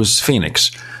served was Phoenix.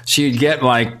 So you'd get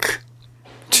like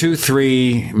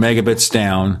 2-3 megabits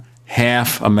down,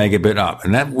 half a megabit up,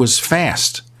 and that was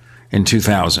fast in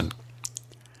 2000.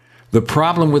 The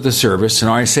problem with the service,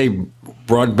 and I say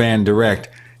Broadband Direct,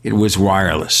 it was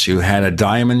wireless. You had a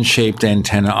diamond-shaped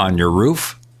antenna on your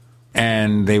roof,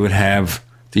 and they would have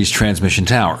these transmission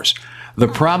towers. The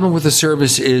problem with the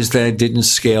service is that it didn't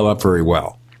scale up very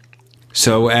well.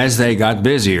 So as they got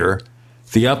busier,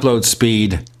 the upload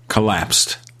speed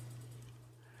collapsed.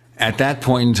 At that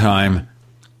point in time,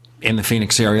 in the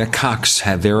Phoenix area, Cox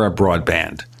had their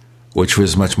broadband, which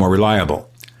was much more reliable.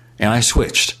 And I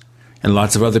switched, and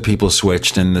lots of other people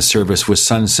switched, and the service was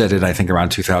sunsetted, I think, around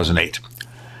 2008.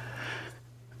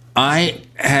 I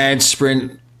had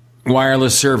Sprint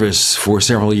wireless service for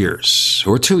several years,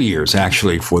 or 2 years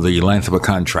actually, for the length of a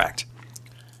contract.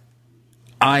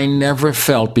 I never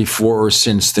felt before or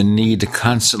since the need to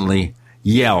constantly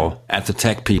yell at the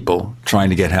tech people trying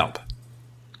to get help.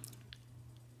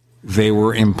 They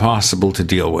were impossible to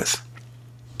deal with.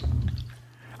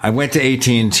 I went to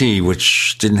AT&T,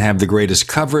 which didn't have the greatest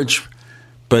coverage,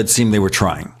 but it seemed they were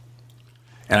trying.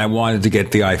 And I wanted to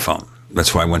get the iPhone.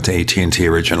 That's why I went to AT&T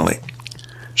originally.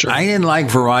 Sure. I didn't like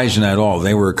Verizon at all.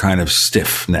 They were kind of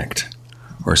stiff-necked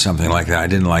or something like that. I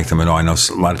didn't like them at all. I know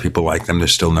a lot of people like them. They're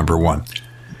still number one.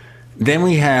 Then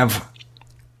we have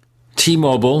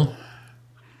T-Mobile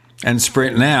and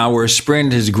Sprint now, where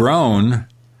Sprint has grown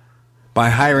by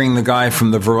hiring the guy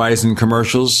from the Verizon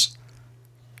commercials.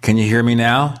 Can you hear me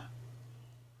now?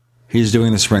 He's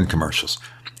doing the Sprint commercials.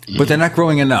 But they're not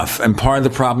growing enough. And part of the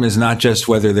problem is not just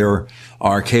whether there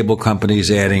are cable companies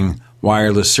adding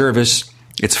wireless service.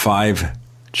 It's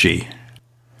 5G.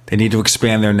 They need to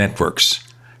expand their networks.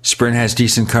 Sprint has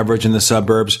decent coverage in the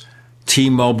suburbs.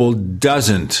 T-Mobile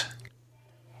doesn't.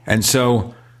 And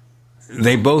so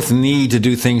they both need to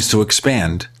do things to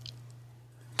expand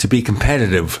to be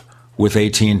competitive with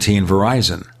AT&T and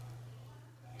Verizon.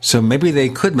 So maybe they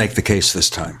could make the case this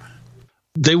time.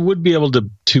 They would be able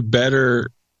to better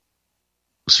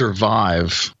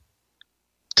survive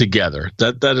together.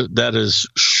 That is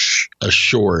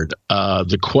assured.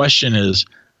 The question is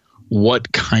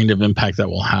what kind of impact that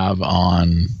will have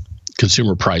on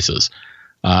consumer prices.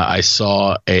 I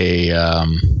saw a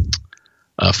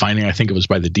finding, I think it was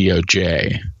by the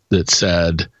DOJ, that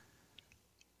said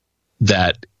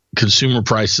that consumer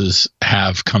prices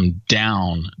have come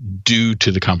down due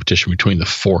to the competition between the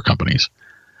four companies.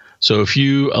 So if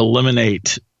you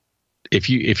eliminate,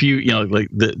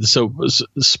 so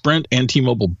Sprint and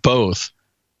T-Mobile both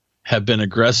have been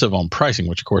aggressive on pricing,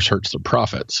 which of course hurts their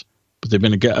profits. But they've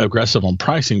been aggressive on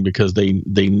pricing because they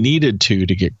needed to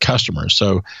get customers.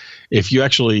 So if you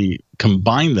actually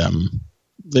combine them,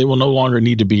 they will no longer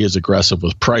need to be as aggressive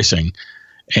with pricing.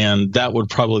 And that would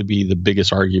probably be the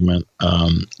biggest argument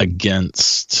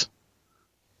against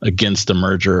the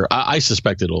merger. I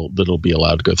suspect it'll be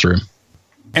allowed to go through.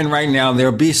 And right now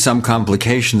there'll be some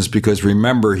complications because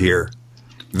remember here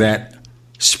that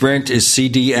Sprint is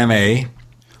CDMA,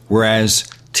 whereas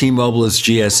T-Mobile is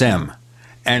GSM.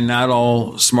 And not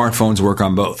all smartphones work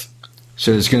on both.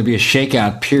 So there's going to be a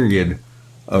shakeout period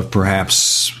of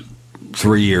perhaps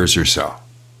 3 years or so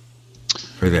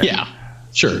for that. Yeah,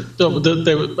 sure.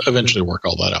 They would eventually work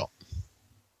all that out.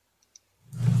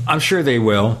 I'm sure they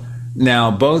will.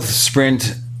 Now, both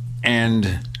Sprint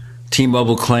and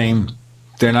T-Mobile claim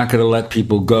they're not going to let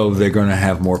people go. They're going to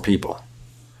have more people.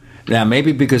 Now,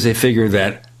 maybe because they figure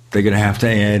that they're going to have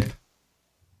to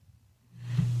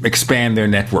expand their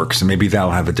networks, and maybe that'll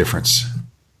have a difference.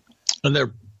 And they're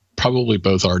probably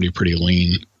both already pretty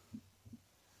lean.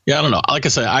 Yeah, I don't know. Like I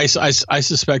say, I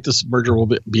suspect this merger will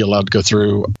be allowed to go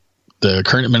through. The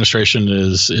current administration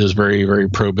is very, very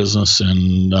pro-business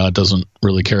and doesn't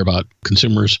really care about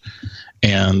consumers.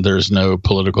 And there's no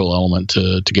political element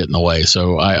to get in the way.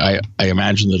 So I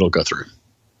imagine that it'll go through.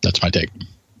 That's my take.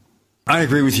 I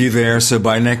agree with you there. So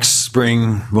by next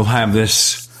spring, we'll have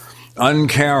this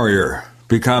uncarrier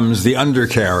becomes the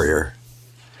undercarrier.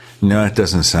 No, that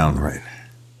doesn't sound right.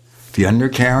 The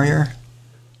undercarrier?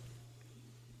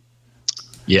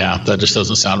 Yeah, that just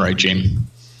doesn't sound right, Gene.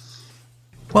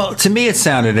 Well, to me, it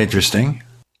sounded interesting.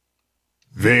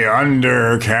 The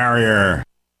undercarrier.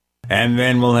 And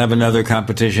then we'll have another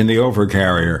competition, the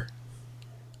overcarrier.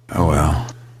 Oh, well,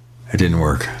 it didn't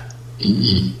work.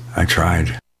 I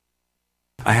tried.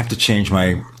 I have to change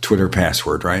my Twitter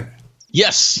password, right?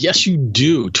 Yes, you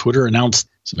do. Twitter announced,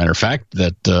 as a matter of fact,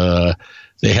 that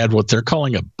they had what they're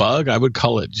calling a bug. I would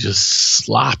call it just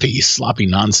sloppy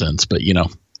nonsense, but,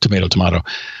 tomato.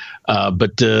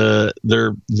 But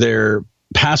their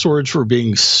passwords were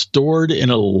being stored in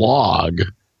a log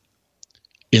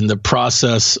in the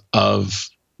process of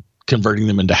converting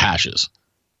them into hashes.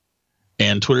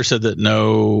 And Twitter said that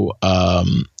no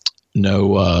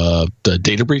the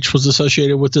data breach was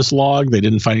associated with this log. They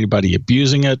didn't find anybody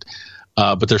abusing it.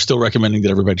 But they're still recommending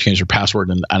that everybody change their password,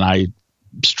 and I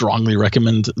strongly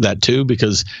recommend that too,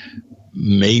 because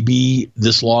maybe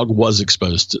this log was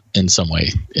exposed in some way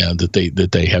that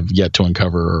they have yet to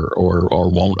uncover or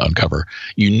won't uncover.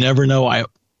 You never know. I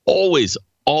always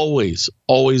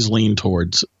lean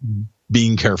towards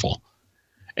being careful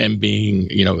and being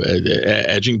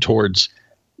edging towards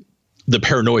the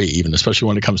paranoia, even especially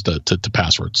when it comes to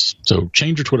passwords. So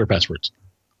change your Twitter passwords,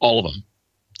 all of them.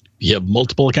 You have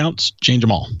multiple accounts, change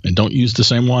them all, and don't use the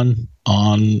same one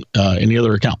on any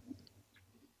other account.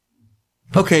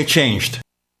 Okay, changed.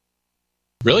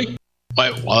 Really?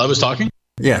 While I was talking?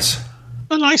 Yes.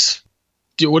 Oh, nice.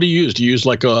 What do you use? Do you use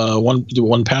like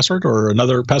one password or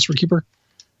another password keeper?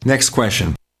 Next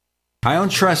question. I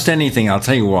don't trust anything. I'll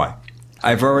tell you why.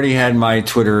 I've already had my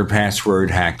Twitter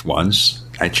password hacked once.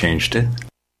 I changed it.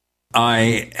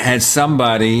 I had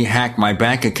somebody hack my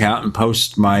bank account and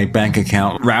post my bank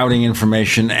account routing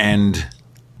information and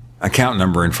account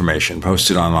number information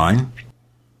posted online.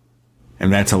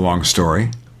 And that's a long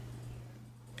story.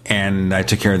 And I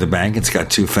took care of the bank. It's got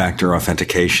two-factor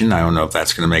authentication. I don't know if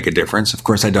that's going to make a difference. Of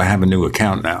course, I don't have a new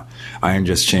account now. I didn't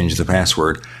just change the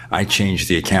password. I changed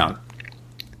the account.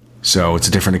 So it's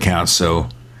a different account. So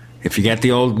if you get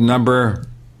the old number,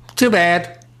 too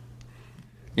bad.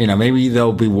 You know, maybe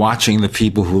they'll be watching the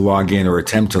people who log in or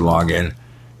attempt to log in,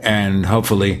 and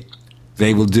hopefully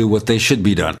they will do what they should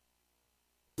be done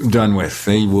with.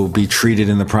 They will be treated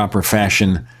in the proper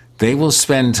fashion. They will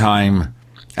spend time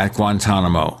at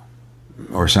Guantanamo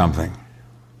or something.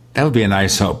 That would be a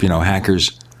nice hope. You know,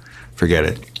 hackers, forget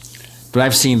it. But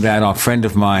I've seen that. A friend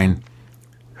of mine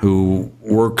who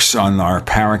works on our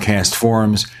Paracast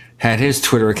forums had his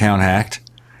Twitter account hacked,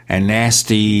 and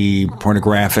nasty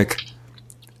pornographic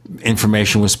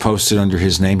information was posted under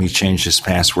his name. He changed his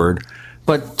password.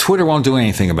 But Twitter won't do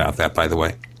anything about that, by the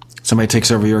way. Somebody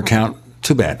takes over your account,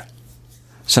 too bad.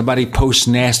 Somebody posts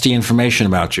nasty information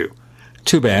about you,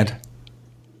 too bad.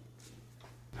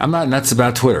 I'm not nuts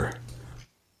about Twitter.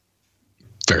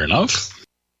 Fair enough.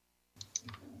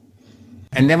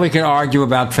 And then we can argue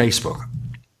about Facebook.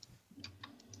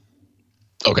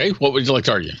 Okay, what would you like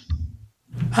to argue?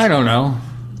 I don't know.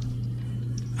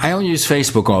 I don't use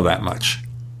Facebook all that much.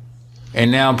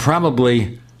 And now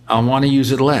probably I'll want to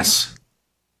use it less.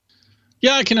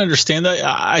 Yeah, I can understand that.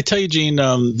 I tell you, Gene,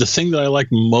 the thing that I like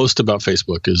most about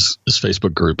Facebook is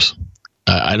Facebook groups.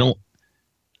 I don't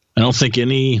think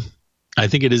any... I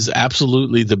think it is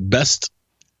absolutely the best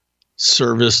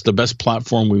service, the best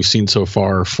platform we've seen so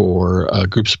far for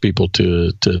groups of people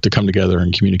to come together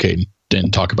and communicate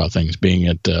and talk about things. Being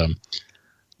at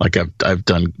like I've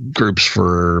done groups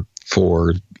for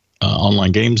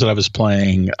online games that I was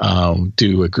playing.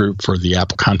 Do a group for the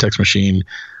Apple Context Machine.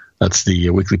 That's the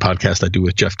weekly podcast I do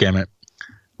with Jeff Gamet.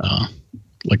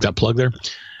 Like that plug there.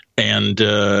 And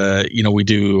we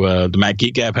do the Mac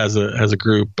Geek Gab has a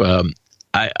group.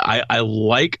 I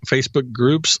like Facebook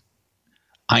groups.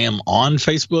 I am on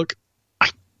Facebook. I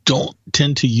don't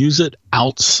tend to use it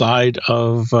outside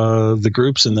of the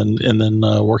groups and then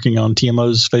working on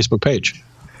TMO's Facebook page.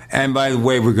 And by the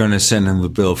way, we're going to send him the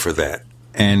bill for that.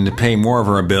 And to pay more of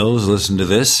our bills, listen to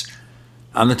this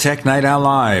on the Tech Night Owl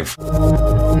Live.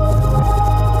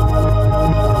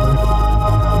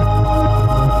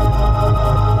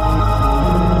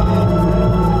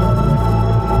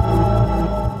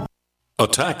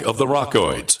 Attack of the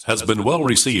Rockoids has been well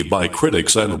received by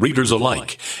critics and readers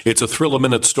alike. It's a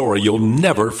thrill-a-minute story you'll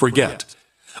never forget.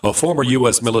 A former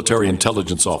U.S. military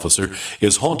intelligence officer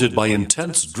is haunted by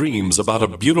intense dreams about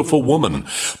a beautiful woman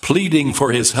pleading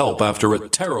for his help after a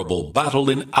terrible battle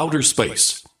in outer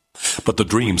space. But the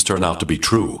dreams turn out to be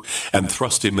true and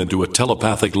thrust him into a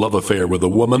telepathic love affair with a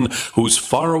woman whose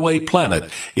faraway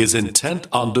planet is intent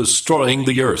on destroying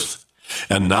the Earth.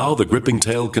 And now the gripping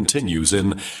tale continues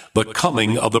in The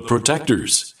Coming of the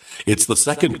Protectors. It's the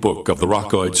second book of the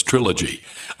Rockoids trilogy,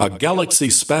 a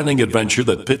galaxy-spanning adventure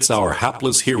that pits our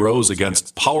hapless heroes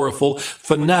against powerful,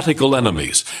 fanatical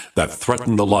enemies that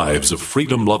threaten the lives of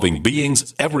freedom-loving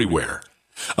beings everywhere.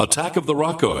 Attack of the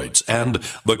Rockoids and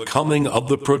The Coming of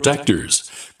the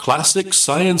Protectors, classic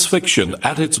science fiction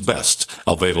at its best,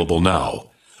 available now.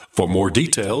 For more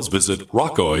details, visit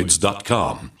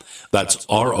rockoids.com. That's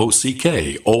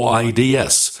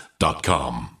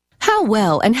ROCKOIDS.com. How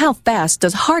well and how fast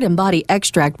does Heart and Body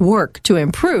Extract work to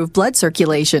improve blood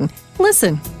circulation?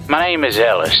 Listen. My name is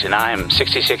Ellis, and I am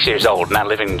 66 years old, and I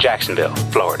live in Jacksonville,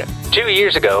 Florida. 2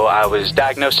 years ago, I was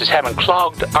diagnosed as having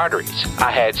clogged arteries.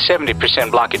 I had 70%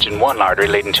 blockage in one artery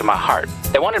leading to my heart.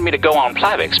 They wanted me to go on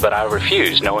Plavix, but I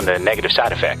refused, knowing the negative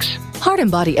side effects. Heart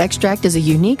and Body Extract is a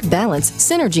unique balance,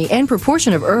 synergy, and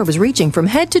proportion of herbs reaching from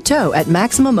head to toe at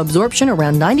maximum absorption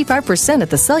around 95% at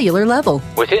the cellular level.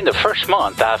 Within the first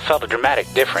month, I felt a dramatic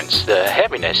difference. The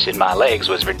heaviness in my legs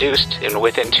was reduced, and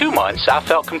within 2 months, I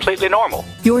felt completely normal.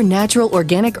 Your natural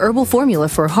organic herbal formula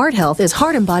for heart health is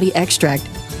Heart and Body Extract.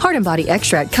 Heart and Body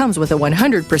Extract comes with a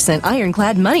 100%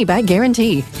 ironclad money-back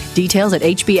guarantee. Details at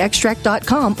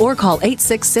hbextract.com or call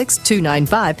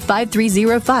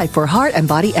 866-295-5305 for Heart and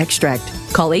Body Extract.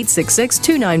 Call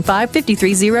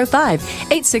 866-295-5305,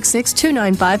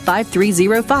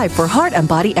 866-295-5305 for Heart and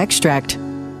Body Extract.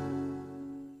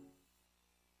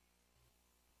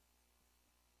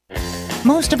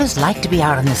 Most of us like to be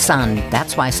out in the sun.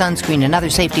 That's why sunscreen and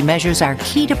other safety measures are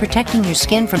key to protecting your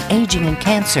skin from aging and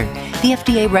cancer. The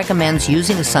FDA recommends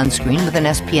using a sunscreen with an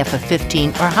SPF of 15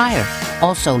 or higher.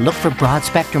 Also, look for broad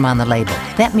spectrum on the label.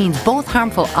 That means both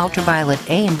harmful ultraviolet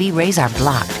A and B rays are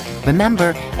blocked.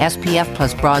 Remember, SPF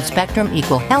plus broad spectrum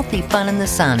equal healthy fun in the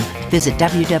sun. Visit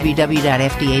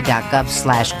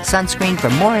www.fda.gov/sunscreen for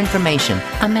more information.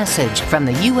 A message from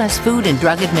the U.S. Food and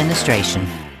Drug Administration.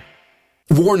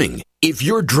 Warning. If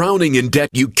you're drowning in debt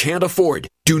you can't afford,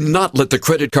 do not let the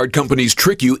credit card companies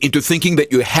trick you into thinking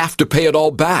that you have to pay it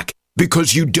all back,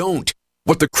 because you don't.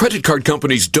 What the credit card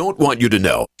companies don't want you to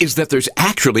know is that there's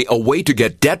actually a way to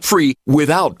get debt-free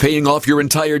without paying off your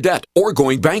entire debt or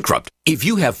going bankrupt. If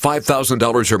you have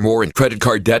 $5,000 or more in credit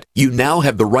card debt, you now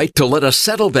have the right to let us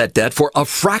settle that debt for a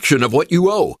fraction of what you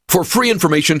owe. For free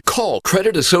information, call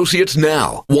Credit Associates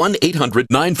now.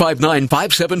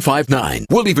 1-800-959-5759.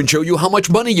 We'll even show you how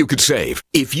much money you could save.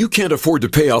 If you can't afford to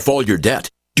pay off all your debt,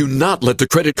 do not let the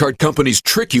credit card companies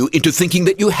trick you into thinking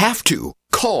that you have to.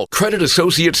 Call Credit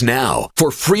Associates now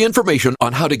for free information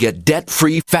on how to get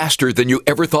debt-free faster than you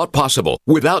ever thought possible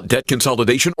without debt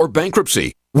consolidation or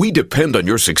bankruptcy. We depend on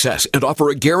your success and offer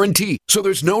a guarantee, so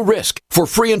there's no risk. For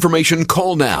free information,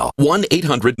 call now.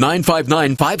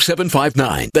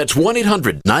 1-800-959-5759. That's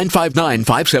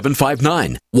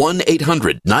 1-800-959-5759.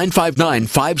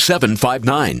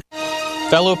 1-800-959-5759.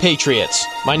 Fellow Patriots,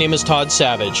 my name is Todd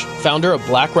Savage, founder of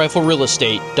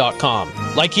BlackRifleRealEstate.com.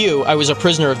 Like you, I was a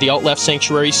prisoner of the out-left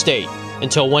sanctuary state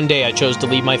until one day I chose to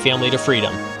lead my family to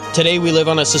freedom. Today we live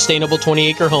on a sustainable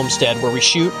 20-acre homestead where we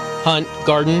shoot, hunt,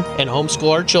 garden, and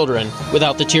homeschool our children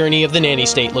without the tyranny of the nanny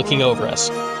state looking over us.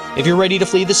 If you're ready to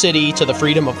flee the city to the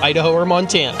freedom of Idaho or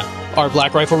Montana, our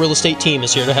Black Rifle Real Estate team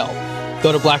is here to help.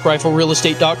 Go to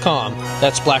BlackRifleRealEstate.com.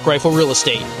 That's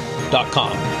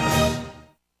BlackRifleRealEstate.com.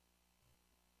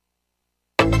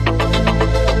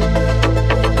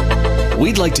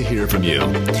 We'd like to hear from you.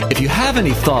 If you have any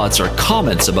thoughts or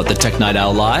comments about the Tech Night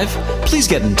Owl Live, please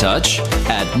get in touch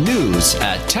at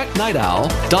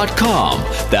news@technightowl.com.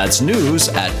 That's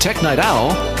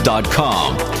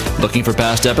news@technightowl.com. Looking for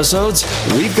past episodes?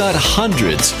 We've got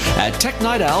hundreds at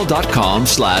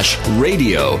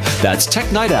technightowl.com/radio. That's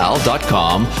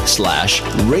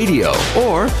technightowl.com/radio.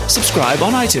 Or subscribe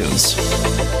on iTunes.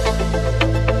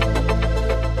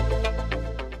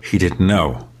 He didn't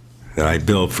know that I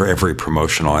bill for every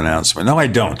promotional announcement. No, I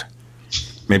don't.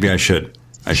 Maybe I should.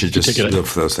 I should just look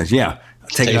for those things. Yeah.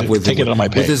 Take it up with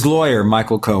his lawyer,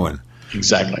 Michael Cohen.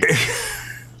 Exactly.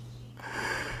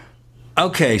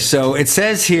 Okay, so it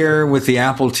says here with the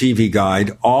Apple TV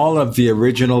Guide, all of the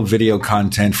original video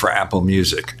content for Apple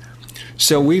Music.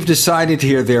 So we've decided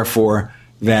here, therefore,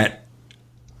 that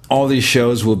all these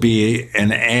shows will be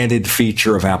an added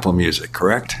feature of Apple Music,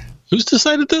 correct? Who's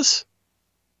decided this?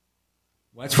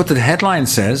 That's what the headline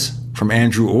says from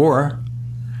Andrew Orr.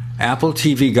 Apple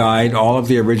TV Guide, all of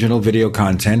the original video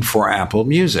content for Apple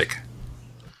Music.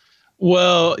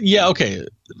 Well, yeah, okay.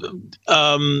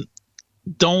 Don't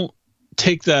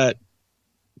take that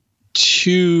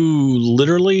too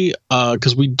literally,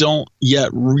 because we don't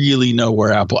yet really know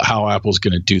how Apple's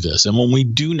going to do this. And when we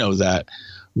do know that,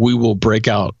 we will break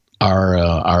out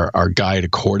our guide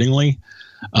accordingly.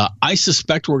 I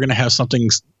suspect we're going to have something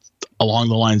along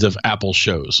the lines of Apple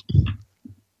shows.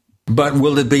 But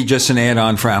will it be just an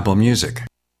add-on for Apple Music?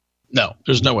 No,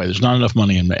 there's no way. There's not enough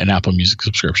money in Apple Music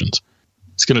subscriptions.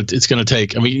 It's gonna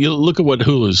take. I mean, you look at what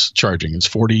Hulu's charging. It's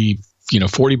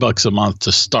 $40 a month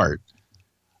to start.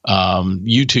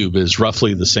 YouTube is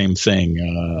roughly the same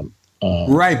thing.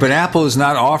 Right, but Apple is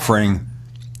not offering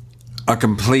a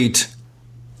complete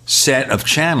set of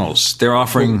channels. They're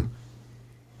offering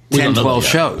 10, 12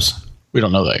 shows. We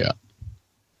don't know that yet.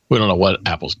 We don't know what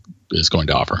Apple is going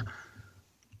to offer.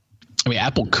 I mean,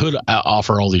 Apple could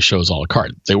offer all these shows a la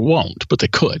carte. They won't, but they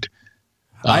could.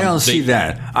 I don't see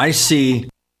that. I see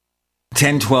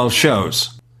 10, 12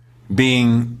 shows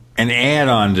being an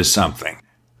add-on to something,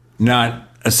 not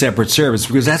a separate service,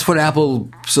 because that's what Apple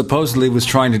supposedly was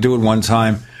trying to do at one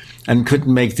time and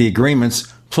couldn't make the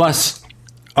agreements. Plus,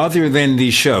 other than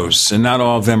these shows, and not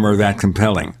all of them are that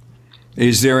compelling,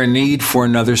 is there a need for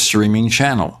another streaming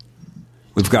channel?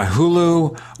 We've got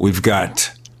Hulu, we've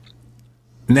got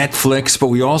Netflix, but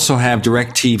we also have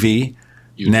DirecTV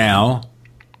now.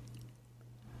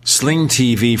 Sling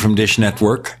TV from Dish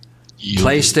Network,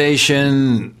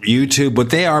 PlayStation, YouTube,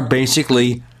 but they are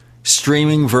basically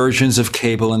streaming versions of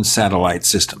cable and satellite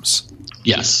systems.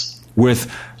 Yes.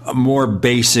 With a more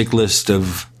basic list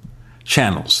of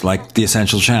channels, like the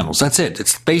essential channels. That's it.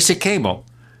 It's basic cable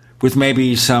with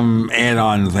maybe some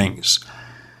add-on things.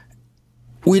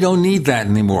 We don't need that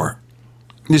anymore.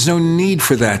 There's no need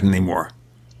for that anymore.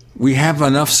 We have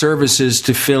enough services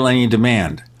to fill any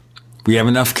demand. We have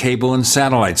enough cable and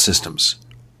satellite systems.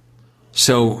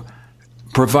 So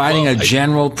providing a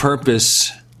general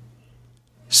purpose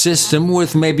system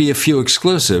with maybe a few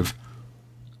exclusive,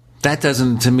 that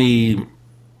doesn't, to me,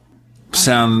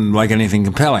 sound like anything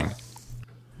compelling.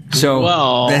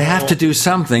 So they have to do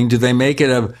something. Do they make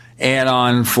it an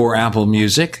add-on for Apple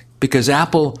Music? Because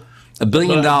Apple, $1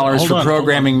 billion for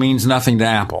programming means nothing to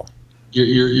Apple.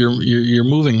 You're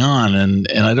moving on, and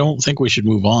I don't think we should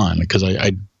move on because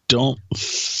I don't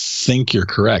think you're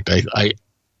correct.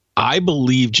 I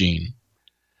believe, Gene,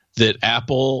 that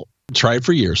Apple tried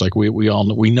for years, like we all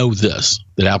know, we know this,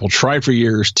 that Apple tried for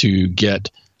years to get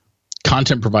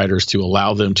content providers to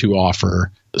allow them to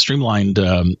offer a streamlined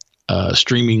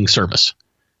streaming service,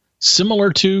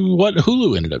 similar to what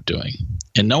Hulu ended up doing.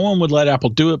 And no one would let Apple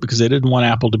do it because they didn't want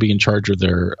Apple to be in charge of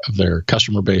their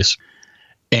customer base.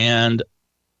 And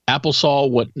Apple saw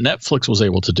what Netflix was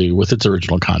able to do with its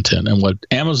original content and what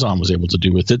Amazon was able to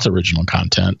do with its original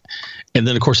content. And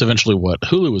then, of course, eventually what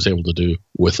Hulu was able to do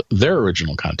with their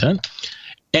original content.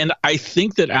 And I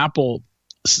think that Apple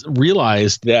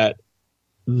realized that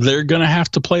they're going to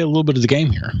have to play a little bit of the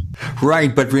game here.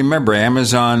 Right, but remember,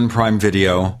 Amazon Prime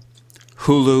Video,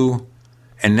 Hulu,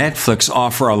 and Netflix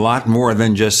offer a lot more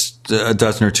than just a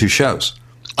dozen or two shows.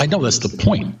 I know that's the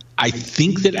point. I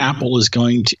think that Apple is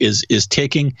is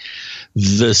taking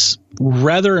this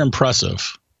rather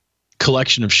impressive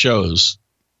collection of shows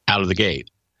out of the gate,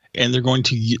 and they're going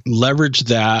to leverage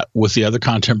that with the other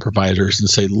content providers and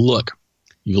say, look,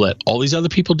 you let all these other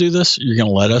people do this, you're going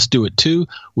to let us do it too.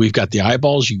 We've got the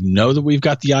eyeballs. You know that we've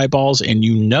got the eyeballs, and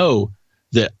you know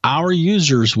that our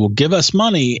users will give us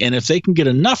money, and if they can get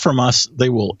enough from us, they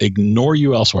will ignore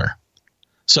you elsewhere.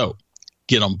 So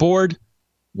get on board.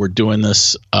 We're doing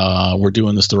this. We're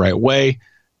doing this the right way.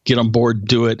 Get on board,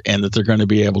 do it, and that they're going to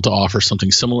be able to offer something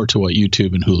similar to what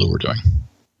YouTube and Hulu were doing.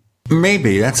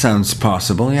 Maybe that sounds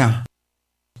possible, yeah.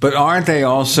 But aren't they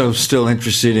also still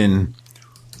interested in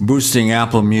boosting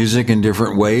Apple Music in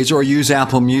different ways, or use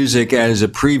Apple Music as a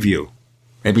preview?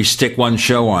 Maybe stick one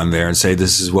show on there and say,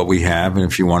 this is what we have, and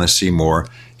if you want to see more,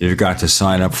 you've got to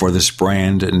sign up for this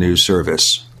brand new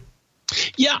service.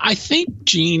 Yeah, I think,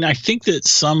 Gene,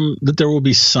 that there will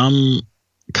be some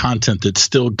content that's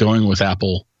still going with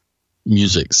Apple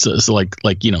Music. So it's like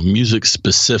music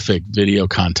specific video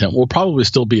content will probably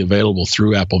still be available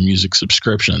through Apple Music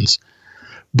subscriptions.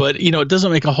 But, it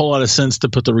doesn't make a whole lot of sense to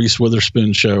put the Reese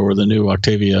Witherspoon show or the new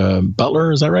Octavia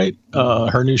Butler, is that right?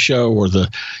 Her new show, or the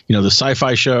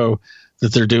sci-fi show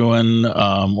that they're doing,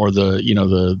 or the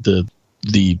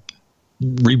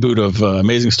reboot of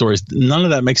Amazing Stories. None of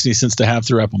that makes any sense to have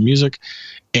through Apple Music,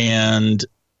 and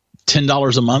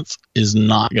 $10 a month is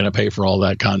not going to pay for all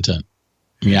that content.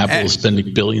 I mean, Apple is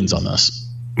spending billions on this.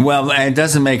 Well, it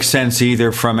doesn't make sense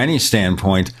either from any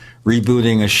standpoint,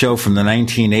 rebooting a show from the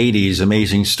 1980s,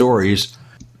 Amazing Stories,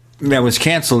 that was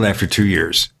canceled after 2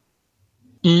 years.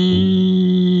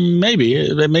 Maybe.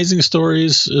 Amazing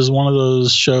Stories is one of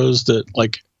those shows that,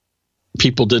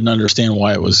 people didn't understand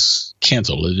why it was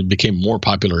canceled. It became more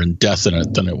popular in death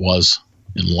than it was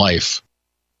in life.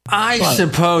 I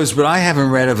suppose, but I haven't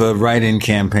read of a write-in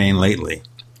campaign lately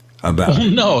about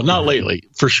it. No, not lately,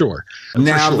 for sure.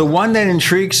 Now, the one that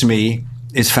intrigues me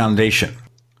is Foundation.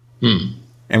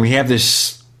 And we have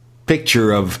this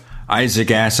picture of Isaac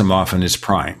Asimov in his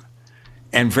prime.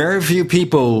 And very few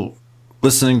people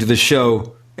listening to the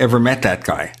show ever met that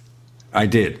guy. I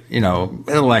did, at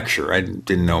a lecture. I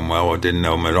didn't know him well or didn't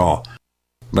know him at all.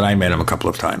 But I met him a couple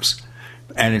of times.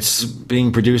 And it's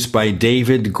being produced by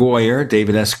David Goyer.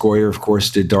 David S. Goyer, of course,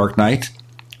 did Dark Knight.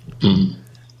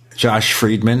 Josh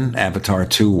Friedman, Avatar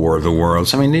 2, War of the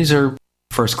Worlds. I mean, these are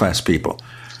first-class people.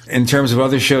 In terms of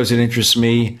other shows that interest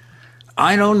me,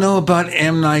 I don't know about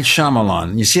M. Night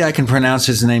Shyamalan. You see, I can pronounce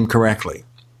his name correctly.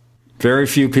 Very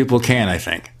few people can, I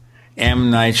think.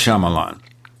 M. Night Shyamalan.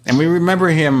 And we remember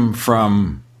him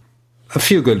from a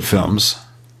few good films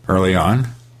early on.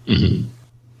 A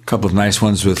couple of nice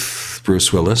ones with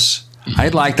Bruce Willis. I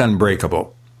liked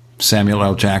Unbreakable, Samuel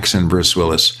L. Jackson, Bruce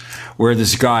Willis, where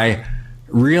this guy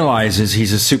realizes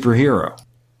he's a superhero.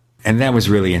 And that was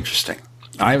really interesting.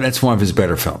 That's one of his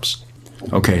better films.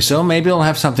 Okay, so maybe he'll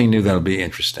have something new that'll be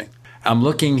interesting. I'm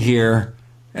looking here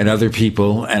at other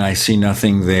people, and I see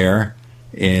nothing there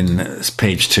in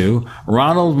page 2.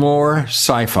 Ronald Moore,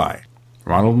 sci-fi.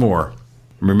 Ronald Moore.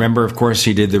 Remember, of course,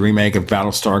 he did the remake of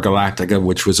Battlestar Galactica,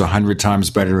 which was 100 times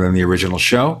better than the original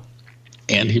show.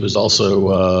 And he was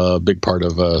also a big part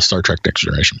of Star Trek Next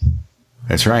Generation.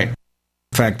 That's right.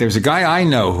 In fact, there's a guy I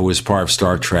know who is part of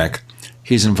Star Trek.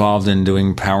 He's involved in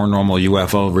doing paranormal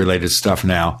UFO-related stuff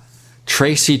now.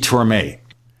 Tracy Torme.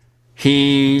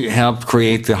 He helped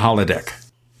create the holodeck.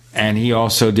 And he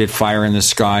also did Fire in the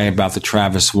Sky about the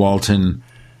Travis Walton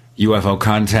UFO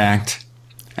contact.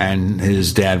 And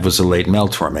his dad was the late Mel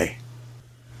Torme.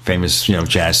 Famous,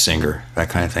 jazz singer, that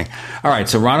kind of thing. All right,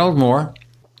 so Ronald Moore.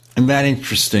 Isn't that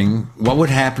interesting? What would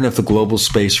happen if the global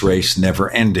space race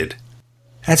never ended?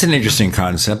 That's an interesting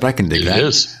concept. I can dig that. It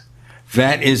is.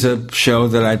 That is a show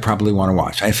that I'd probably want to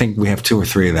watch. I think we have 2 or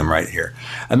 3 of them right here.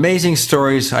 Amazing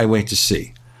stories I wait to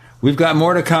see. We've got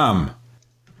more to come.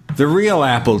 The real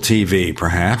Apple TV,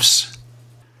 perhaps.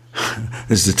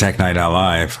 This is the Tech Night Owl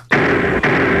Live.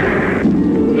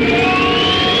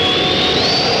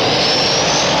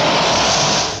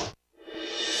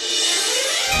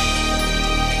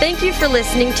 Thank you for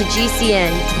listening to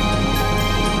GCN.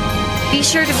 Be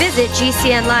sure to visit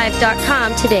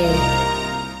GCNlive.com today.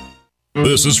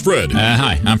 This is Fred.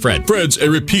 Hi, I'm Fred. Fred's a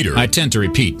repeater. I tend to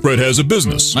repeat. Fred has a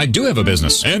business. I do have a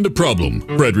business. And a problem.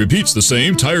 Fred repeats the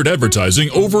same tired advertising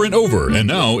over and over, and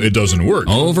now it doesn't work.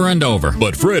 Over and over.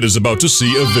 But Fred is about to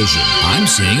see a vision. I'm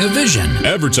seeing a vision.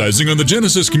 Advertising on the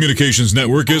Genesis Communications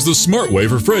Network is the smart way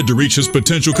for Fred to reach his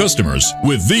potential customers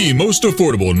with the most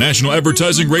affordable national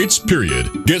advertising rates,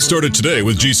 period. Get started today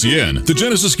with GCN, the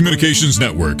Genesis Communications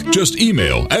Network. Just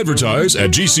email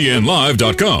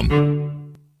advertise@gcnlive.com.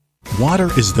 Water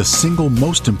is the single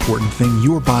most important thing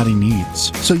your body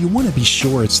needs, so you want to be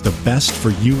sure it's the best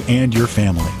for you and your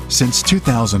family. Since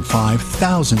 2005,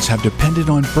 thousands have depended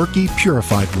on Berkey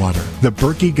purified water. The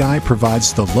Berkey Guy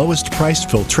provides the lowest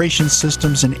priced filtration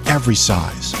systems in every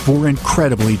size for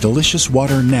incredibly delicious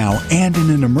water now and in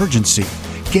an emergency.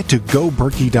 Get to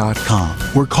GoBerkey.com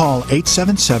or call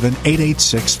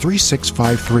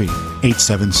 877-886-3653.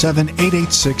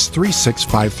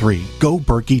 877-886-3653.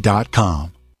 GoBerkey.com.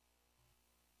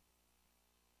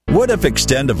 What if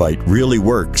Extendivite really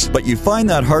works, but you find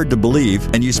that hard to believe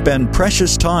and you spend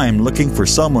precious time looking for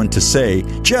someone to say,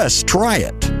 just try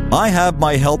it? I have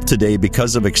my health today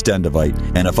because of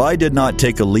Extendivite, and if I did not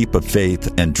take a leap of faith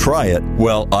and try it,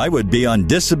 well, I would be on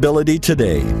disability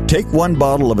today. Take 1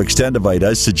 bottle of Extendivite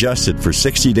as suggested for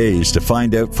 60 days to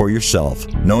find out for yourself.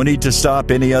 No need to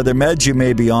stop any other meds you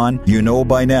may be on. You know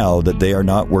by now that they are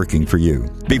not working for you.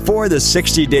 Before the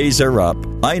 60 days are up,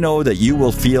 I know that you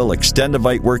will feel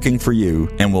Extendivite working for you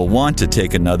and will want to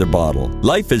take another bottle.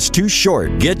 Life is too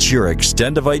short. Get your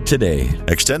Extendivite today.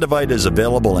 Extendivite is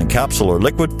available in capsule or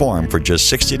liquid form for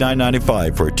just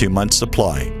 $69.95 for a 2-month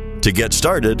supply. To get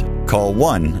started, call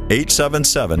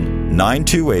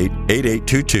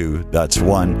 1-877-928-8822. That's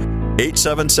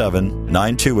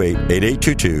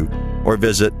 1-877-928-8822 or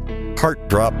visit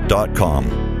heartdrop.com.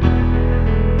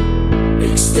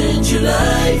 Extend your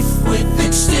life with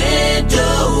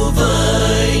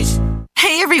Extendovite.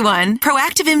 Hey everyone,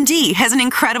 Proactive MD has an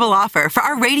incredible offer for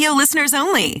our radio listeners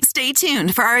only. Stay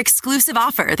tuned for our exclusive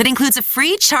offer that includes a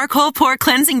free charcoal pore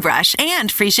cleansing brush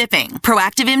and free shipping.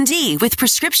 Proactive MD with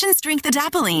prescription strength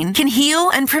adapalene can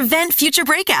heal and prevent future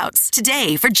breakouts.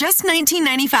 Today, for just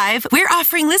 $19.95, we're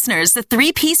offering listeners the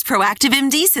 3-piece Proactive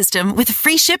MD system with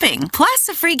free shipping, plus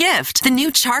a free gift, the new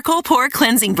charcoal pore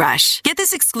cleansing brush. Get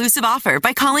this exclusive offer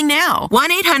by calling now,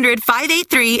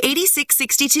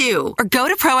 1-800-583-8662, or go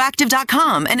to proactive.com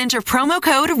and enter promo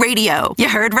code RADIO. You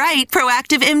heard right.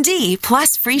 Proactive MD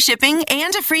plus free shipping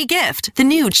and a free gift. The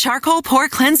new charcoal pore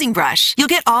cleansing brush. You'll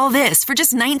get all this for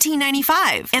just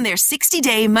 $19.95 and their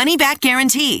 60-day money-back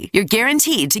guarantee. You're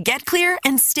guaranteed to get clear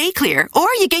and stay clear, or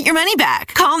you get your money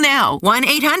back. Call now.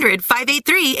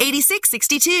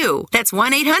 1-800-583-8662. That's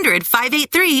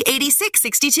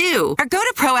 1-800-583-8662. Or go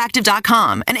to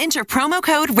proactive.com and enter promo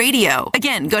code RADIO.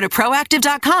 Again, go to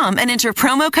proactive.com and enter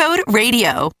promo code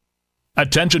RADIO.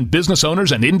 Attention business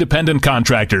owners and independent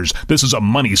contractors. This is a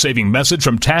money-saving message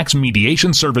from Tax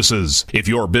Mediation Services. If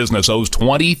your business owes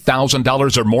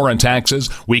 $20,000 or more in taxes,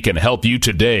 we can help you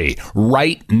today,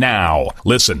 right now.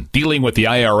 Listen, dealing with the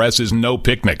IRS is no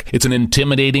picnic. It's an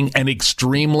intimidating and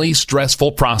extremely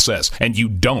stressful process, and you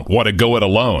don't want to go it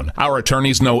alone. Our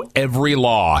attorneys know every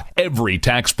law, every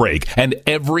tax break, and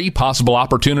every possible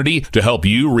opportunity to help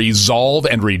you resolve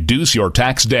and reduce your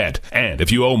tax debt. And if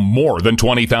you owe more than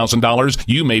 $20,000, $10,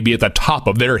 you may be at the top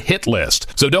of their hit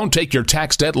list. So don't take your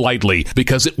tax debt lightly,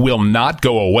 because it will not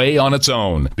go away on its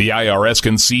own. The IRS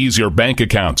can seize your bank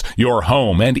accounts, your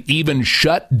home, and even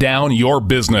shut down your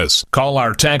business. Call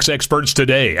our tax experts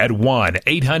today at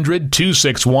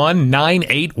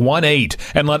 1-800-261-9818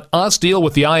 and let us deal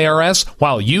with the IRS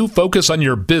while you focus on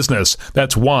your business.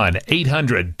 That's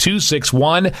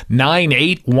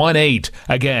 1-800-261-9818.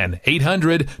 Again,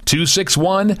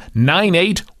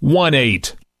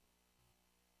 800-261-9818.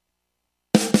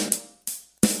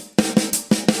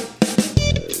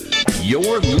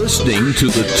 You're listening to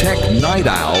the Tech Night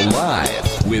Owl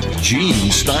Live with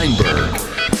Gene Steinberg.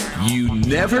 You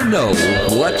never know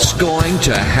what's going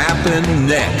to happen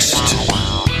next.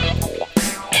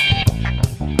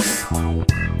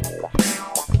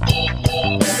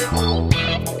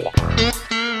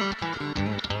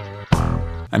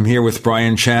 I'm here with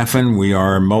Brian Chaffin. We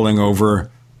are mulling over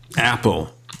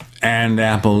Apple and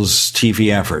Apple's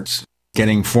TV efforts,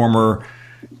 getting former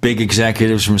big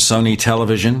executives from Sony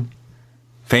Television,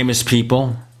 famous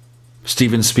people,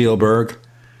 Steven Spielberg.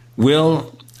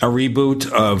 Will a reboot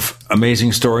of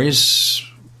Amazing Stories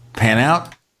pan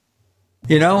out?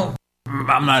 You know,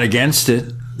 I'm not against it.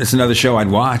 It's another show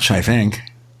I'd watch, I think.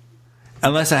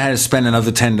 Unless I had to spend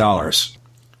another $10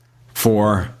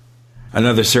 for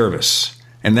another service.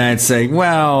 And then I'd say,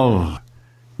 well,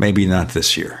 maybe not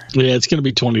this year. Yeah, it's going to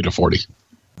be $20 to $40.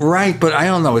 Right, but I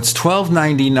don't know. It's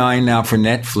 $12.99 now for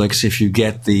Netflix if you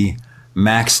get the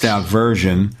maxed out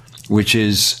version, which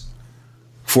is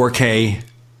 4K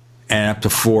and up to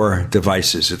 4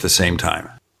 devices at the same time.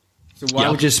 So why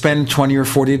would you spend $20 or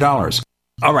 $40?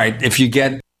 All right, if you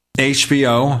get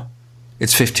HBO,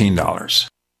 it's $15.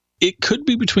 It could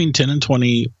be between 10 and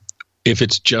 20 if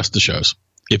it's just the shows.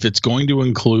 If it's going to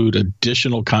include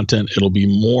additional content, it'll be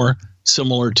more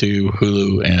similar to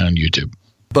Hulu and YouTube.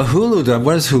 But Hulu,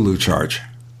 what does Hulu charge?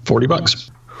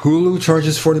 $40. Hulu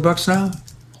charges $40 now?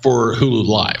 For Hulu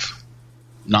Live,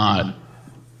 not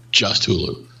just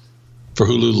Hulu. For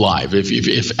Hulu Live.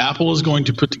 If Apple is going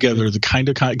to put together the kind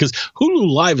of because Hulu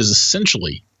Live is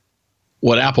essentially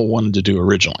what Apple wanted to do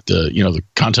originally. The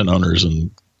content owners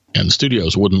and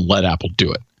studios wouldn't let Apple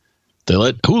do it. They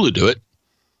let Hulu do it.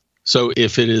 So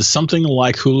if it is something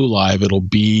like Hulu Live, it'll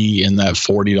be in that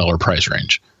 $40 price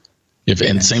range.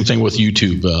 And same thing with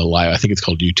YouTube Live. I think it's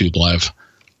called YouTube Live.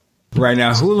 Right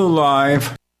now, Hulu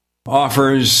Live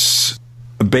offers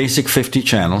a basic 50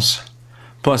 channels,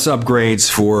 plus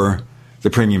upgrades for the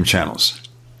premium channels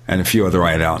and a few other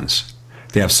add-ons.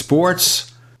 They have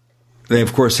sports. They,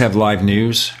 of course, have live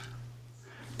news.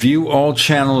 View all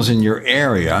channels in your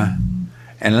area.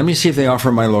 And let me see if they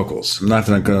offer my locals. Not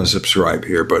that I'm going to subscribe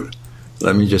here, but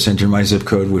let me just enter my zip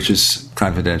code, which is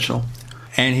confidential.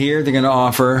 And here they're going to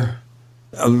offer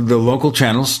the local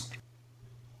channels.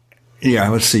 Yeah,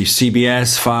 let's see.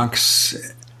 CBS,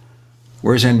 Fox.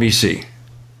 Where's NBC?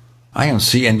 I don't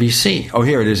see NBC. Oh,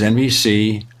 here it is.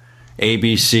 NBC,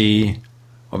 ABC.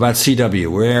 What about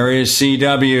CW? Where is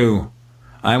CW?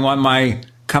 I want my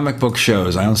comic book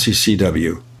shows. I don't see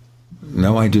CW.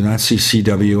 No, I do not see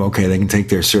CW. Okay, they can take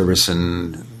their service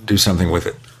and do something with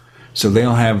it. So they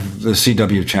don't have the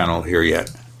CW channel here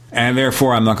yet. And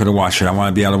therefore, I'm not going to watch it. I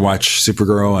want to be able to watch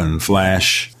Supergirl and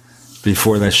Flash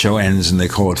before that show ends and they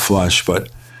call it Flush. But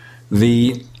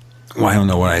I don't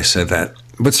know why I said that.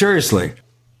 But seriously,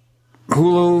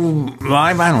 Hulu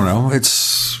Live, I don't know.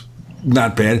 It's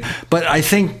not bad. But I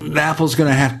think Apple's going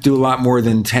to have to do a lot more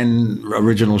than 10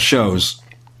 original shows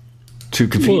to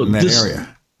compete in that area.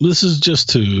 This is just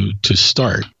to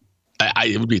start.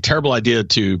 It would be a terrible idea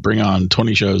to bring on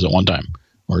 20 shows at one time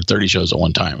or 30 shows at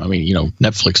one time. I mean,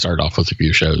 Netflix started off with a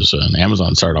few shows and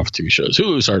Amazon started off with a few shows.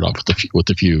 Hulu started off with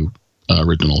a few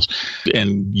originals.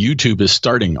 And YouTube is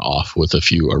starting off with a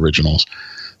few originals.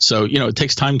 So, it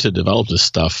takes time to develop this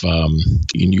stuff. And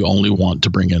you only want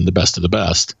to bring in the best of the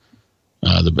best,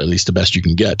 at least the best you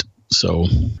can get. So,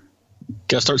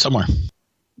 got to start somewhere.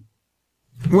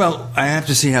 Well, I have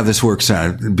to see how this works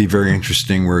out. It'd be very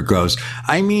interesting where it goes.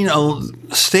 I mean, a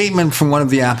statement from one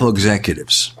of the Apple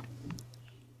executives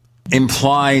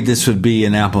implied this would be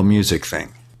an Apple Music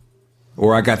thing.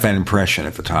 Or I got that impression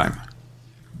at the time.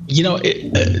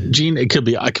 Gene, it could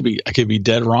be. I could be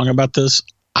dead wrong about this.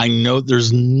 I know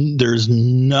there's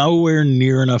nowhere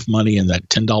near enough money in that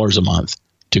 $10 a month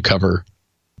to cover.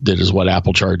 That is what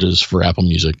Apple charges for Apple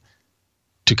Music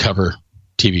to cover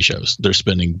TV shows. They're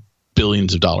spending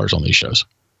billions of dollars on these shows,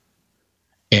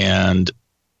 and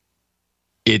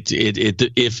if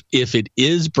it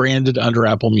is branded under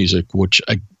Apple Music, which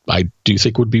I do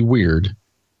think would be weird,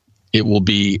 it will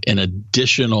be an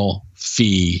additional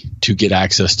fee to get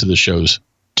access to the shows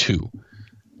too.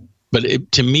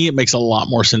 But to me, it makes a lot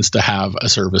more sense to have a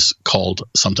service called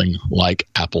something like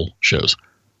Apple Shows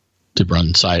to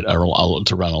run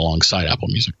alongside Apple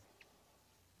Music.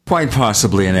 Quite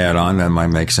possibly an add-on that might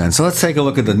make sense. So let's take a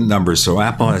look at the numbers. So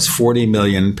Apple has 40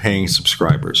 million paying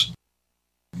subscribers.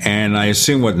 And I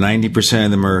assume, 90%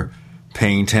 of them are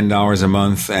paying $10 a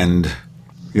month, and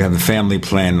you have the family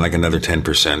plan, like another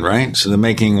 10%, right? So they're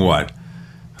making what?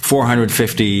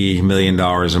 $450 million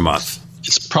a month.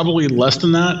 It's probably less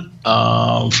than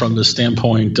that from the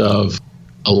standpoint of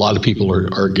a lot of people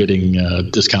are getting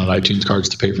discounted iTunes cards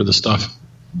to pay for this stuff.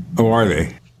 Oh, are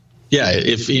they? Yeah,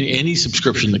 if in any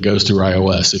subscription that goes through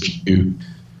iOS, if you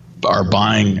are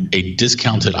buying a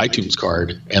discounted iTunes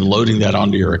card and loading that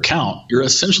onto your account, you're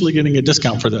essentially getting a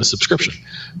discount for that subscription,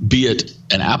 be it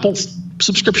an Apple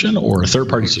subscription or a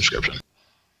third-party subscription.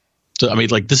 So, I mean,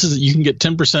 like you can get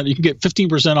 10%, you can get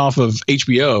 15% off of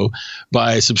HBO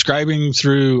by subscribing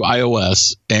through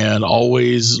iOS and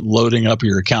always loading up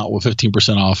your account with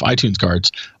 15% off iTunes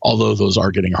cards, although those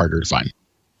are getting harder to find.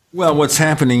 Well, what's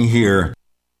happening here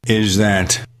is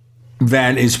that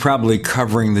is probably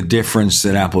covering the difference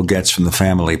that Apple gets from the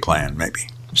family plan, maybe.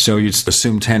 So you'd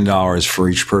assume $10 for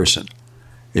each person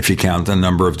if you count the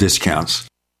number of discounts.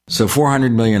 So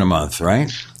 $400 million a month,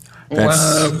 right? That's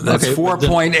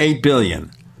 $4.8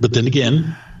 billion. But then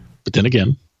again,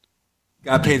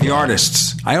 got to pay the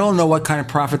artists. I don't know what kind of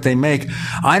profit they make.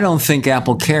 I don't think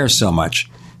Apple cares so much.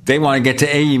 They want to get to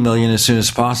 80 million as soon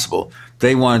as possible.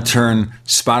 They want to turn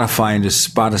Spotify into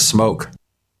spot of smoke.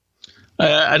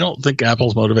 I don't think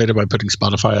Apple's motivated by putting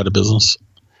Spotify out of business.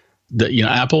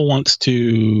 Apple wants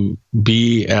to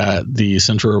be at the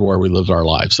center of where we live our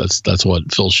lives. That's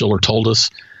what Phil Schiller told us.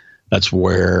 That's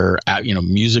where,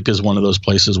 music is one of those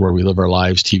places where we live our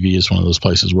lives. TV is one of those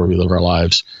places where we live our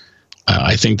lives.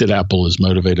 I think that Apple is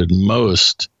motivated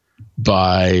most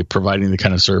by providing the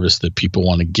kind of service that people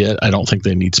want to get. I don't think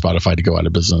they need Spotify to go out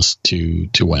of business to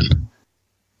win.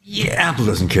 Yeah, Apple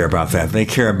doesn't care about that. They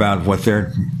care about what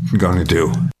they're going to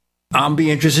do. I'll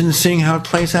be interested in seeing how it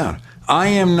plays out. I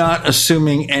am not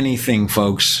assuming anything,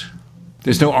 folks.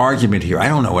 There's no argument here. I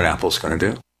don't know what Apple's going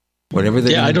to do. Whatever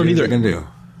they're going to do.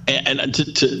 And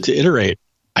to iterate,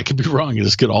 I could be wrong.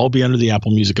 This could all be under the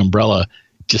Apple Music umbrella.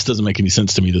 It just doesn't make any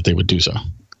sense to me that they would do so.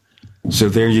 So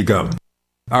there you go.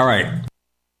 All right.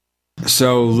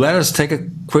 So let us take a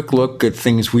quick look at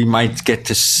things we might get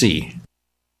to see.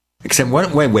 Except,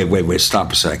 wait,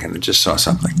 stop a second. I just saw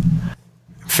something.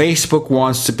 Facebook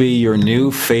wants to be your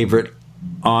new favorite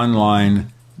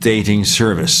online dating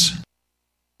service.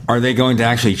 Are they going to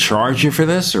actually charge you for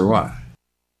this or what?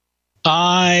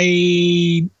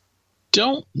 I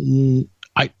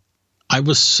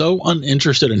was so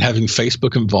uninterested in having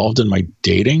Facebook involved in my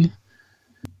dating.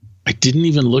 I didn't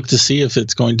even look to see if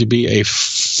it's going to be a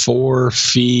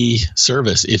for-fee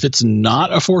service. If it's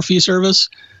not a for-fee service,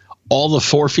 all the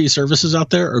for-fee services out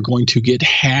there are going to get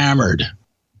hammered.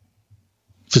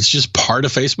 If it's just part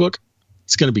of Facebook,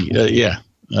 it's going to be,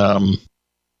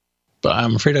 but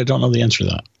I'm afraid I don't know the answer to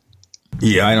that.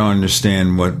 Yeah, I don't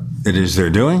understand what it is they're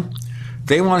doing.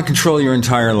 They want to control your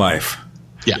entire life.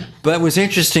 Yeah. But it was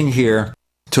interesting here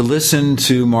to listen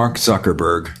to Mark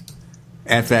Zuckerberg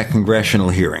at that congressional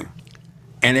hearing.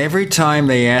 And every time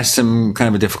they asked him kind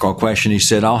of a difficult question, he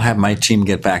said, "I'll have my team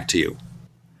get back to you."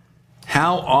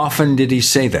 How often did he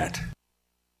say that?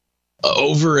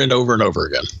 Over and over and over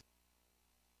again.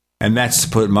 And that's to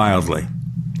put it mildly.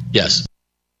 Yes.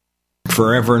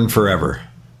 Forever and forever.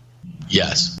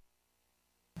 Yes.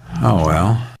 Oh,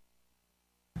 well.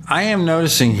 I am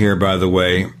noticing here, by the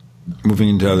way, moving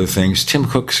into other things, Tim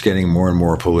Cook's getting more and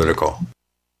more political.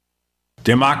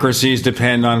 Democracies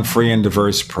depend on free and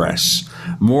diverse press.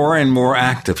 More and more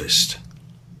activist.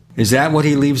 Is that what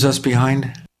he leaves us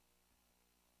behind?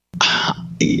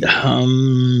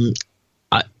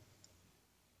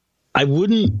 I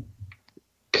wouldn't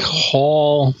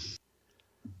call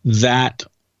that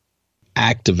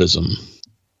activism.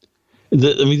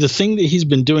 The thing that he's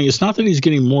been doing, it's not that he's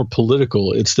getting more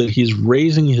political, it's that he's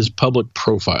raising his public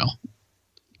profile.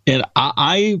 And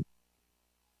I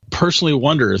personally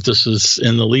wonder if this is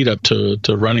in the lead up to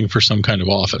running for some kind of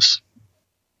office.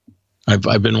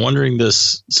 I've been wondering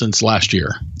this since last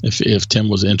year, if Tim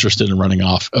was interested in running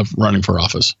for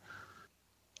office.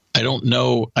 I don't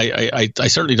know. I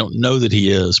certainly don't know that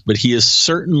he is, but he is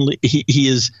certainly he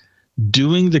is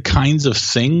doing the kinds of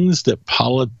things that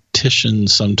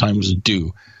politicians sometimes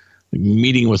do, like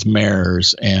meeting with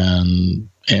mayors and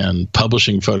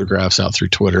publishing photographs out through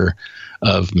Twitter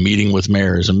of meeting with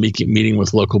mayors and meeting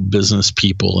with local business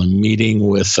people and meeting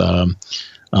with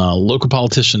local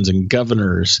politicians and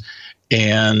governors.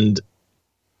 And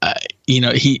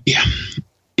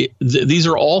these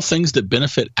are all things that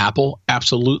benefit Apple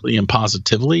absolutely and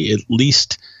positively, at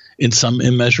least in some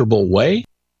immeasurable way.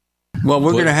 Well,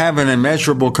 we're going to have an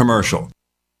immeasurable commercial,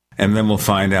 and then we'll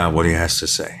find out what he has to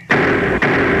say.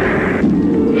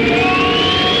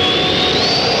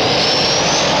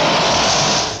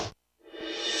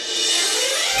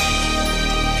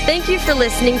 Thank you for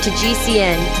listening to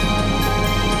GCN.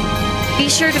 Be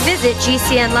sure to visit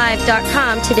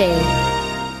GCNlive.com today.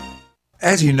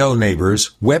 As you know,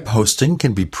 neighbors, web hosting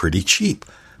can be pretty cheap,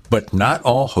 but not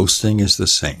all hosting is the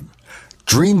same.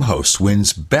 DreamHost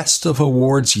wins Best of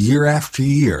Awards year after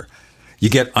year. You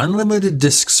get unlimited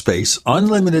disk space,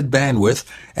 unlimited bandwidth,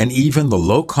 and even the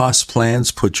low-cost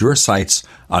plans put your sites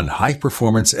on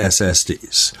high-performance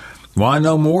SSDs. Want to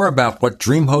know more about what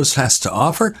DreamHost has to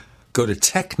offer? Go to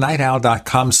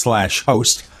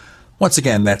technightowl.com/host. Once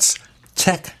again, that's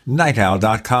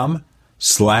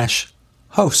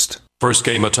technightowl.com/host. First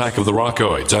came Attack of the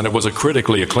Rockoids, and it was a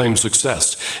critically acclaimed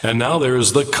success. And now there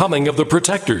is The Coming of the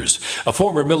Protectors. A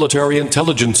former military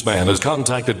intelligence man is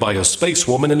contacted by a space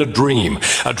woman in a dream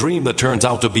that turns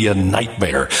out to be a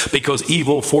nightmare because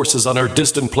evil forces on our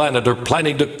distant planet are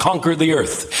planning to conquer the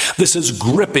Earth. This is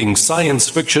gripping science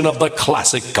fiction of the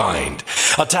classic kind.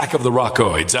 Attack of the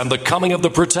Rockoids and The Coming of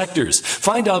the Protectors.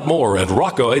 Find out more at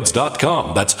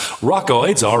rockoids.com. That's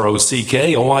Rockoids,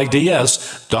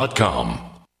 ROCKOIDS.com.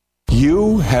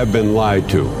 You have been lied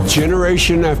to.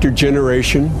 Generation after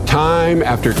generation, time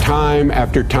after time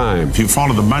after time. If you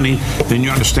follow the money, then you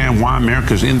understand why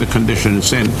America's in the condition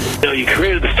it's in. You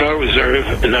created the Federal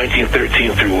Reserve in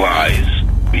 1913 through lies.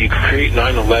 You create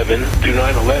 9/11. Through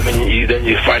 9/11,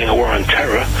 you're fighting a war on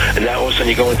terror, and now all of a sudden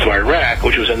you go into Iraq,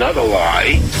 which was another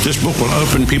lie. This book will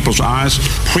open people's eyes.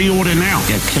 Pre-order now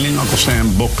at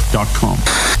KillingUncleSamBook.com.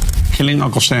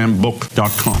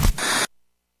 KillingUncleSamBook.com.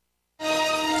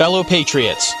 Fellow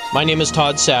Patriots, my name is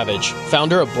Todd Savage,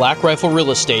 founder of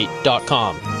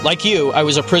BlackRifleRealEstate.com. Like you, I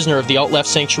was a prisoner of the alt-left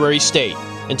sanctuary state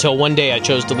until one day I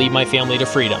chose to lead my family to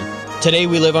freedom. Today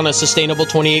we live on a sustainable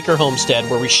 20-acre homestead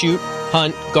where we shoot,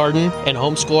 hunt, garden, and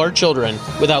homeschool our children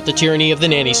without the tyranny of the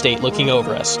nanny state looking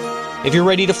over us. If you're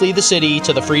ready to flee the city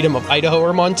to the freedom of Idaho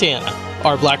or Montana,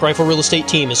 our Black Rifle Real Estate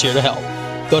team is here to help.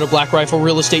 Go to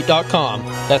BlackRifleRealEstate.com.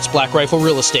 That's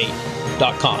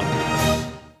BlackRifleRealEstate.com.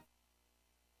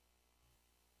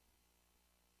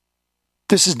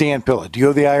 This is Dan Pilla. Do you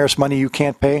owe the IRS money you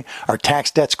can't pay? Are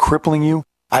tax debts crippling you?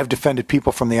 I've defended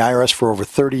people from the IRS for over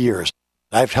 30 years.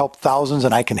 I've helped thousands,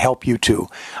 and I can help you too.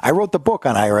 I wrote the book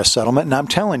on IRS settlement, and I'm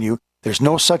telling you, there's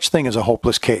no such thing as a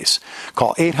hopeless case.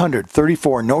 Call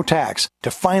 800-34-NO-TAX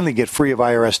to finally get free of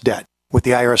IRS debt. With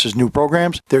the IRS's new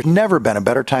programs, there's never been a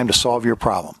better time to solve your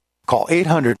problem. Call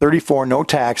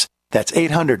 800-34-NO-TAX. That's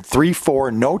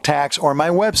 800-34-NO-TAX, or my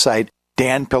website,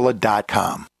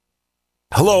 danpilla.com.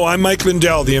 Hello, I'm Mike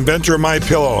Lindell, the inventor of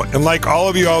MyPillow, and like all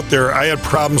of you out there, I had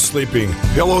problems sleeping.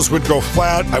 Pillows would go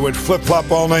flat, I would flip-flop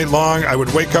all night long, I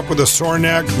would wake up with a sore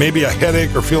neck, maybe a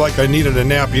headache, or feel like I needed a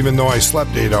nap even though I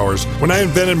slept 8 hours. When I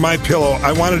invented MyPillow,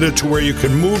 I wanted it to where you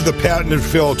can move the patented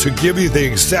fill to give you the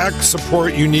exact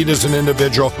support you need as an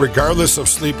individual, regardless of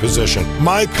sleep position.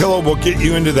 MyPillow will get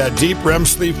you into that deep REM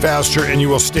sleep faster, and you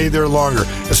will stay there longer.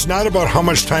 It's not about how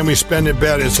much time we spend in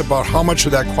bed, it's about how much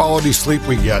of that quality sleep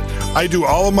we get. I do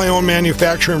all of my own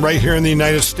manufacturing right here in the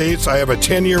United States. I have a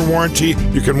 10-year warranty.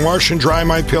 You can wash and dry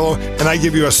MyPillow, and I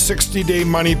give you a 60-day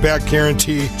money-back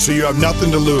guarantee, so you have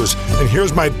nothing to lose. And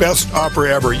here's my best offer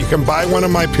ever. You can buy one of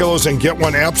my pillows and get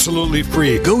one absolutely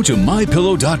free. Go to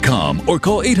MyPillow.com or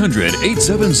call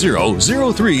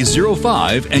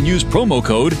 800-870-0305 and use promo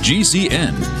code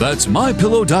GCN. That's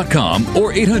MyPillow.com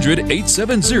or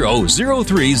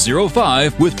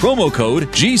 800-870-0305 with promo code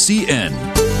GCN.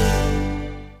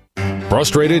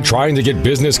 Frustrated trying to get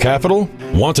business capital?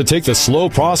 Want to take the slow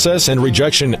process and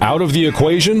rejection out of the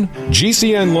equation?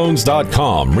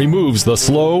 GCNloans.com removes the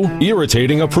slow,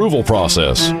 irritating approval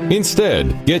process.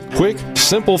 Instead, get quick,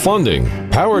 simple funding.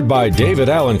 Powered by David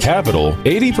Allen Capital,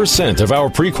 80% of our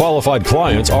pre-qualified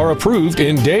clients are approved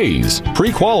in days.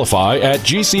 Pre-qualify at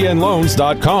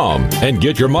GCNloans.com and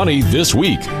get your money this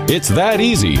week. It's that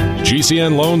easy.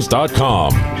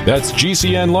 GCNloans.com. That's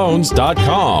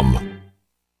GCNloans.com.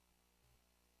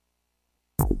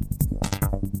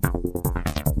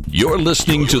 You're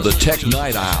listening to the Tech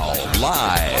Night Owl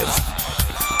live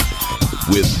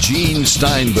with Gene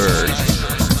Steinberg.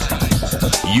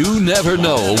 You never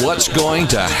know what's going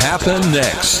to happen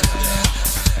next.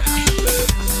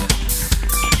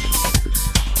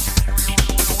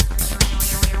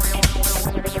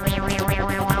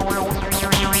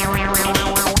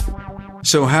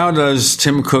 So how does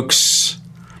Tim Cook's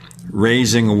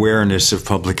raising awareness of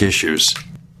public issues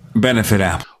benefit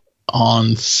Apple?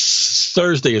 On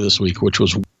Thursday of this week, which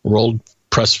was World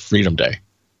Press Freedom Day,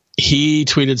 he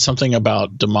tweeted something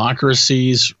about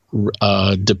democracies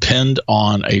depend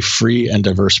on a free and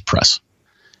diverse press,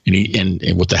 and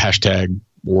with the hashtag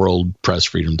World Press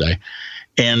Freedom Day.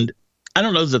 And I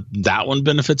don't know that one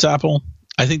benefits Apple.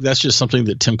 I think that's just something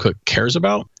that Tim Cook cares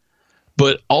about.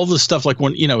 But all the stuff like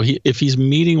when, if he's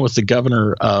meeting with the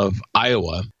governor of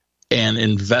Iowa and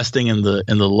investing in the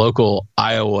local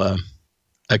Iowa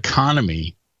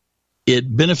economy,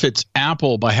 it benefits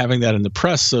Apple by having that in the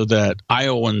press so that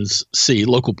Iowans see,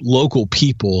 local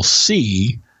people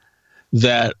see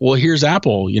that, well, here's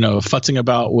Apple, futzing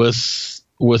about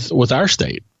with our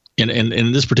state.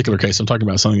 In this particular case, I'm talking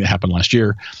about something that happened last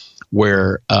year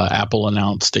where Apple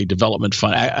announced a development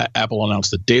fund. Apple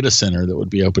announced a data center that would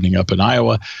be opening up in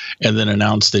Iowa, and then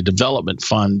announced a development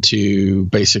fund to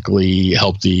basically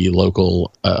help the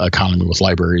local economy with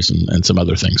libraries and some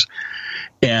other things.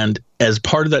 And as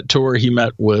part of that tour, he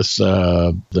met with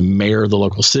the mayor of the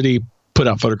local city, put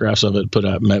out photographs of it,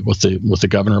 met with the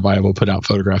governor of Iowa, put out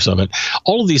photographs of it.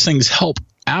 All of these things help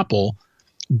Apple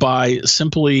by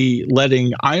simply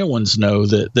letting Iowans know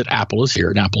that Apple is here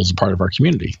and Apple is a part of our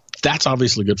community. That's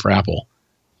obviously good for Apple.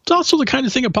 It's also the kind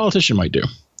of thing a politician might do.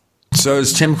 So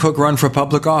does Tim Cook run for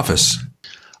public office?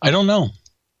 I don't know.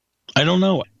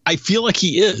 I feel like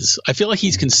he is. I feel like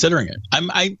he's considering it.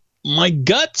 My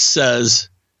gut says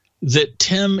that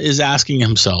Tim Cook is asking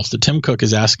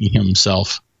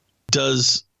himself,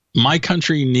 does my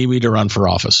country need me to run for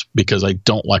office because I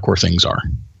don't like where things are?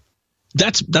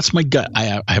 That's my gut.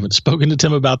 I haven't spoken to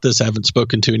Tim about this. I haven't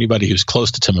spoken to anybody who's close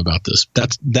to Tim about this.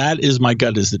 That is my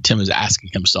gut, is that Tim is asking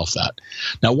himself that.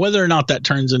 Now, whether or not that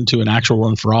turns into an actual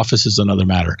run for office is another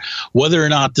matter. Whether or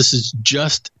not this is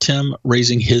just Tim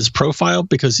raising his profile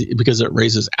because it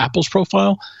raises Apple's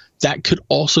profile, that could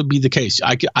also be the case.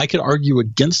 I could argue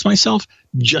against myself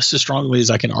just as strongly as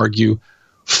I can argue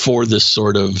for this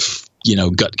sort of,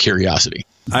 gut curiosity.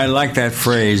 I like that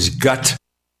phrase, gut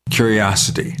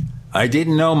curiosity. I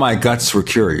didn't know my guts were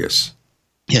curious.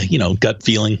 Yeah, gut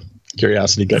feeling,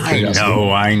 curiosity, gut curiosity.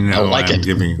 I know. I'm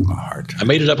giving you a hard time. I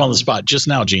made it up on the spot just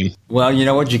now, Gene. Well, you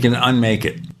know what? You can unmake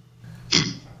it.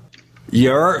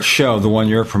 Your show, the one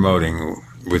you're promoting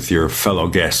with your fellow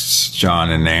guests, John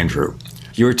and Andrew,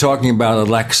 you were talking about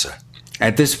Alexa.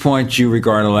 At this point, you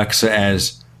regard Alexa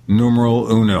as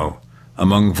numeral uno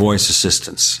among voice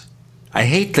assistants. I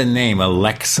hate the name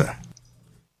Alexa.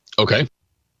 Okay.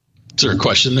 Is there a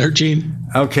question there, Gene?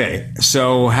 Okay.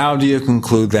 So how do you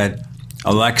conclude that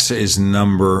Alexa is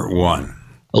number one?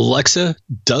 Alexa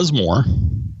does more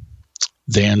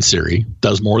than Siri,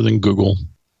 does more than Google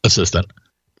Assistant.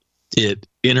 It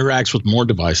interacts with more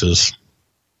devices.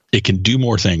 It can do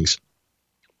more things.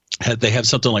 They have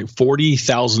something like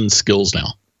 40,000 skills now.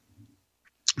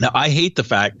 Now, I hate the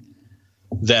fact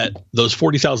that those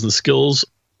 40,000 skills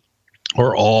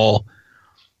are all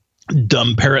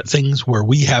dumb parrot things where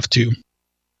we have to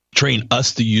train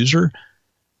us, the user,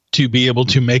 to be able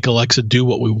to make Alexa do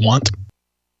what we want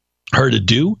her to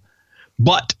do.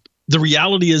 But the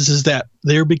reality is that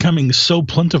they're becoming so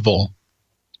plentiful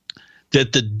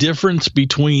that the difference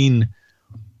between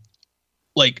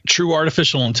like true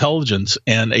artificial intelligence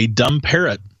and a dumb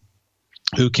parrot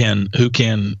who can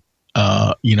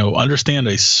understand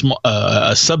a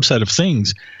subset of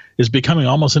things is becoming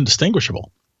almost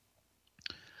indistinguishable.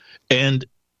 And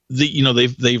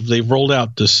they've rolled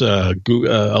out this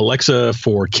Alexa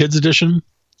for Kids edition.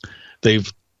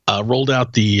 They've rolled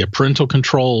out the parental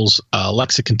controls.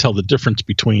 Alexa can tell the difference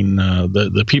between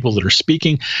the people that are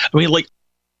speaking. I mean, like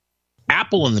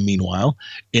Apple, in the meanwhile,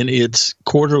 in its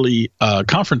quarterly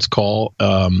conference call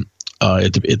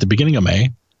at the beginning of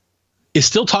May, is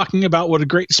still talking about what a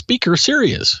great speaker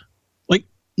Siri is. Like,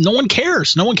 no one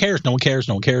cares. No one cares. No one cares.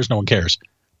 No one cares. No one cares.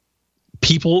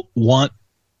 People want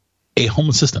a home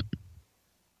assistant.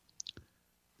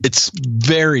 It's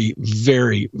very,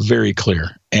 very, very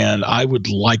clear, and I would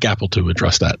like Apple to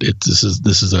address that. This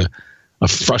is a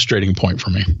frustrating point for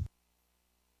me.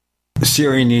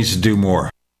 Siri needs to do more.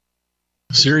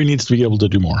 Siri needs to be able to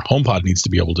do more. HomePod needs to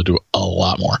be able to do a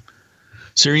lot more.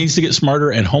 Siri needs to get smarter,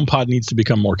 and HomePod needs to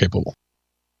become more capable.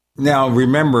 Now,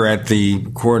 remember at the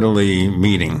quarterly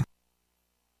meeting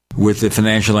with the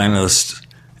financial analysts,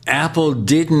 Apple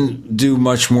didn't do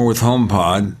much more with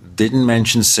HomePod, didn't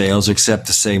mention sales except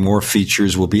to say more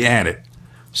features will be added.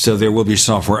 So there will be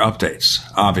software updates,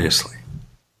 obviously.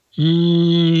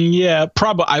 Yeah,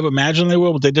 probably. I would imagine they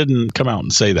will, but they didn't come out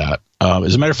and say that.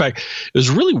 As a matter of fact, it was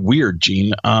really weird,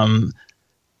 Gene.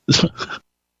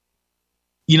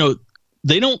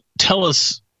 They don't tell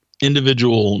us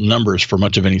individual numbers for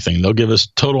much of anything. They'll give us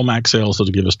total Mac sales, they'll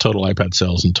give us total iPad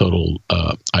sales and total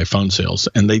iPhone sales,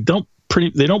 and they don't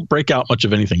break out much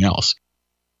of anything else.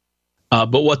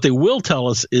 But what they will tell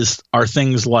us are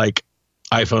things like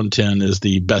iPhone 10 is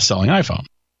the best-selling iPhone.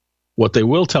 What they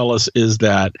will tell us is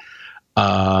that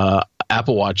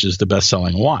Apple Watch is the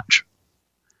best-selling watch.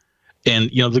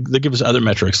 And, they give us other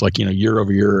metrics like,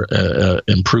 year-over-year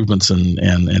improvements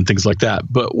and things like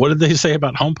that. But what did they say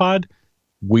about HomePod?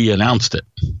 We announced it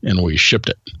and we shipped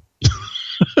it.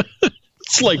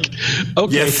 It's like,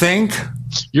 okay. You think?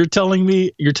 You're telling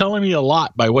me a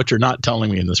lot by what you're not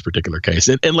telling me in this particular case.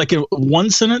 And like in one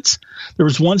sentence, there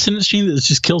was one sentence, Gene, that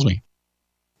just kills me.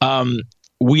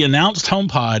 We announced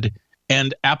HomePod,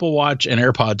 and Apple Watch and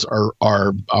AirPods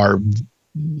are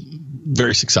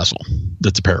very successful.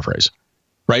 That's a paraphrase,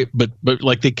 right? But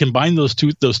like they combine those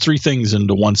three things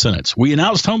into one sentence. We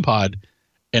announced HomePod,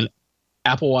 and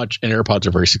Apple Watch and AirPods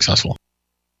are very successful.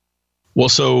 Well,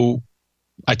 so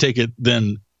I take it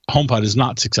then HomePod is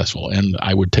not successful, and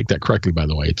I would take that correctly, by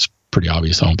the way. It's pretty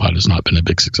obvious HomePod has not been a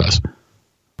big success.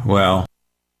 Well,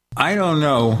 I don't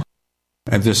know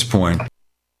at this point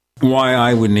why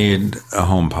I would need a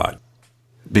HomePod,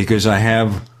 because I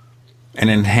have an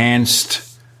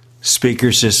enhanced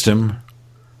speaker system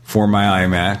for my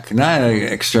iMac, not an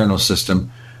external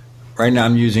system. Right now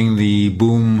I'm using the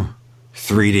Boom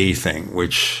 3D thing,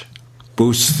 which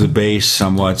boosts the bass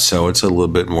somewhat, so it's a little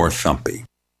bit more thumpy.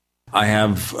 I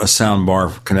have a sound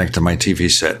bar connected to my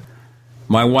TV set.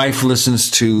 My wife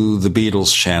listens to the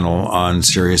Beatles channel on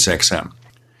Sirius XM.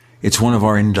 It's one of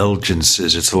our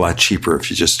indulgences. It's a lot cheaper if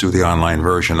you just do the online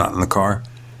version, not in the car.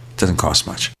 It doesn't cost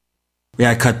much. Yeah,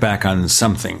 I cut back on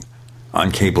something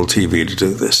on cable TV to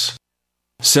do this.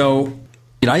 So,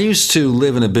 I used to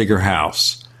live in a bigger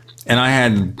house, and I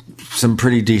had some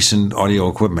pretty decent audio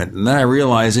equipment. And then I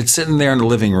realized it's sitting there in the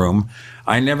living room.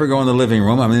 I never go in the living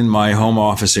room. I'm in my home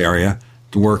office area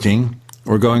working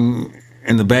or going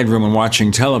in the bedroom and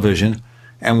watching television.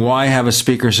 And why have a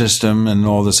speaker system and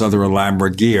all this other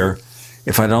elaborate gear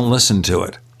if I don't listen to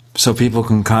it? So people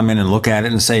can come in and look at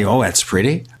it and say, oh, that's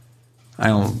pretty. I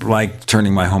don't like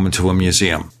turning my home into a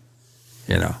museum,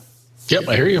 Yep,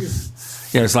 I hear you.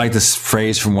 Yeah, it's like this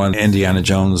phrase from one of Indiana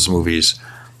Jones movies.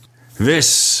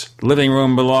 This living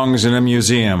room belongs in a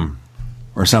museum,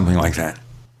 or something like that.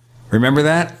 Remember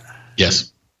that?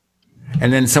 Yes.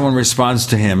 And then someone responds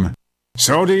to him,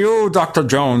 so do you, Dr.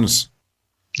 Jones.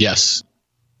 Yes.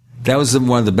 That was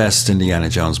one of the best Indiana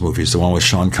Jones movies, the one with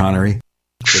Sean Connery.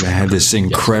 They had this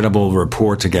incredible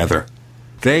rapport together.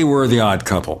 They were the odd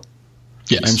couple.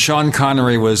 Yes. And Sean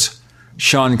Connery was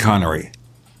Sean Connery.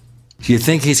 You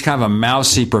think he's kind of a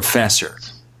mousy professor,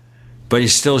 but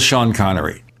he's still Sean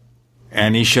Connery.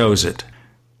 And he shows it.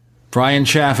 Brian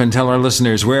Chaffin, tell our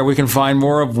listeners where we can find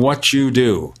more of what you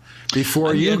do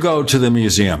before you go to the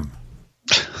museum.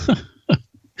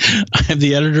 I'm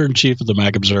the editor-in-chief of the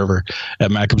Mac Observer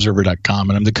at macobserver.com,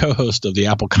 and I'm the co-host of the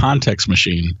Apple Context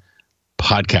Machine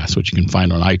podcast, which you can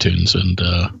find on iTunes, and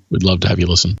we'd love to have you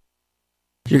listen.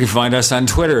 You can find us on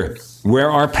Twitter,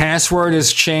 where our password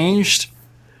is changed.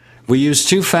 We use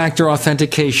two-factor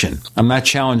authentication. I'm not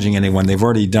challenging anyone. They've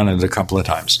already done it a couple of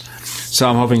times. So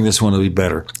I'm hoping this one will be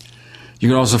better. You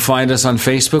can also find us on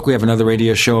Facebook. We have another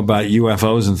radio show about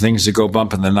UFOs and things that go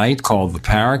bump in the night called the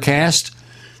Paracast.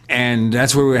 And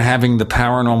that's where we're having the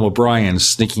Paranormal Brian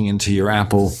sneaking into your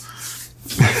Apple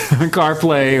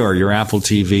CarPlay or your Apple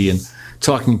TV and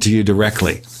talking to you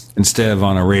directly instead of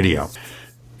on a radio.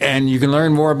 And you can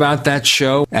learn more about that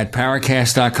show at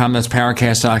Paracast.com. That's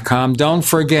Paracast.com. Don't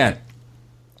forget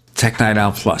Tech Night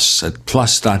Owl Plus at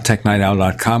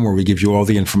plus.technightowl.com, where we give you all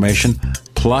the information.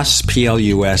 Plus,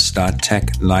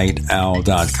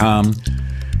 plus.technightowl.com.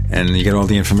 And you get all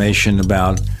the information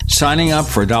about signing up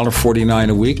for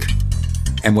 $1.49 a week.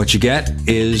 And what you get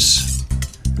is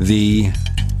the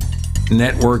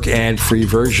network ad-free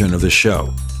version of the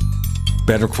show.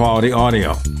 Better quality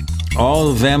audio. All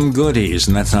of them goodies,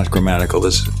 and that's not grammatical,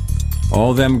 this is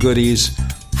all them goodies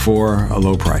for a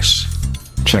low price.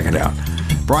 Check it out.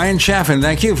 Brian Chaffin,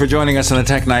 thank you for joining us on the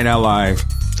Tech Night Owl Live.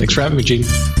 Thanks for having me, Gene.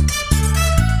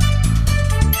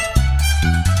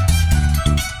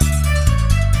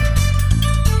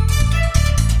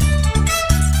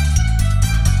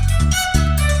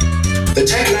 The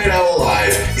Tech Night Owl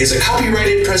Live is a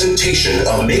copyrighted presentation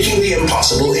of Making the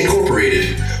Impossible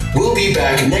Incorporated. We'll be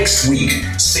back next week.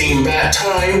 Same bat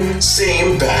time,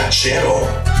 same bat channel.